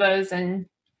with combos and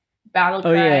battle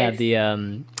cries. Oh yeah,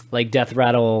 the like Death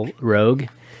Rattle Rogue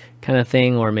kind of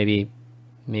thing, or maybe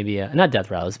not Death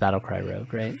Rattle, it's Battle Cry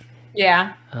Rogue, right?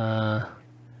 Yeah.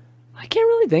 I can't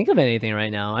really think of anything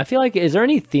right now. I feel like, is there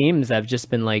any themes that have just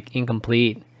been like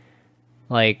incomplete?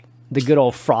 Like the good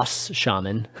old Frost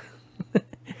Shaman.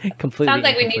 Completely Sounds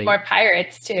like incomplete. We need more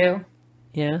pirates too.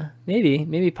 Yeah,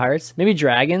 maybe pirates, maybe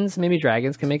dragons. Maybe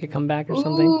dragons can make a comeback or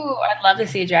something. Ooh, I'd love to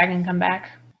see a dragon come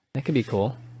back. That could be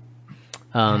cool.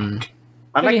 I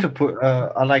like to put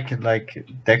I like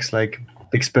decks like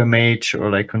Expert Mage or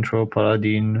like Control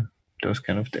Paladin, those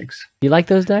kind of decks. You like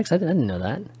those decks? I didn't know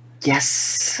that.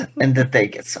 Yes, and that they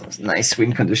get some nice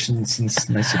win conditions and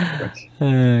nice support.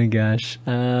 Oh gosh.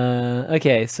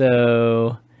 Okay,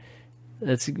 so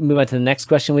let's move on to the next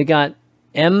question. We got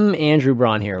Andrew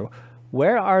Braun here.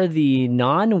 Where are the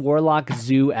non-Warlock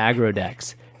Zoo aggro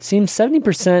decks? Seems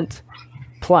 70%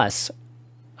 plus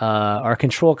are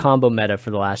control combo meta for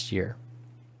the last year.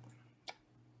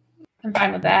 I'm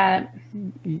fine with that.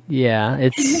 Yeah,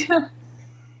 it's...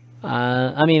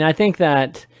 I mean, I think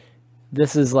that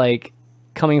this is like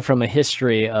coming from a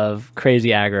history of crazy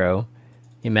aggro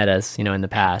in metas, in the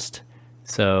past.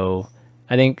 So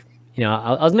I think,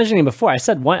 I was mentioning before, I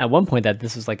said at one point that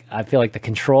this was like, I feel like the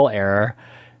control era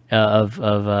of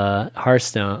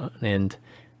Hearthstone, and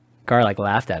Gar like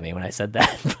laughed at me when I said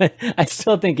that, but I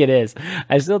still think it is.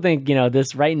 I still think,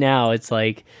 this right now, it's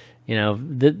like,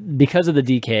 because of the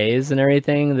DKs and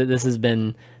everything, that this has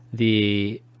been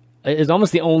is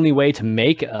almost the only way to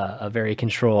make a very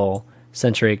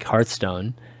control-centric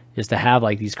Hearthstone, is to have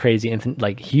like these crazy,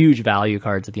 huge value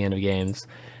cards at the end of games.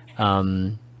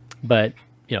 But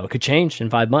it could change in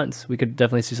 5 months. We could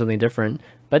definitely see something different.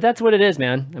 But that's what it is,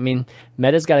 man. I mean,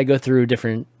 meta's got to go through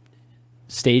different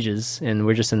stages, and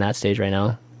we're just in that stage right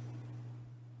now.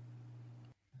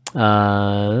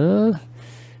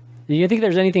 Do you think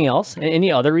there's anything else?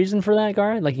 Any other reason for that,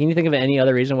 Gar? Like, can you think of any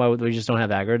other reason why we just don't have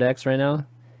aggro decks right now?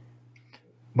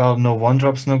 Well, no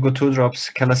 1-drops, no go 2-drops.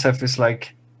 Kalaseth is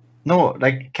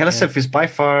Kalaseth is by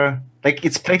far,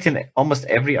 it's played in almost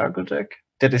every aggro deck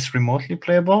that is remotely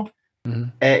playable. Mm-hmm.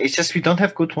 It's just we don't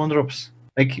have good 1-drops.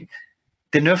 Like,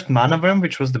 they nerfed Mana Worm,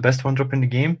 which was the best 1-drop in the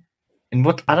game. And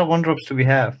what other 1-drops do we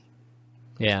have?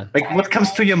 Yeah. Like, what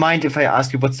comes to your mind if I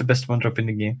ask you what's the best 1-drop in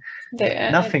the game?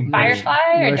 Nothing. Firefly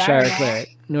or Northshire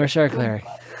Cleric. Northshire Cleric.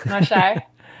 Northshire.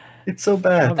 It's so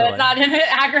bad. But it's not in an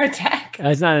aggro deck.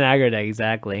 It's not an aggro deck,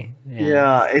 exactly.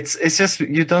 Yeah, it's just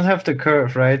you don't have the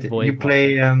curve, right? You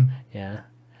play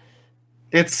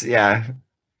it's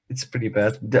pretty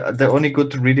bad. The only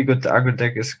really good aggro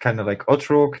deck is kind of like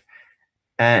Otrok,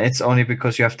 and it's only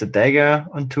because you have the dagger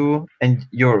on 2 and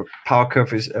your power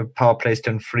curve is power plays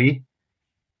turn 3.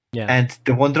 Yeah. And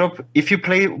the one drop, if you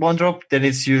play one drop, then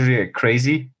it's usually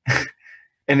crazy.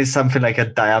 And it's something like a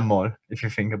Diamol, if you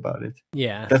think about it.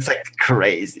 Yeah. That's like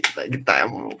crazy, like a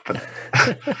Diamol.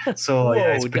 But so Whoa,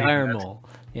 yeah, it's pretty Diamol.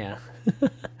 Yeah.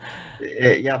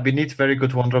 yeah, we need very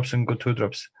good one drops and good two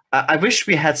drops. I wish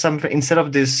we had something instead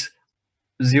of this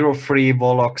 0-3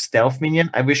 Warlock stealth minion.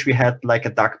 I wish we had like a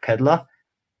Dark Peddler.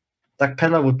 Dark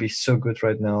Peddler would be so good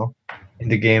right now in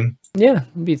the game. Yeah,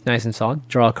 it'd be nice and solid.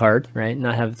 Draw a card, right?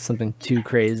 Not have something too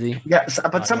crazy. Yeah,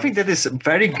 but something that is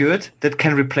very good that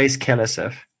can replace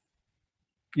Keleseth.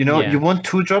 You know, you want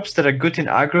two drops that are good in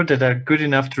aggro, that are good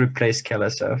enough to replace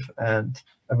Keleseth. And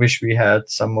I wish we had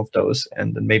some of those,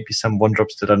 and then maybe some one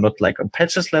drops that are not like on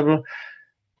Patches level.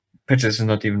 Patches is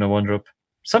not even a one drop.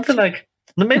 Something like,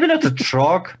 maybe not a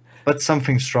Trog, but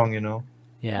something strong, you know.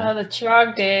 Yeah. Oh, the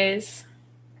Trog days.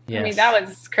 Yes. I mean, that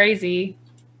was crazy.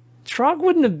 Trog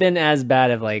wouldn't have been as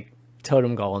bad if like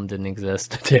Totem Golem didn't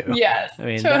exist too. Yes. I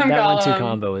mean, that 1-2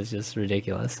 combo is just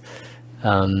ridiculous.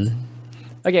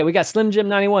 Okay, we got Slim Jim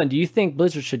 91. Do you think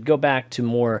Blizzard should go back to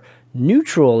more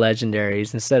neutral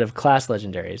legendaries instead of class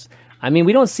legendaries? I mean,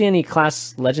 we don't see any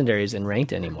class legendaries in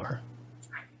ranked anymore.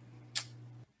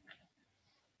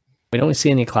 We don't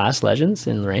see any class legends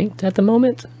in ranked at the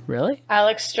moment. Really?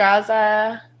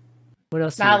 Alexstrasza. What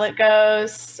else?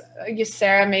 Malygos,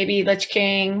 Ysera, maybe Lich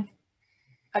King,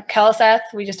 Keleseth.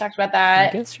 We just talked about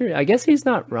that. I guess he's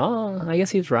not wrong. I guess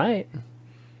he's right.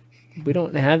 We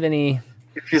don't have any.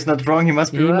 If he's not wrong, he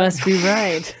must be right. He must be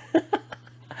right.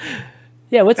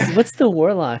 Yeah. What's the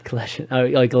Warlock legend? Oh,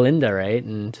 like Linda, right?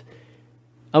 And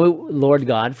Lord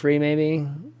Godfrey, maybe.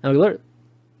 Oh, Lord.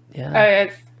 Yeah.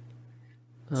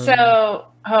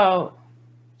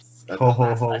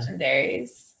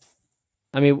 Legendaries.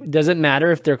 I mean, does it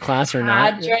matter if they're class or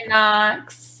not?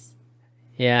 Hadronox.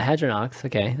 Yeah, Hadronox.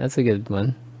 Okay, that's a good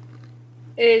one.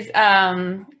 Is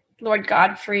Lord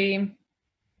Godfrey.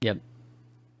 Yep.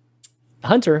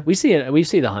 Hunter. We see it. We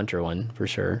see the Hunter one for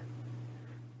sure.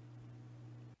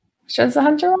 Shows the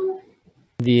Hunter one?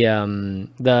 The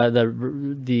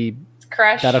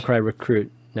Crush. Battlecry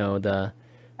recruit. No, the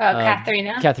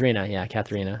Katharina. Katharina, yeah,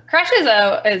 Katharina. Crush is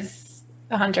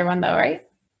the Hunter one though, right?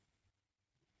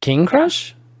 King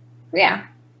Crush? Yeah.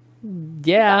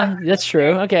 Yeah, that's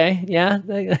true. Okay, yeah,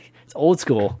 it's old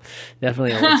school.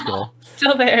 Definitely old school.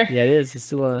 Still there. Yeah, it is. It's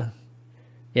still a.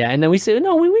 Yeah, and then we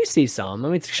see some. I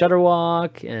mean, it's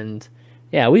Shutterwalk, and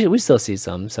yeah, we still see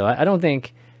some. So I don't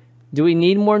think. Do we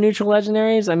need more neutral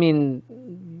legendaries? I mean,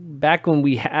 back when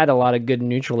we had a lot of good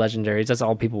neutral legendaries, that's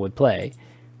all people would play,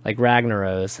 like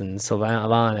Ragnaros and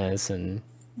Sylvanas, and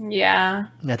yeah.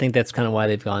 I think that's kind of why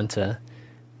they've gone to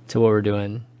what we're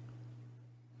doing.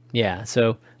 Yeah,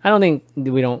 so I think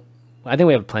we have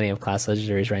plenty of class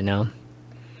legendaries right now.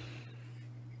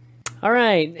 All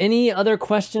right, any other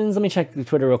questions? Let me check the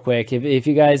Twitter real quick. If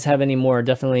you guys have any more,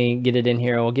 definitely get it in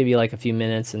here. We'll give you like a few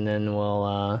minutes, and then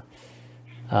we'll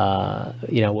call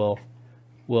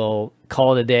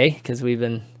it a day because we've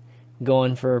been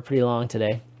going for pretty long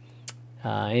today.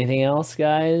 Anything else,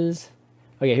 guys?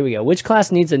 Okay, here we go. Which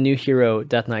class needs a new hero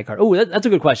Death Knight card? Oh, that's a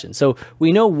good question. So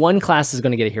we know one class is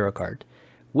going to get a hero card.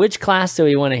 Which class do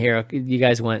we want you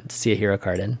guys want to see a hero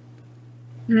card in?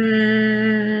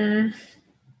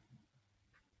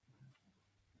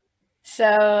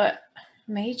 So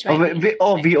Mage. We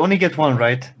only get one,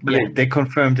 right? But yeah. They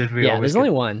confirmed it. There's only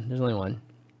one. There's only one.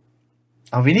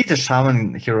 Oh, we need a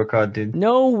Shaman hero card, dude.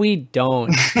 No, we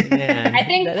don't. Man. I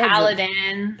think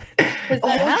Paladin.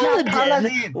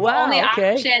 Paladin. Wow, only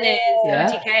okay. option is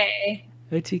OTK.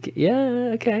 OTK.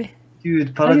 Yeah, okay.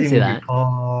 Dude, Paladin would be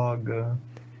pog.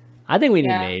 I think we need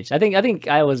Mage. I think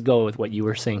I always go with what you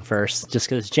were saying first, just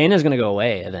because Jaina's going to go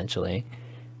away eventually.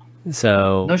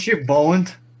 So no, she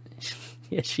won't.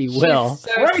 Yeah, she will.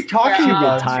 So what are you talking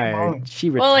about? She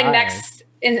retired. Well, like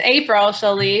in April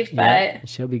she'll leave, but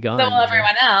she'll be gone. So will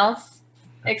everyone else,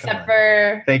 except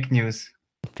for fake news.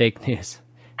 Fake news.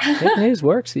 Fake news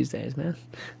works these days, man.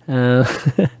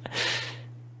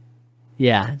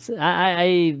 Yeah,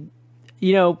 I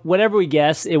whatever we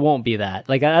guess, it won't be that.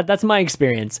 Like that's my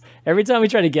experience. Every time we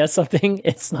try to guess something,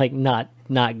 it's like not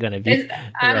gonna be.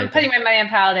 I'm putting my money on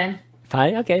Paladin.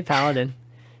 Okay, Paladin.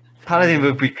 Paladin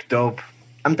would be dope.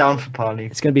 I'm down for Paladin.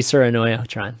 It's gonna be Suranoia,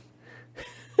 Tron.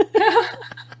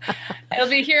 It'll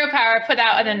be hero power put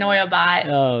out an Anoia bot.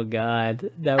 Oh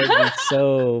god, that would be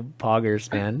so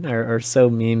poggers, man, or so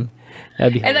meme.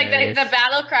 That'd be. And like the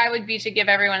battle cry would be to give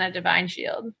everyone a divine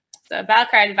shield. So battle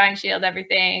cry, divine shield,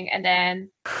 everything, and then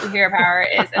the hero power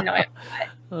is Anoia bot.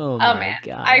 Oh my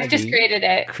god! I just created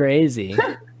it. Crazy.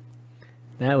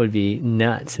 That would be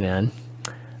nuts, man.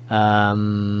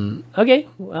 Okay.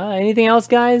 Anything else,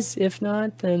 guys? If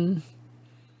not, then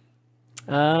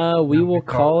we will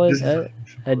call it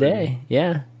a day.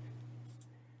 Yeah.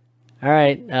 All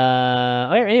right.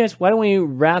 Anyways, why don't we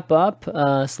wrap up?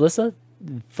 Celissa,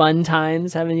 fun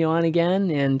times having you on again,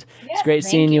 and it's great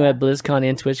seeing you at BlizzCon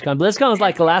and TwitchCon. BlizzCon was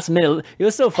like the last minute. It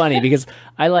was so funny because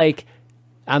I'm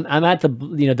at the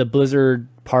the Blizzard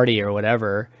party or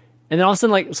whatever, and then all of a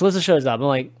sudden like Celissa shows up. I'm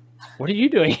like, what are you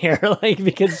doing here? Like,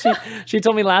 because she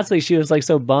told me last week she was like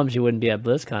so bummed she wouldn't be at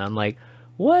BlizzCon. I'm like,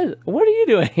 what are you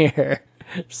doing here?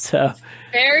 So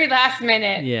very last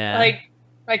minute. Yeah.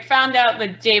 Like found out the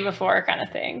day before kind of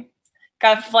thing.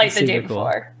 Got a flight the day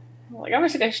before. I'm like, I'm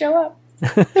just gonna show up.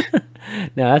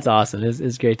 No, that's awesome.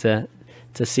 It's great to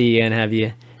see you and have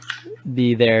you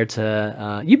be there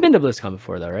to you've been to BlizzCon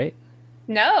before though, right?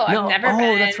 No, I've never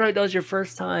been. Oh, that's right. That was your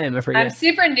first time. I forget. I'm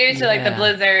super new to like the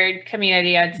Blizzard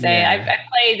community, I'd say. Yeah. I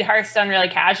played Hearthstone really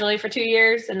casually for 2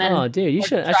 years, and then dude, I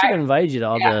should have invited you to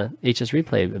all the HS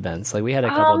Replay events. Like we had a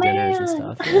couple dinners and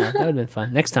stuff. Yeah, that would have been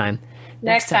fun. Next time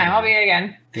I'll be here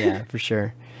again. Yeah, for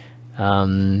sure.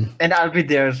 And I'll be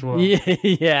there as well.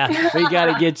 Yeah, we got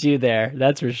to get you there.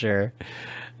 That's for sure.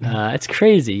 It's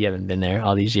crazy you haven't been there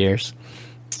all these years.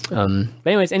 But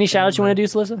anyways, any shout outs you want to do,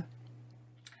 Celissa?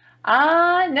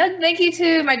 No, thank you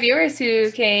to my viewers who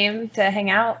came to hang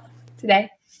out today.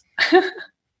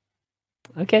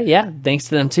 Okay, yeah. Thanks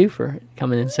to them too for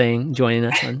coming and joining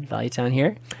us on Value Town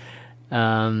here.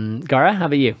 Gara, how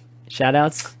about you? Shout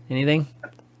outs? Anything?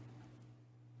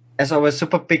 As always,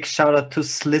 super big shout out to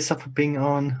Celissa for being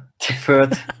on the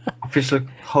third official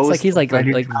host. It's like he's like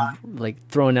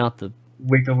throwing out the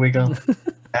wiggle.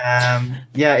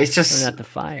 Yeah, it's just throwing out the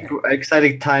fire.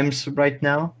 Exciting times right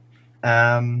now.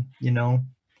 In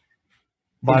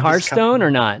Hearthstone or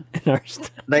not?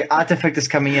 Like Artifact is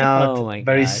coming out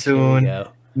very soon.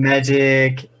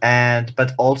 Magic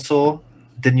but also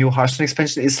the new Hearthstone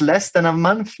expansion is less than a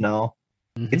month now.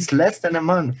 Mm-hmm. It's less than a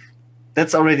month.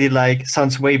 That's already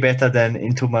sounds way better than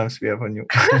in 2 months we have a new.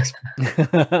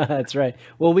 That's right.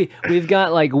 Well, we've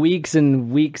got like weeks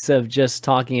and weeks of just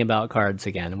talking about cards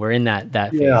again. We're in that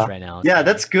phase right now. Yeah,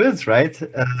 that's good, right?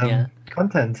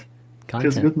 Content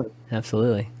feels good, man.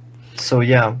 Absolutely. So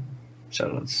yeah,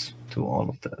 shout outs to all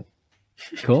of that.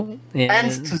 Cool.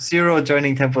 And to Zero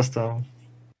joining Tempo Storm.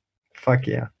 Fuck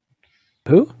yeah.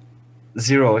 Who?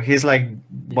 Zero. He's like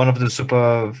one of the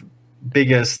super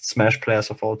biggest Smash players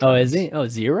of all time. Oh, is he? Oh,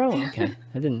 Zero? Okay.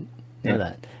 I didn't know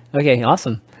that. Okay,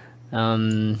 awesome.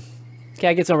 Okay,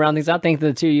 I guess I'll round things out. Thank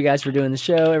the two of you guys for doing the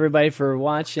show, everybody for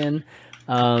watching.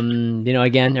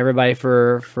 Again, everybody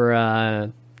for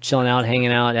chilling out,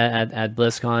 hanging out at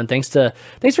BlizzCon. Thanks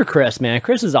for Chris, man.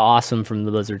 Chris is awesome from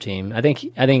the Blizzard team. I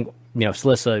think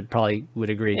Celissa probably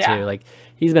would agree too. Like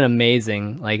he's been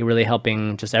amazing, like really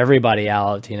helping just everybody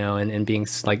out, and being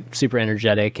like super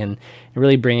energetic and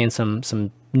really bringing some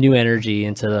new energy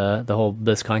into the whole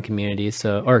BlizzCon community.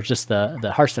 Or just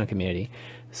the Hearthstone community.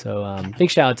 So big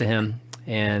shout out to him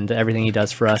and everything he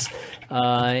does for us.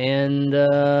 And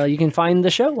you can find the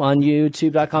show on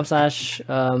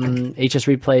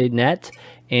youtube.com/hsreplaynet,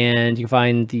 and you can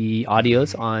find the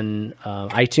audios on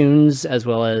iTunes as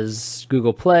well as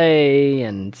Google Play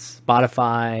and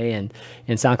Spotify and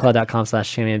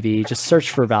soundcloud.com/championv. Just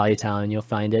search for Value Town and you'll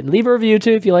find it. Leave a review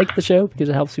too if you like the show, because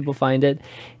it helps people find it.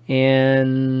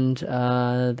 And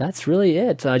that's really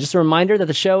it. Just a reminder that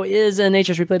the show is an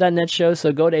hsreplay.net show,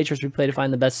 so go to hsreplay to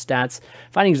find the best stats,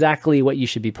 find exactly what you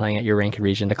should be playing at your ranked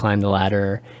region to climb the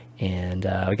ladder. And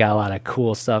we got a lot of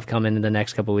cool stuff coming in the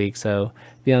next couple weeks, so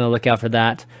be on the lookout for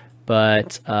that.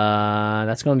 But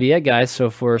that's going to be it, guys. So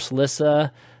for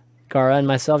Celissa, Gara, and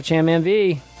myself,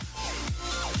 ChampMV,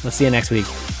 we'll see you next week.